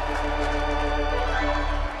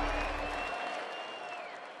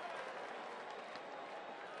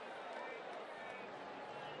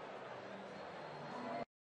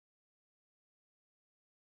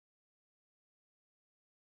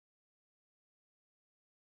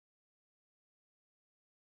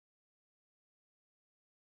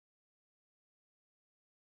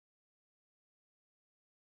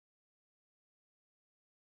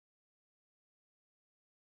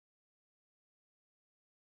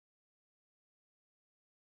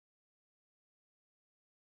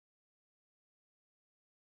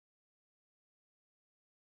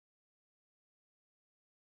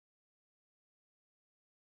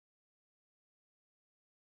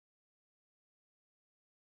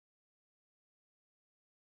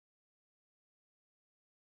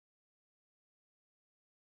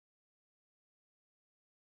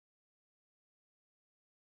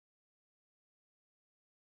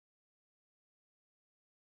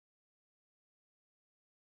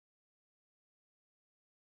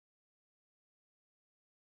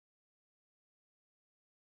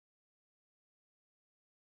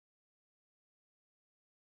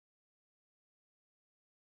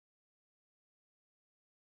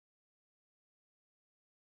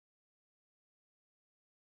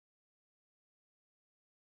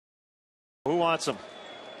 Who wants them?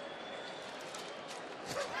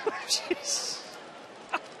 Jeez.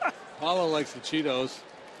 Paulo likes the Cheetos.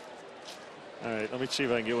 All right, let me see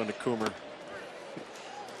if I can get one to Coomer.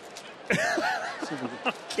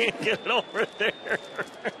 Can't get it over there.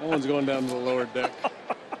 That one's going down to the lower deck.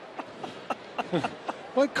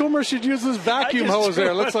 What, Coomer should use this vacuum hose there?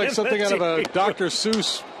 It looks like something out of a Dr.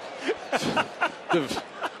 Seuss.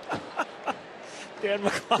 Dan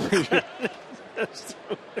McClellan.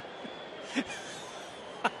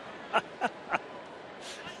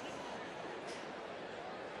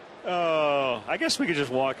 Oh, I guess we could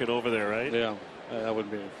just walk it over there, right? Yeah, that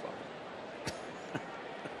wouldn't be any fun.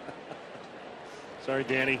 Sorry,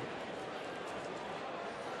 Danny.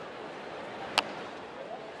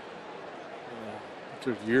 A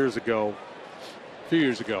few years ago,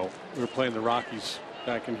 we were playing the Rockies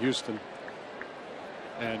back in Houston,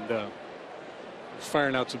 and I was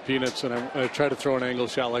firing out some peanuts, and I tried to throw an angle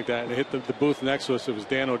shot like that, and it hit the booth next to us. It was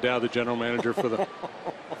Dan O'Dowd, the general manager for the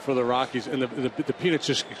Rockies, and the peanuts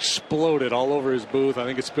just exploded all over his booth. I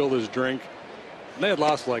think it spilled his drink. And they had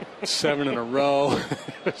lost like 7 in a row.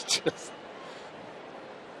 It was just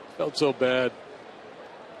felt so bad.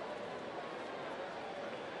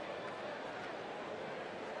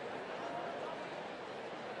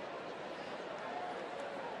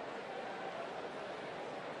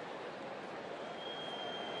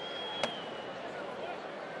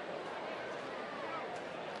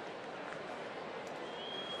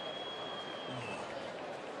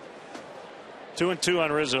 Two and 2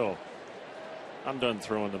 on Rizzo. I'm done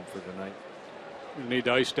throwing them for tonight. You need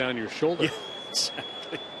to ice down your shoulder. Yeah,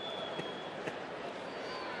 exactly.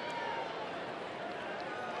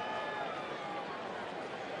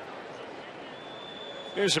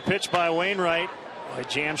 Here's a pitch by Wainwright. A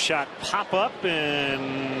jam shot pop up,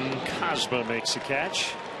 and Cosma makes the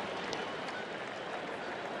catch.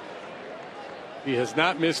 He has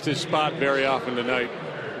not missed his spot very often tonight,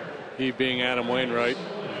 he being Adam Wainwright.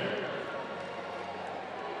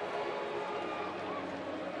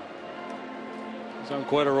 He's on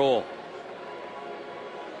quite a roll.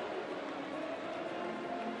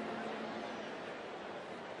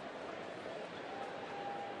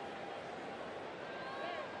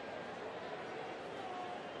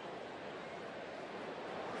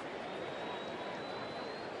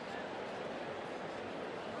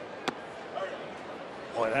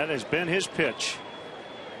 Boy, that has been his pitch.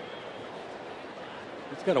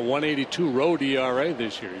 He's got a 182 road ERA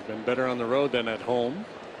this year. He's been better on the road than at home.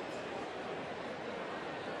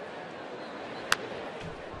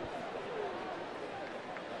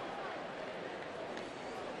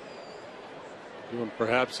 Doing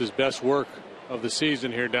perhaps his best work of the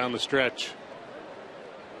season here down the stretch.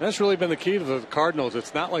 That's really been the key to the Cardinals.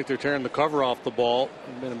 It's not like they're tearing the cover off the ball.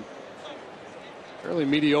 They've been a fairly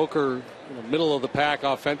mediocre, middle of the pack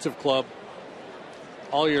offensive club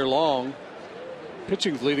all year long.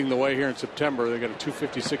 Pitching's leading the way here in September. They got a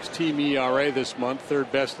 2.56 team ERA this month,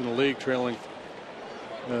 third best in the league, trailing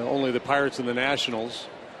only the Pirates and the Nationals.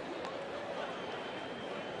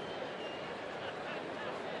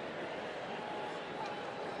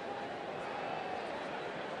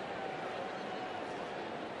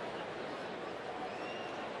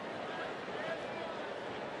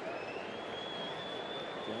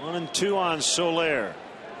 One and two on Soler.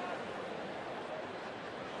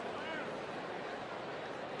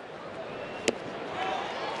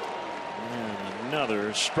 And another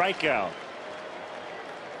strikeout.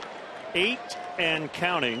 8 and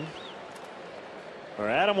counting for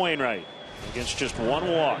Adam Wainwright against just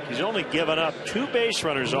one walk. He's only given up 2 base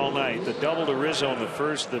runners all night. The double to Rizzo in the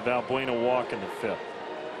first, the Valbuena walk in the 5th.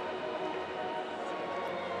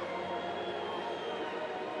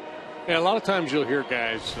 Yeah, a lot of times you'll hear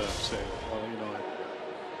guys say, well,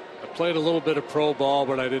 I played a little bit of pro ball,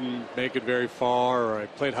 but I didn't make it very far, or I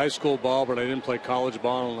played high school ball, but I didn't play college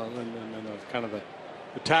ball, and kind of the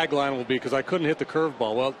tagline will be, because I couldn't hit the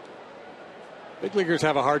curveball. Well, big leaguers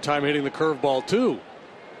have a hard time hitting the curveball too.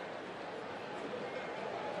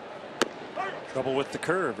 Trouble with the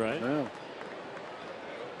curve, right? Yeah.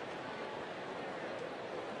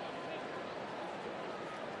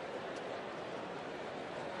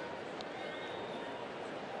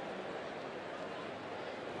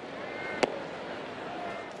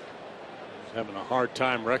 Having a hard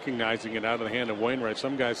time recognizing it out of the hand of Wainwright.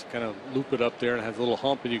 Some guys kind of loop it up there and has a little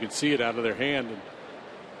hump, and you can see it out of their hand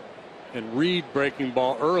and read breaking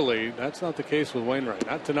ball early. That's not the case with Wainwright.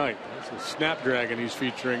 Not tonight. That's a snapdragon he's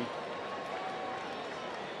featuring.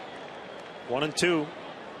 1 and 2.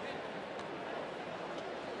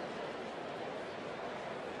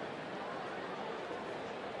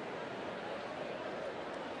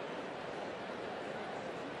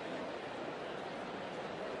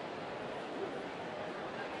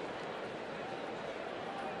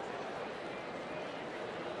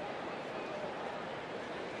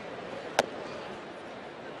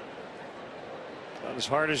 As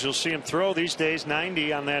hard as you'll see him throw these days,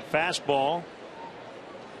 90 on that fastball.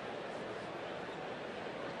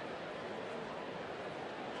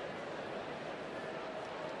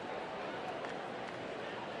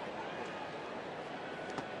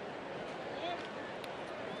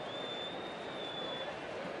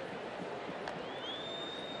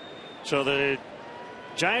 So the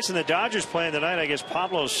Giants and the Dodgers playing tonight. I guess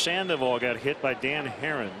Pablo Sandoval got hit by Dan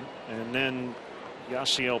Herron, and then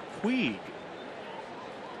Yasiel Puig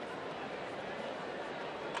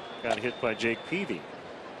got hit by Jake Peavy.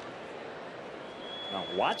 Now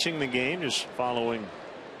watching the game, just following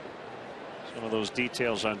some of those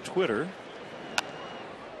details on Twitter,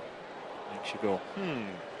 makes you go,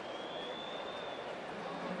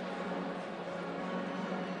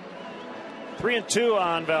 3 and 2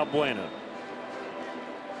 on Valbuena.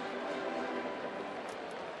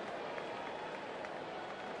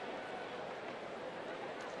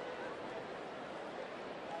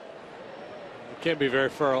 Can't be very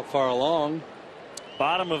far along.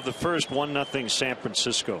 Bottom of the first, 1-0 San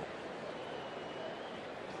Francisco.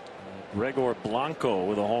 Gregor Blanco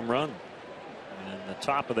with a home run in the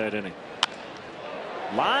top of that inning.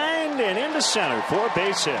 Lined and into center for a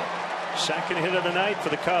base hit. Second hit of the night for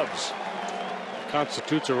the Cubs.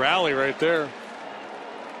 Constitutes a rally right there.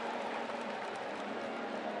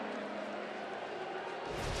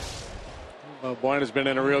 Valbuena's been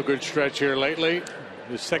in a real good stretch here lately.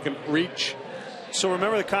 His second reach. So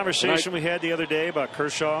remember the conversation we had the other day about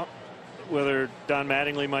Kershaw whether Don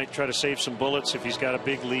Mattingly might try to save some bullets if he's got a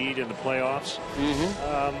big lead in the playoffs.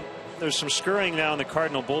 There's some scurrying now in the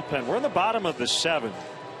Cardinal bullpen. We're in the bottom of the 7th.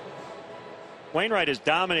 Wainwright has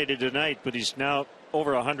dominated tonight, but he's now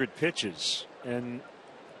over 100 pitches. And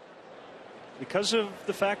because of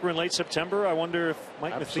the fact we're in late September, I wonder if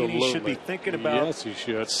Mike Matheny should be thinking about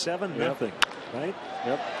 7-0, right?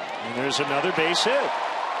 Yep. And there's another base hit.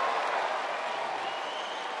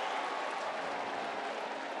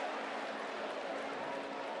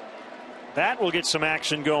 That will get some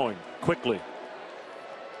action going quickly.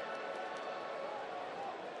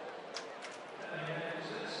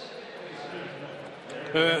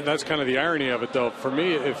 That's kind of the irony of it, though. For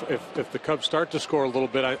me, if the Cubs start to score a little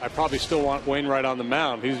bit, I probably still want Wainwright on the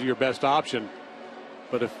mound. He's your best option.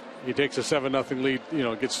 But if he takes a 7-0 lead,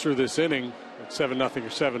 gets through this inning, 7-0 or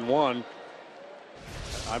 7-1,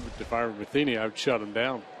 if I were Matheny, I would shut him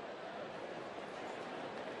down.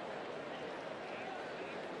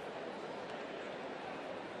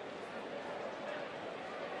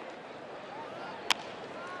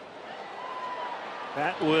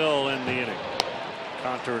 That will end the inning.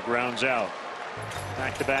 Contour grounds out.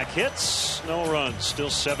 Back-to-back hits, no runs, still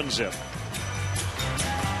 7-0.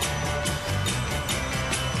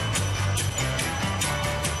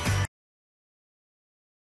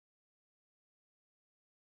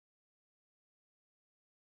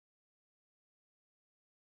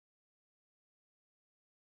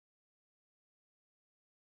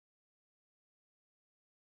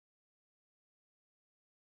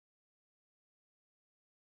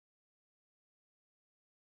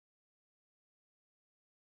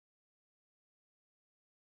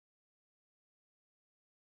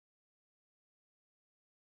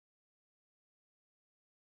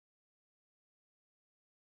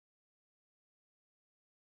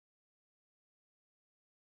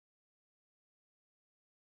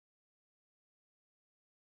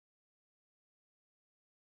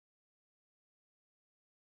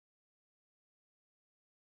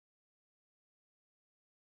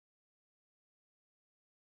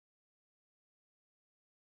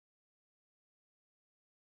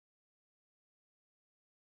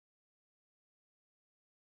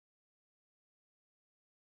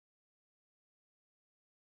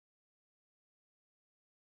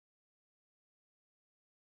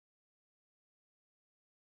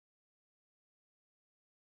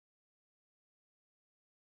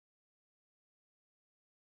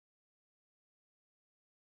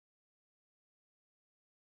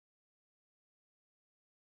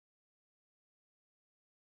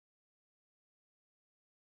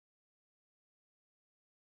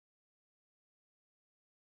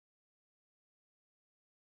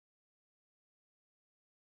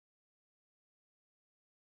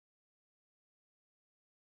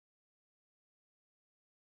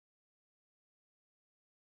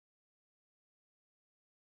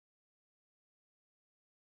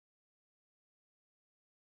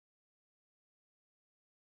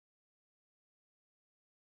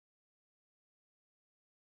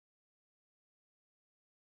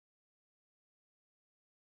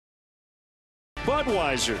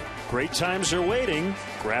 Budweiser, great times are waiting.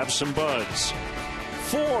 Grab some buds.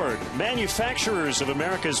 Ford, manufacturers of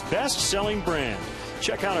America's best-selling brand.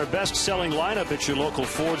 Check out our best-selling lineup at your local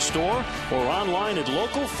Ford store or online at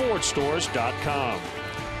localfordstores.com.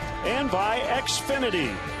 And by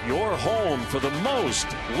Xfinity, your home for the most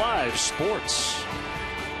live sports.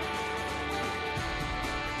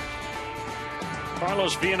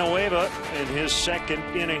 Carlos Villanueva in his second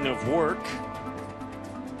inning of work.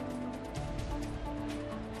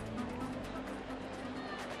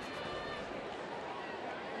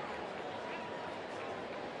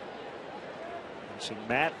 And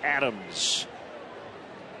Matt Adams.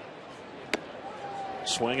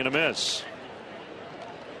 Swing and a miss.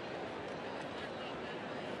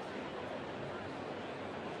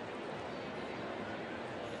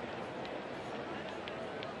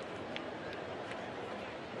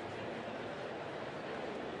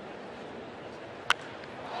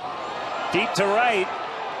 Deep to right.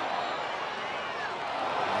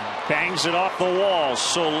 Bangs it off the wall.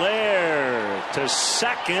 Soler to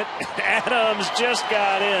second. Adams just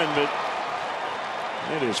got in, but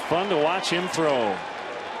it is fun to watch him throw.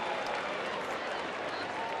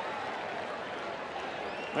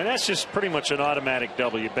 And that's just pretty much an automatic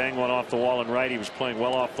double. You bang one off the wall and right. He was playing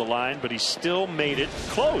well off the line, but he still made it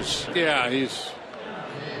close. Yeah, he's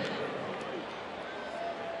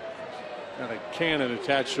got a cannon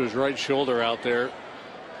attached to his right shoulder out there.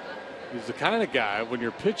 He's the kind of guy, when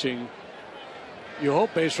you're pitching, you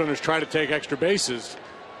hope base runners try to take extra bases.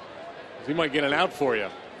 He might get an out for you.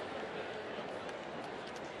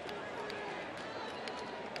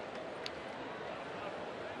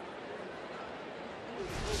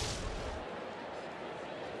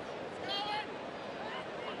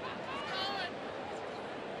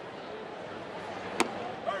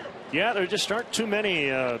 Yeah, there just aren't too many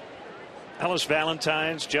Ellis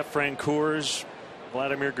Valentines, Jeff Francoeurs,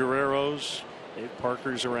 Vladimir Guerreros, Dave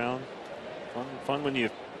Parker's around. Fun when you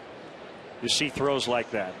see throws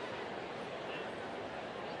like that.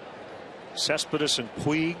 Cespedes and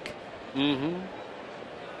Puig.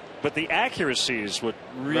 But the accuracy is what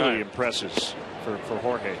really impresses for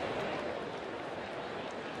Jorge.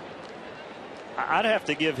 I'd have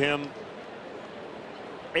to give him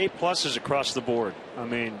A+ across the board. I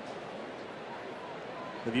mean,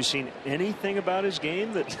 have you seen anything about his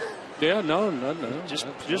game that? Yeah, no.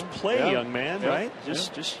 Just play, young man, right?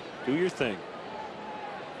 Just do your thing.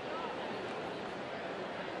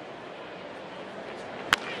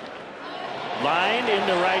 Lined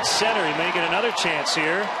into right center. He may get another chance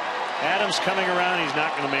here. Adams coming around. He's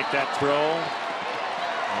not going to make that throw.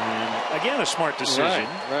 And again, a smart decision.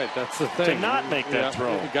 Right. That's the thing. To not make that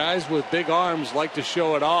throw. The guys with big arms like to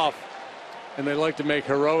show it off, and they like to make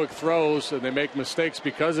heroic throws, and they make mistakes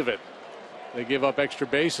because of it. They give up extra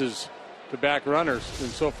bases to back runners, and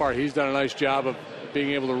so far he's done a nice job of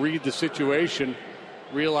being able to read the situation,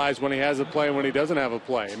 realize when he has a play and when he doesn't have a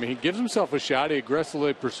play. I mean, he gives himself a shot. He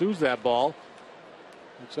aggressively pursues that ball.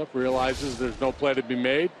 Looks up, realizes there's no play to be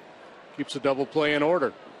made, keeps the double play in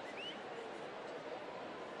order.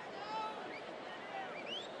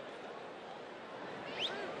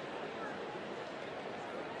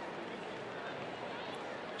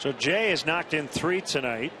 So Jay has knocked in 3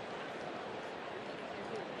 tonight.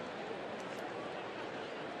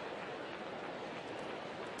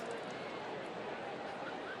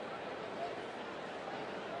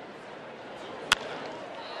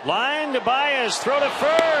 Line to Baez, throw to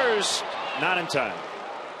first. Not in time.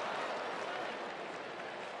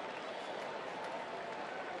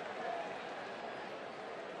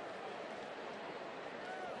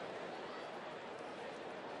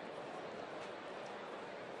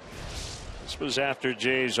 This was after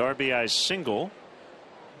Jay's RBI single.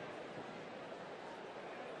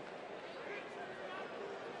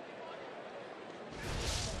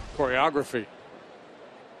 Choreography.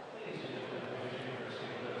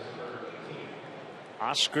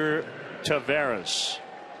 Oscar Taveras.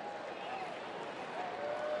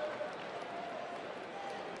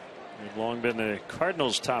 He's long been the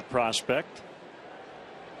Cardinals' top prospect.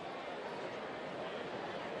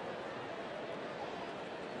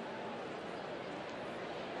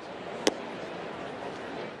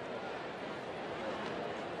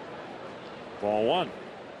 Ball 1.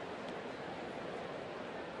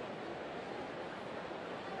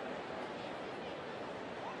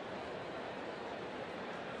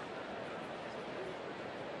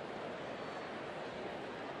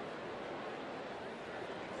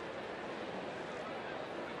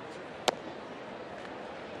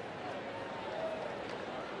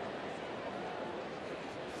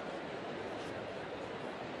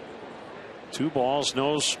 Two balls,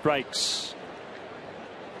 no strikes.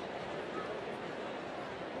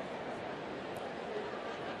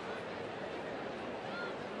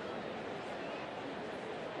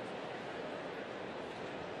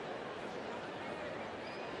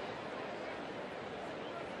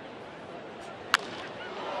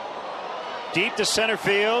 Deep to center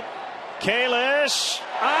field. Kalish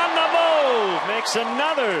on the move. Makes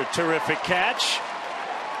another terrific catch.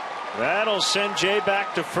 That'll send Jay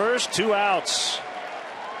back to first. 2 outs.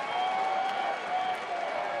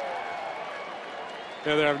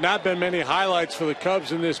 Now, there have not been many highlights for the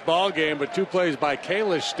Cubs in this ball game, but 2 plays by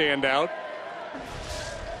Kalish stand out.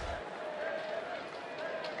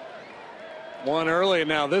 One early, and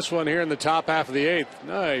now this one here in the top half of the 8th.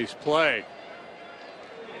 Nice play.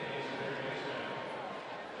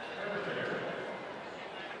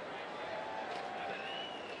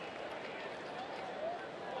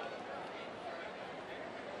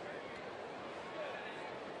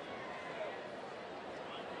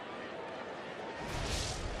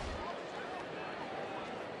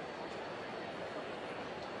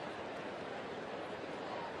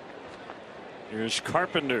 Here's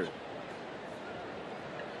Carpenter.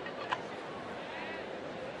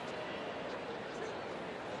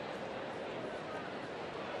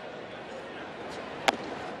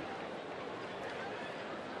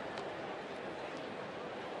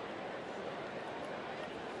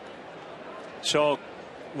 So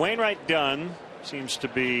Wainwright Dunn seems to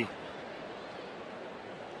be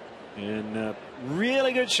in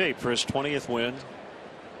really good shape for his 20th win,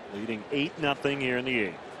 leading 8-0 here in the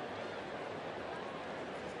 8th.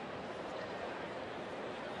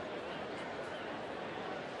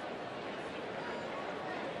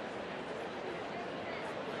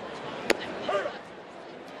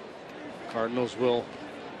 Cardinals will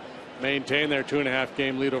maintain their 2.5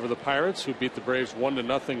 game lead over the Pirates, who beat the Braves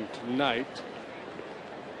 1-0 tonight.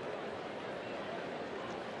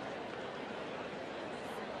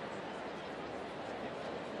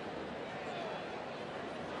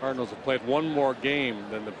 Cardinals have played one more game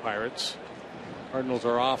than the Pirates. Cardinals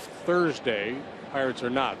are off Thursday. Pirates are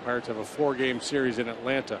not. Pirates have a 4-game series in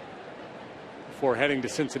Atlanta before heading to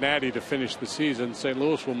Cincinnati to finish the season. St.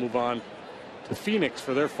 Louis will move on to Phoenix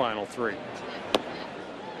for their final 3.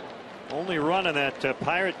 Only run in that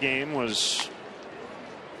Pirate game was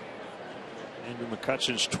Andrew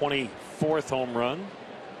McCutchen's 24th home run.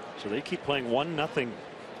 So they keep playing 1-0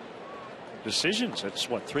 decisions. That's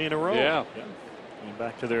what, 3 in a row. Yeah. Going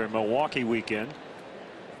back to their Milwaukee weekend.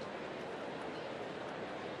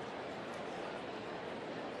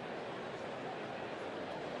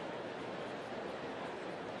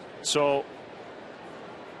 So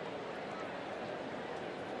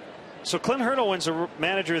Clint Hurdle wins the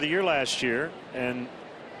Manager of the Year last year, and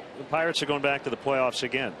the Pirates are going back to the playoffs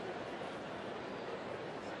again.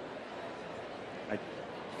 You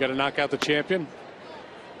got to knock out the champion.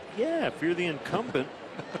 Yeah, if you're the incumbent.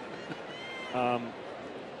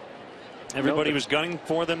 Everybody was gunning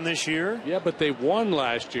for them this year. Yeah, but they won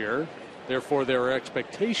last year. Therefore, there were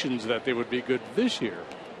expectations that they would be good this year.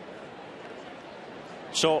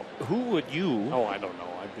 So who would you? Oh, I don't know.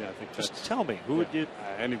 I think just tell me who would you?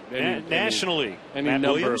 Nationally, any Matt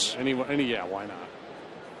number, Williams? any yeah, why not?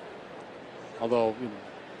 Although,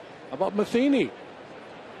 how about Matheny?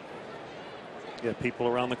 Yeah, people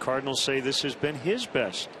around the Cardinals say this has been his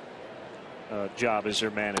best job as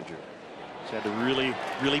their manager. He's had to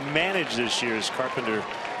really manage this year as Carpenter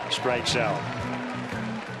strikes out.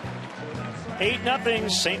 8-0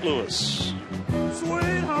 St. Louis.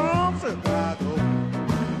 Sweet home Chicago.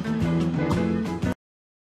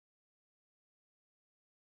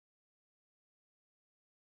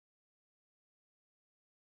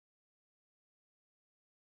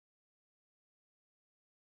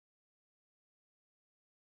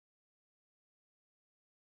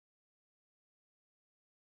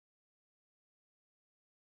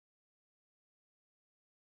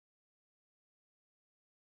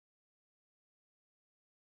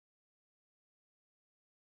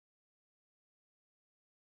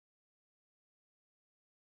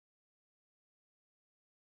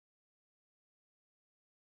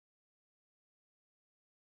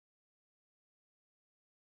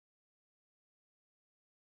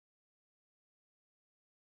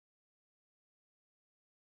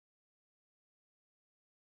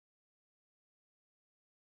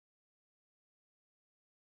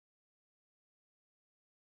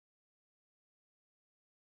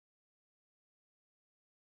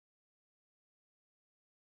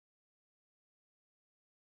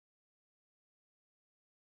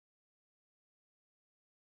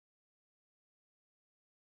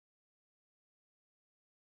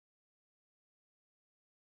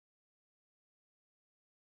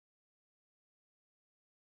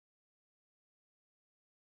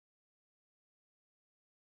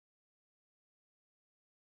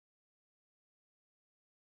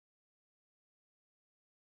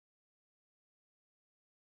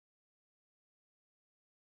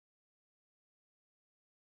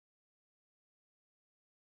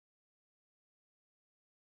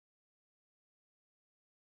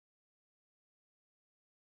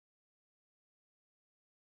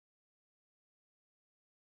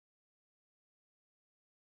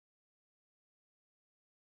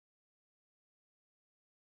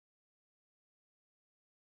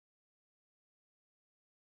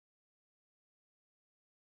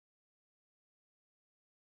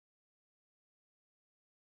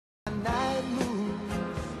 Night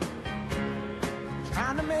moves,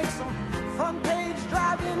 trying to make some front page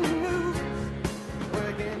driving news,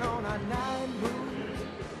 working on a night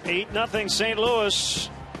move. 8-0 St. Louis.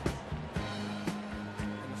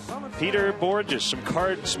 Peter Borges, some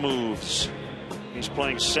Cards moves. He's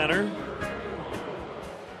playing center.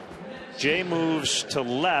 Jay moves to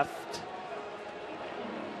left.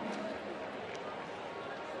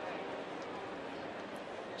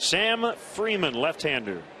 Sam Freeman,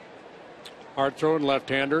 left-hander. Hard throwing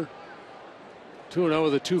left-hander. 2-0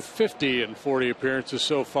 with a .250 in 40 appearances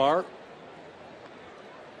so far.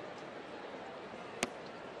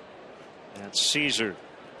 And Caesar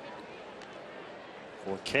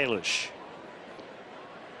for Kalish.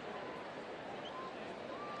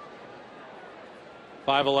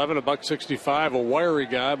 .511, $165, a wiry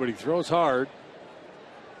guy, but he throws hard.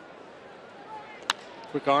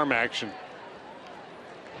 Quick arm action.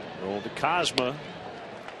 Roll to Cosma.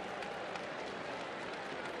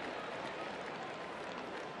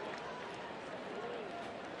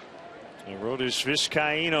 Arodys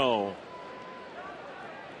Vizcaíno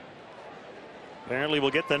apparently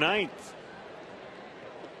will get the 9th.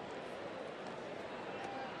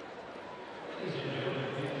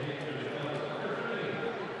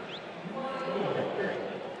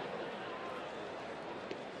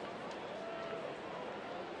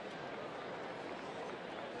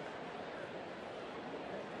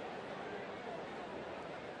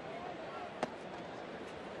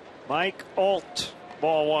 Mike Alt,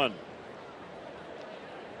 ball 1.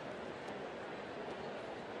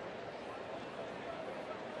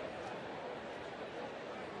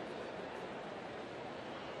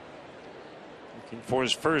 Looking for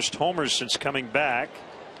his first homer since coming back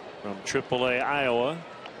from AAA Iowa.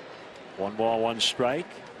 1 ball, 1 strike.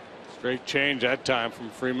 Straight change that time from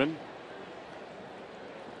Freeman.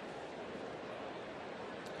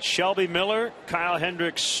 Shelby Miller, Kyle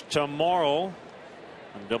Hendricks tomorrow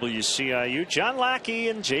on WCIU. John Lackey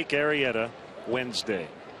and Jake Arrieta Wednesday.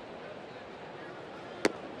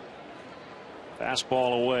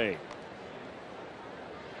 Fastball away.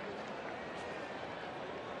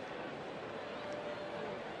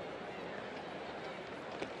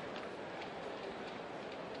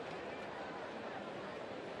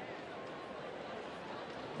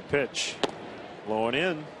 The pitch blowing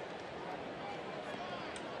in.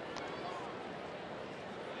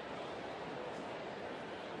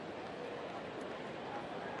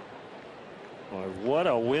 What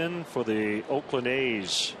a win for the Oakland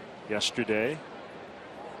A's yesterday.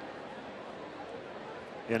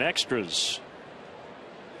 In extras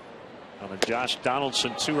on a Josh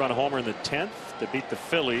Donaldson 2-run homer in the 10th to beat the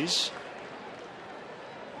Phillies.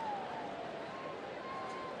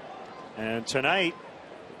 And tonight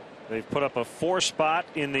they've put up a 4 spot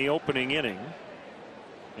in the opening inning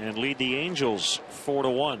and lead the Angels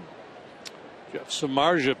 4-1. Jeff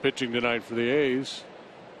Samardzija pitching tonight for the A's.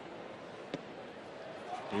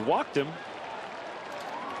 He walked him.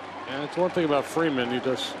 And it's one thing about Freeman, he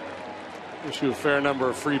does issue a fair number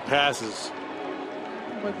of free passes.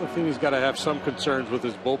 Mike Matheny's got to have some concerns with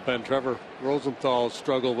his bullpen. Trevor Rosenthal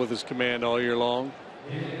struggled with his command all year long.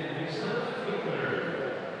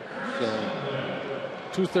 So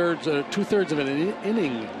two-thirds of an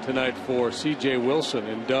inning tonight for C.J. Wilson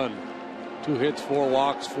and Dunn. 2 hits, 4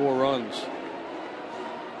 walks, 4 runs.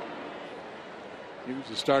 He was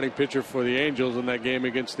the starting pitcher for the Angels in that game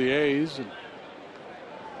against the A's. And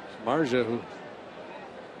Samardzija, who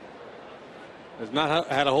has not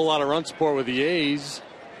had a whole lot of run support with the A's,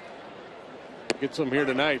 gets some here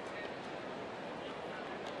tonight.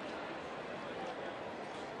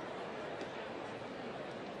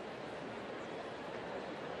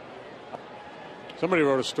 Somebody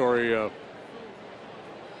wrote a story I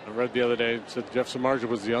read the other day. It said Jeff Samardzija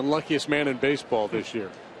was the unluckiest man in baseball this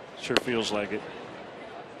year. Sure feels like it.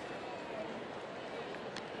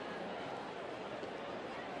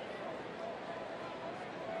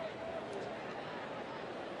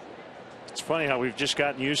 It's funny how we've just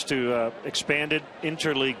gotten used to expanded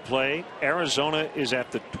interleague play. Arizona is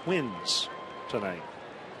at the Twins tonight.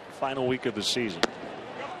 Final week of the season.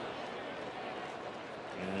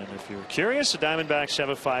 And if you're curious, the Diamondbacks have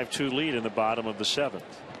a 5-2 lead in the bottom of the 7th.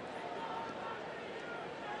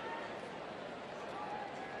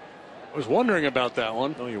 I was wondering about that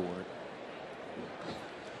one. No, you weren't.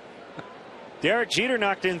 Derek Jeter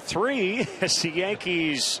knocked in 3 as the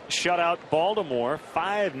Yankees shut out Baltimore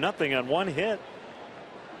 5-0 on 1 hit.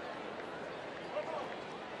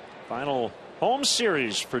 Final home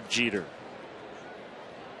series for Jeter.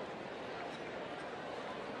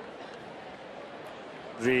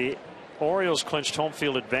 The Orioles clinched home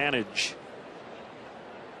field advantage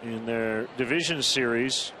in their division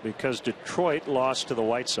series because Detroit lost to the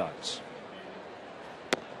White Sox.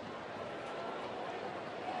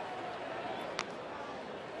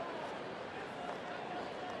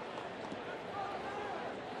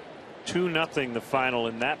 (2-0) the final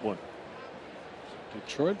in that one.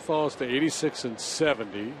 Detroit falls to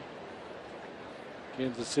 86-70.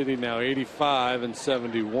 Kansas City now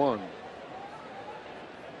 85-71.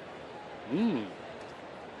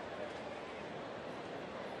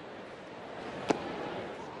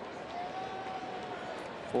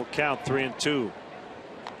 Full count, 3-2.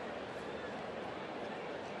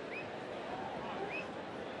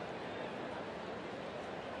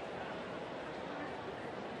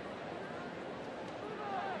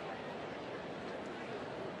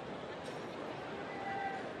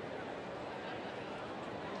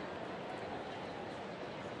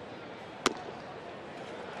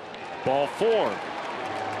 Ball 4.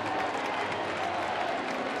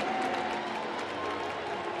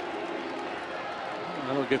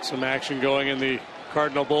 That'll get some action going in the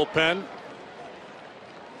Cardinal bullpen.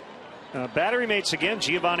 Battery mates again.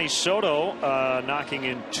 Giovanni Soto knocking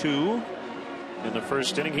in 2 in the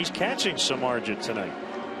first inning. He's catching Samardzija tonight.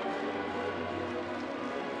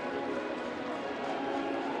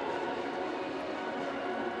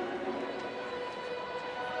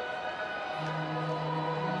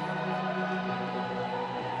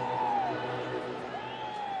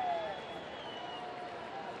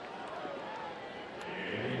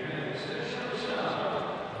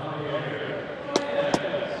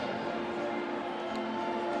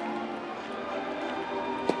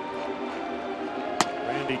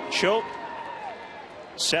 Choate,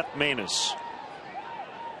 Seth Maness.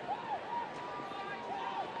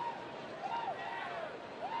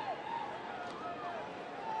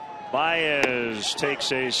 Baez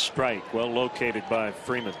takes a strike. Well located by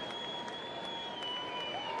Freeman.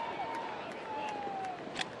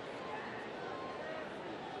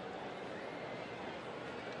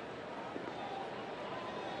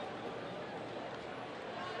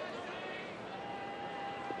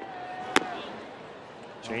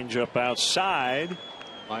 Change up outside.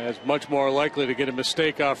 Baez much more likely to get a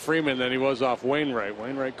mistake off Freeman than he was off Wainwright.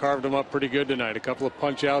 Wainwright carved him up pretty good tonight. A couple of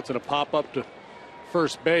punch outs and a pop up to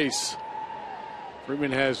first base.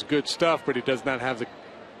 Freeman has good stuff, but he does not have the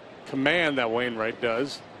command that Wainwright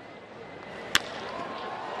does.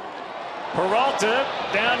 Peralta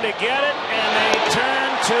down to get it, and they turn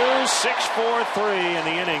to 6-4-3, and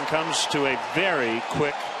the inning comes to a very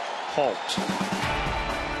quick halt.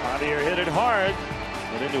 Javier hit it hard.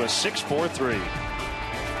 And into a 6-4-3.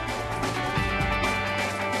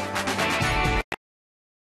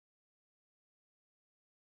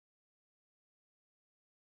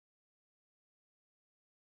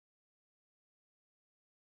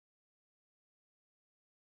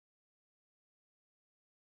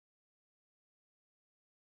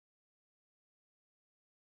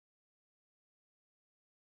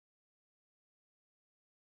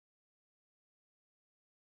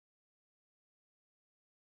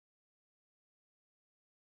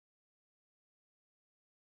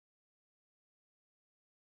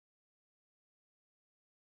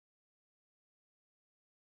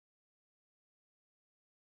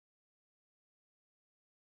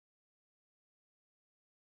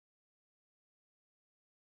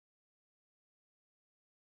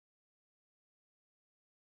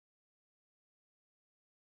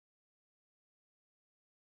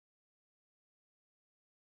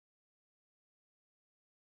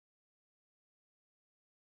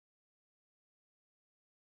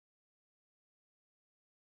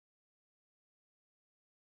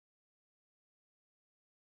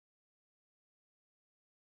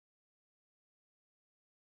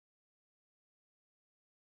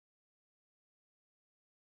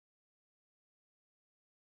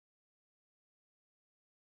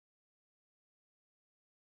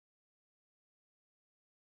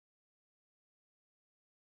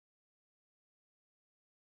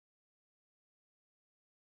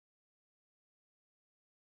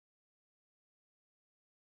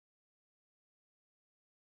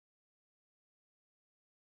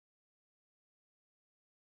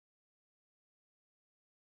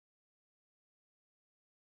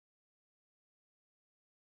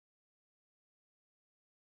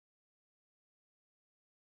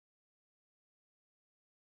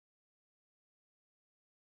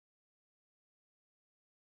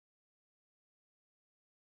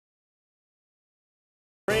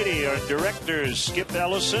 Our directors, Skip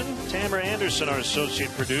Ellison, Tamara Anderson, our associate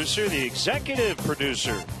producer. The executive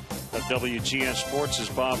producer of WGN Sports is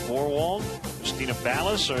Bob Vorwald. Christina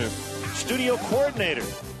Ballas, our studio coordinator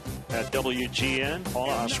at WGN.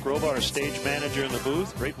 Paula Oskrova, our stage manager in the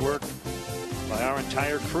booth. Great work by our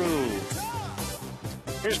entire crew.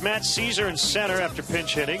 Here's Matt Caesar in center after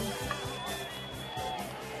pinch hitting.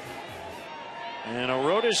 And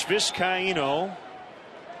Arodys Vizcaíno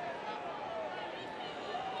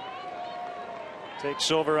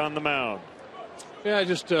takes over on the mound. Yeah,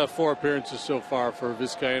 just 4 appearances so far for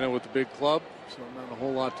Vizcaíno with the big club, so not a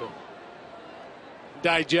whole lot to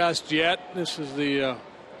digest yet. This is the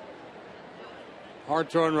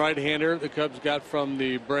hard-throwing right-hander the Cubs got from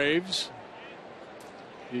the Braves.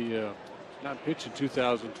 He not pitched in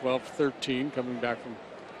 2012-13, coming back from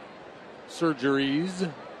surgeries.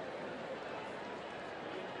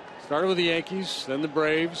 Started with the Yankees, then the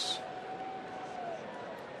Braves.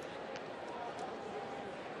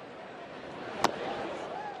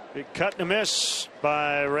 Big cut and a miss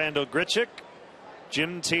by Randall Grichuk.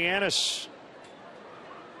 Jim Tianis.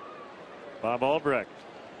 Bob Albrecht.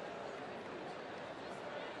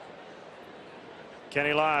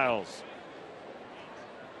 Kenny Lyles.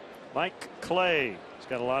 Mike Clay. He's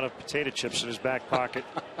got a lot of potato chips in his back pocket.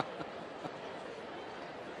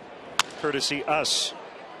 courtesy us.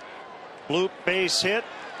 Bloop base hit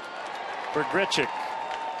for Grichuk.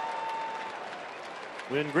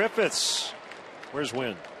 Win Griffiths. Where's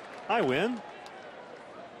Win? Hi, Win.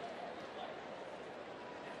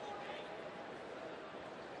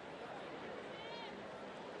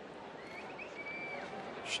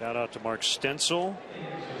 Shout out to Mark Stencil.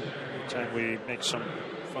 Anytime we make some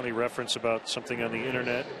funny reference about something on the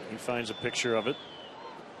internet, he finds a picture of it.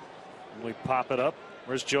 And we pop it up.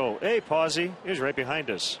 Where's Joe? Hey, Pawsey. He's right behind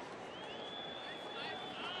us.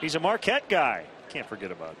 He's a Marquette guy. Can't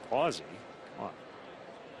forget about Pawsey. Come on.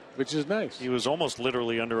 Which is nice. He was almost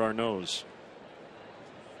literally under our nose.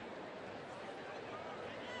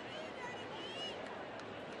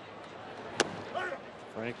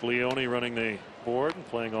 Frank Leone running the board and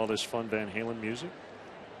playing all this fun Van Halen music.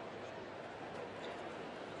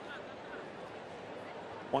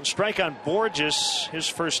 One strike on Borges. His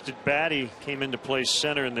first at bat, he came into play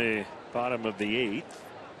center in the bottom of the 8th.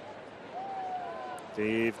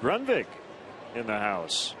 Dave Grunvig in the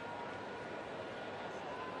house.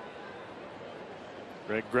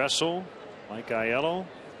 Greg Gressel, Mike Aiello.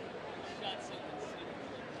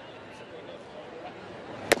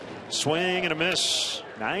 Swing and a miss.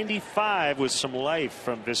 95 with some life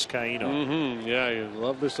from Vizcaíno. Yeah, you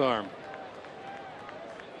love this arm.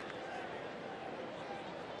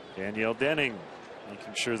 Danielle Denning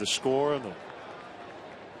making sure the score and the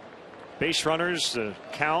base runners, the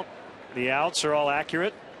count, the outs are all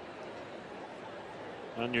accurate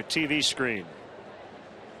on your TV screen.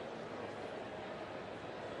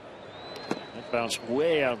 That bounced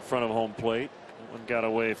way out in front of home plate. That one got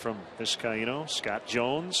away from Vizcaíno. Scott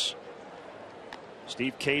Jones,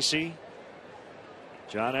 Steve Casey,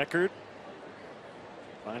 John Eckert,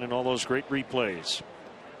 finding all those great replays.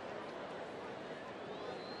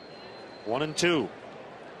 1-2.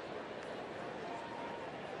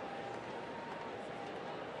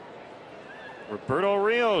 Roberto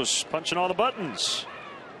Rios punching all the buttons.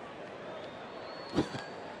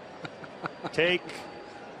 Take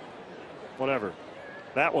whatever.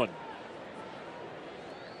 That one.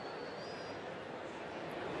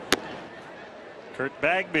 Kurt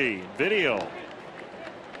Bagby, video.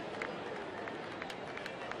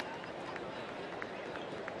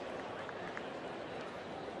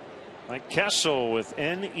 Mike Kessel with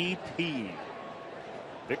NEP.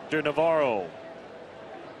 Victor Navarro.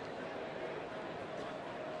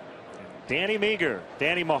 Danny Meager.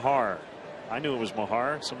 Danny Mahar. I knew it was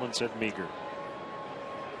Mahar. Someone said Meager.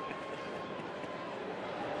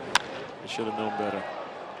 I should have known better.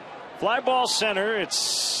 Fly ball center.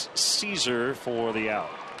 It's Caesar for the out.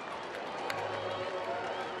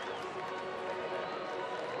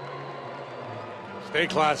 Stay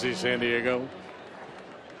classy, San Diego.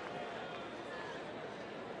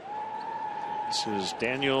 This is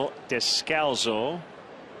Daniel Descalzo.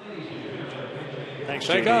 Thanks,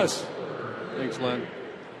 Thank JD. us. Thanks, Len.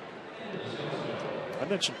 I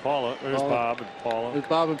mentioned Paula. There's Paula. Bob and Paula. There's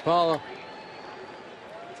Bob and Paula.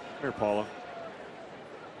 Here, Paula.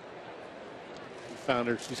 Found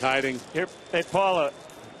her. She's hiding. Here, hey, Paula.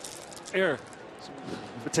 Here, some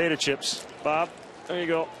potato chips. Bob, there you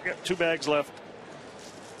go. Got 2 bags left.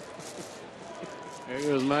 There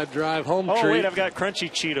goes my drive home treat. Oh, wait, I've got crunchy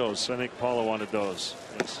Cheetos. I think Paula wanted those.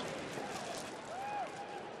 Yes.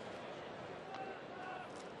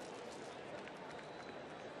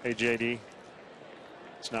 Hey, JD.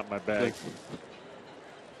 It's not my bag.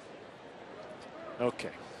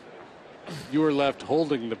 Okay. You were left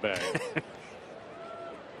holding the bag.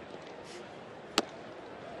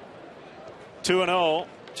 2-0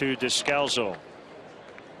 to Descalzo.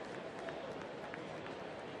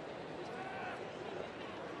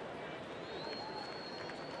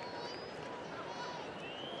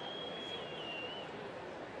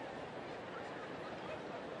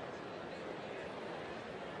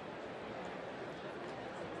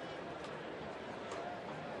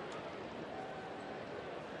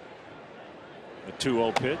 A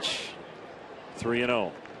 2-0 pitch.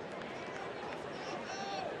 3-0.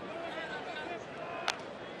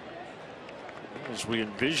 As we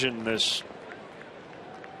envision this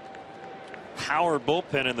power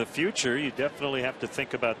bullpen in the future, you definitely have to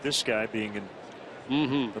think about this guy being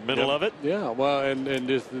in the middle of it. Yeah, well, and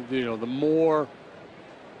just, you know, the more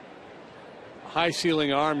high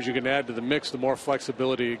ceiling arms you can add to the mix, the more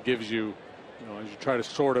flexibility it gives you, you know, as you try to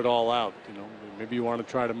sort it all out. You know, maybe you want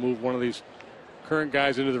to try to move one of these current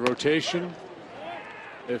guys into the rotation.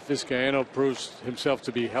 If Vizcaíno proves himself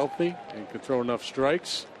to be healthy and can throw enough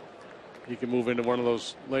strikes, he can move into one of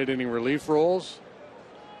those late inning relief roles.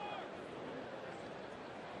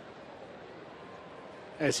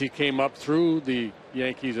 As he came up through the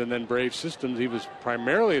Yankees and then Braves systems, he was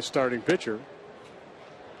primarily a starting pitcher.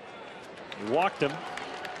 He walked him.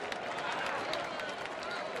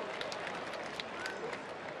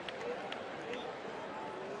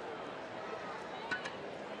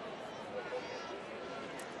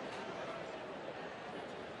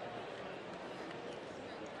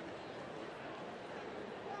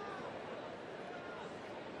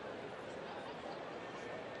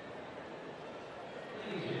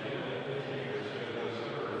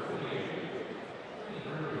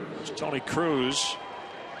 Tony Cruz.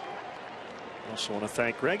 Also want to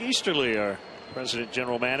thank Greg Easterly, our president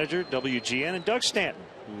general manager, WGN, and Doug Stanton,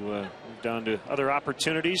 who moved on to other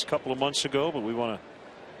opportunities a couple of months ago, but we want to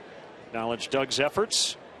acknowledge Doug's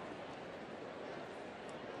efforts.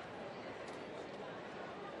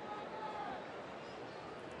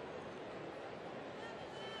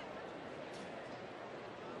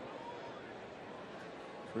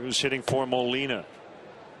 Cruz hitting for Molina.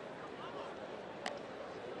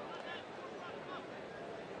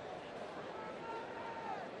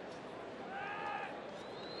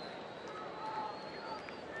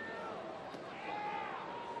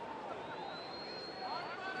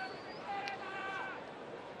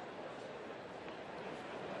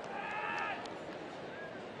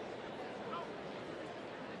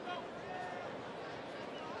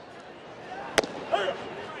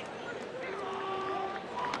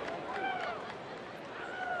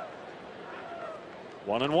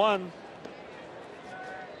 One and one.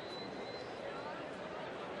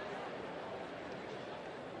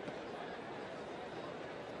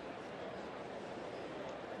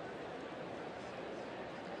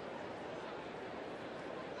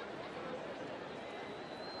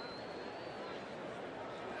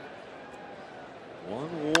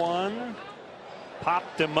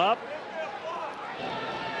 Popped him up.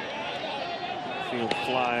 Field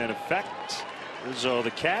fly in effect. Rizzo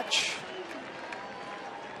the catch.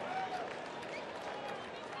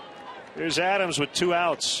 Here's Adams with 2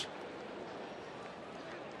 outs.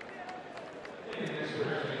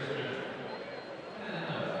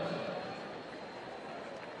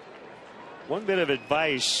 One bit of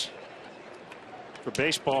advice for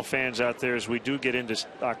baseball fans out there as we do get into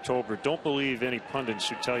October: don't believe any pundits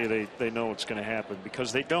who tell you they know what's going to happen,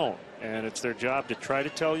 because they don't, and it's their job to try to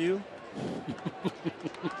tell you.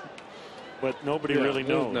 But nobody really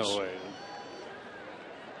knows. No way.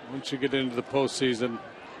 Once you get into the postseason,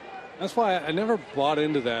 that's why I never bought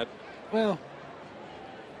into that. Well,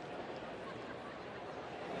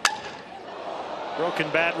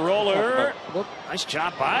 broken bat roller. Nice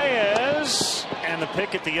job, Baez, and the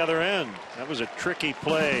pick at the other end. That was a tricky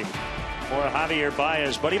play for Javier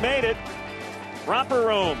Baez, but he made it. Romper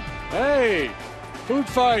room. Hey, food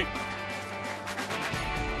fight.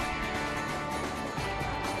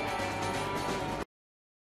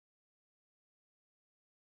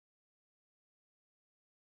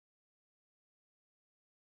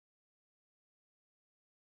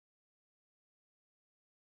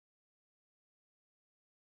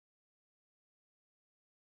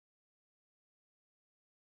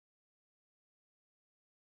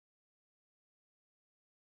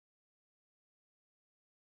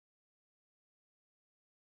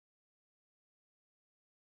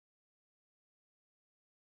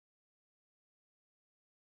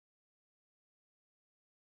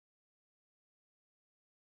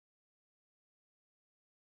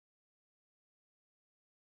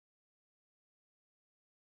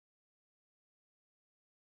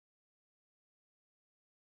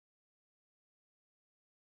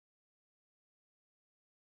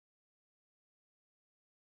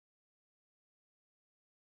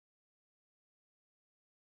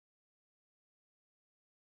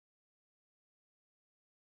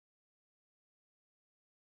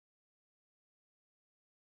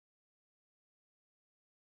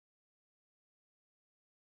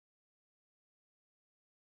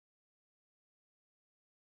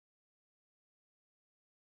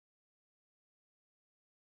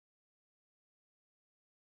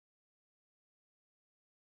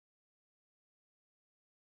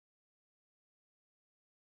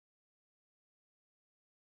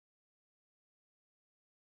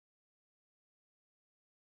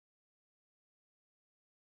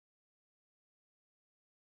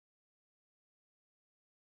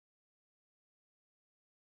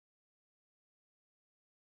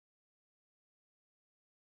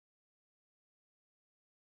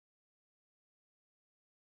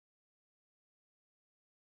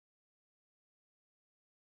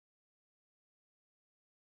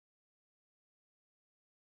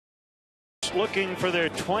 Looking for their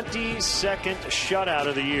 22nd shutout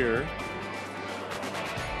of the year.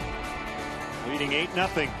 leading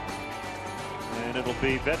 8-0. And it'll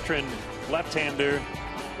be veteran left-hander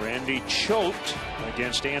Randy Choate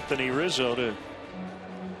against Anthony Rizzo to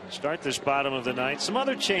start this bottom of the ninth. Some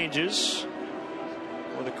other changes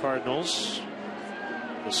for the Cardinals.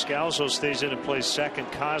 Descalzo stays in and plays second.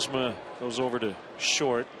 Cosma goes over to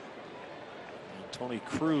short. And Tony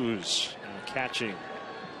Cruz catching.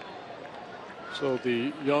 So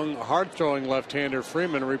the young, hard-throwing left-hander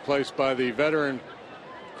Freeman replaced by the veteran,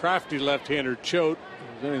 crafty left-hander Choate.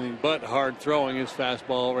 Who's anything but hard-throwing. His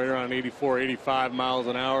fastball right around 84, 85 miles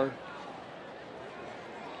an hour.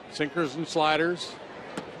 Sinkers and sliders.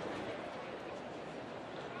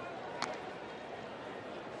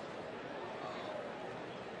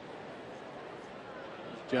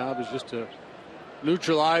 His job is just to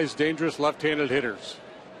neutralize dangerous left-handed hitters.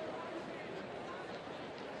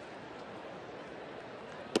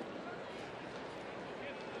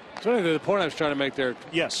 So the point I was trying to make there,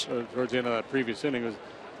 yes, towards the end of that previous inning was,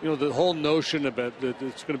 the whole notion about that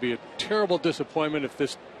it's going to be a terrible disappointment if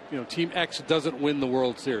this, Team X doesn't win the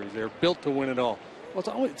World Series. They're built to win it all.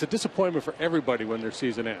 Well, it's a disappointment for everybody when their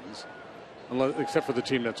season ends, except for the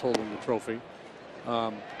team that's holding the trophy.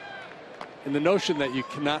 And the notion that you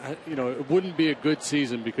cannot, it wouldn't be a good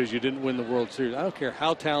season because you didn't win the World Series. I don't care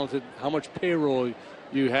how talented, how much payroll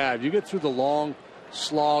you have. You get through the long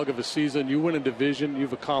slog of a season, you win a division,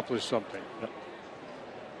 you've accomplished something.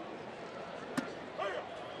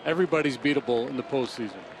 Everybody's beatable in the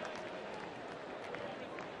postseason.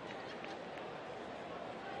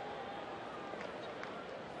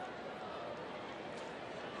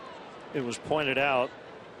 It was pointed out,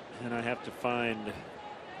 and I have to find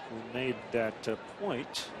who made that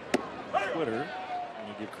point. Twitter.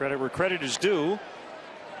 And give credit where credit is due.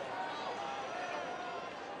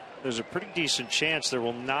 There's a pretty decent chance there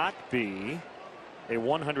will not be a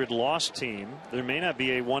 100 loss team. There may not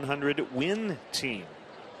be a 100 win team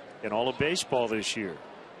in all of baseball this year.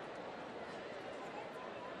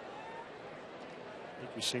 I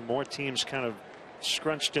think we see more teams kind of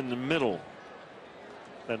scrunched in the middle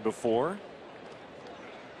than before.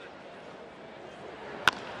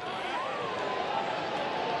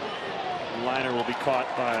 The liner will be caught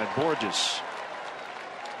by Borges.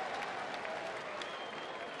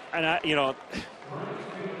 And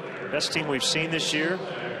best team we've seen this year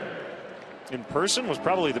in person was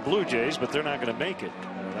probably the Blue Jays, but they're not going to make it.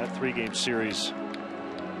 That 3-game series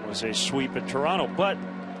was a sweep in Toronto,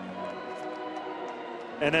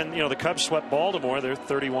 and then the Cubs swept Baltimore. They're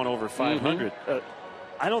 31 over 500.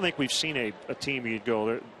 I don't think we've seen a team you'd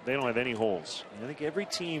go, they don't have any holes. I think every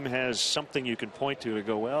team has something you can point to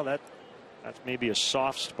go, well, that's maybe a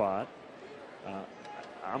soft spot.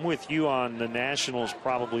 I'm with you on the Nationals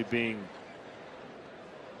probably being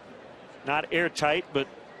not airtight, but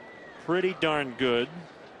pretty darn good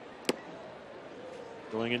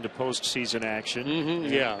going into postseason action.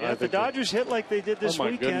 Yeah, if the Dodgers hit like they did this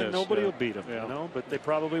weekend, nobody will beat them. Yeah. But they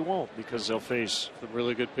probably won't because they'll face some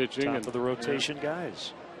really good pitching top of the rotation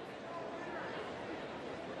guys.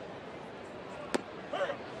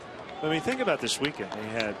 I mean, think about this weekend. They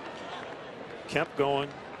had Kemp going.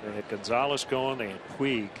 They had Gonzalez going. They had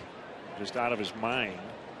Puig just out of his mind.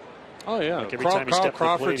 Oh, yeah. Like every time he stepped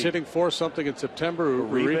Crawford's hitting 4-something in September.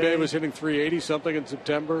 Uribe was hitting 380-something in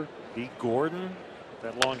September. Pete Gordon,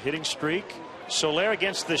 that long hitting streak. Soler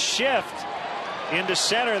against the shift into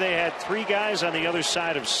center. They had 3 guys on the other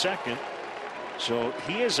side of second. So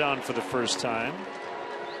he is on for the first time.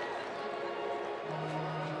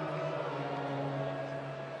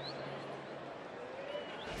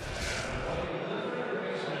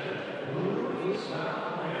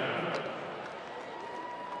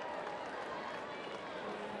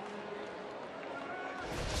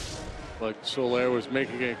 Like Soler was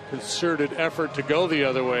making a concerted effort to go the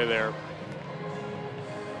other way there.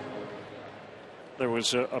 There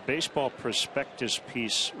was a baseball prospectus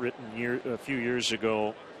piece written a few years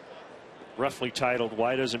ago, roughly titled,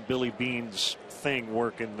 "Why Doesn't Billy Beane's Thing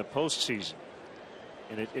Work in the Postseason?"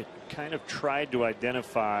 And it kind of tried to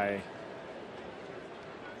identify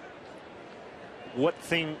what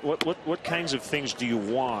kinds of things do you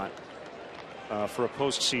want for a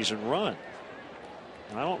postseason run.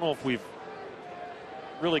 And I don't know if we've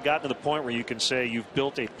really gotten to the point where you can say you've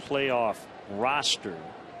built a playoff roster.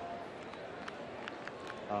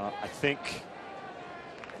 I think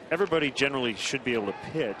everybody generally should be able to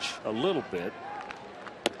pitch a little bit.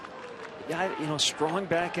 Yeah, strong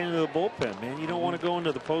back end of the bullpen, man. You don't want to go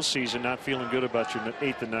into the postseason not feeling good about your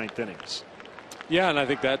 8th and 9th innings. Yeah, and I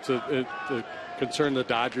think that's a concern the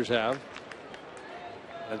Dodgers have.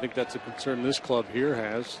 I think that's a concern this club here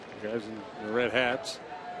has. The guys in the red hats.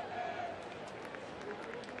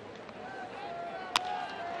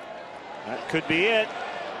 That could be it.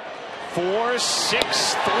 4-6-3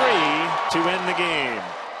 to end the game.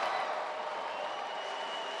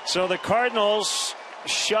 So the Cardinals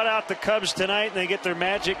shut out the Cubs tonight, and they get their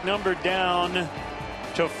magic number down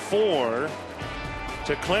to 4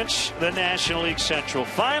 to clinch the National League Central.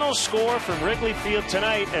 Final score from Wrigley Field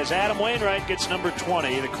tonight as Adam Wainwright gets number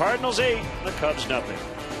 20. The Cardinals 8, the Cubs nothing.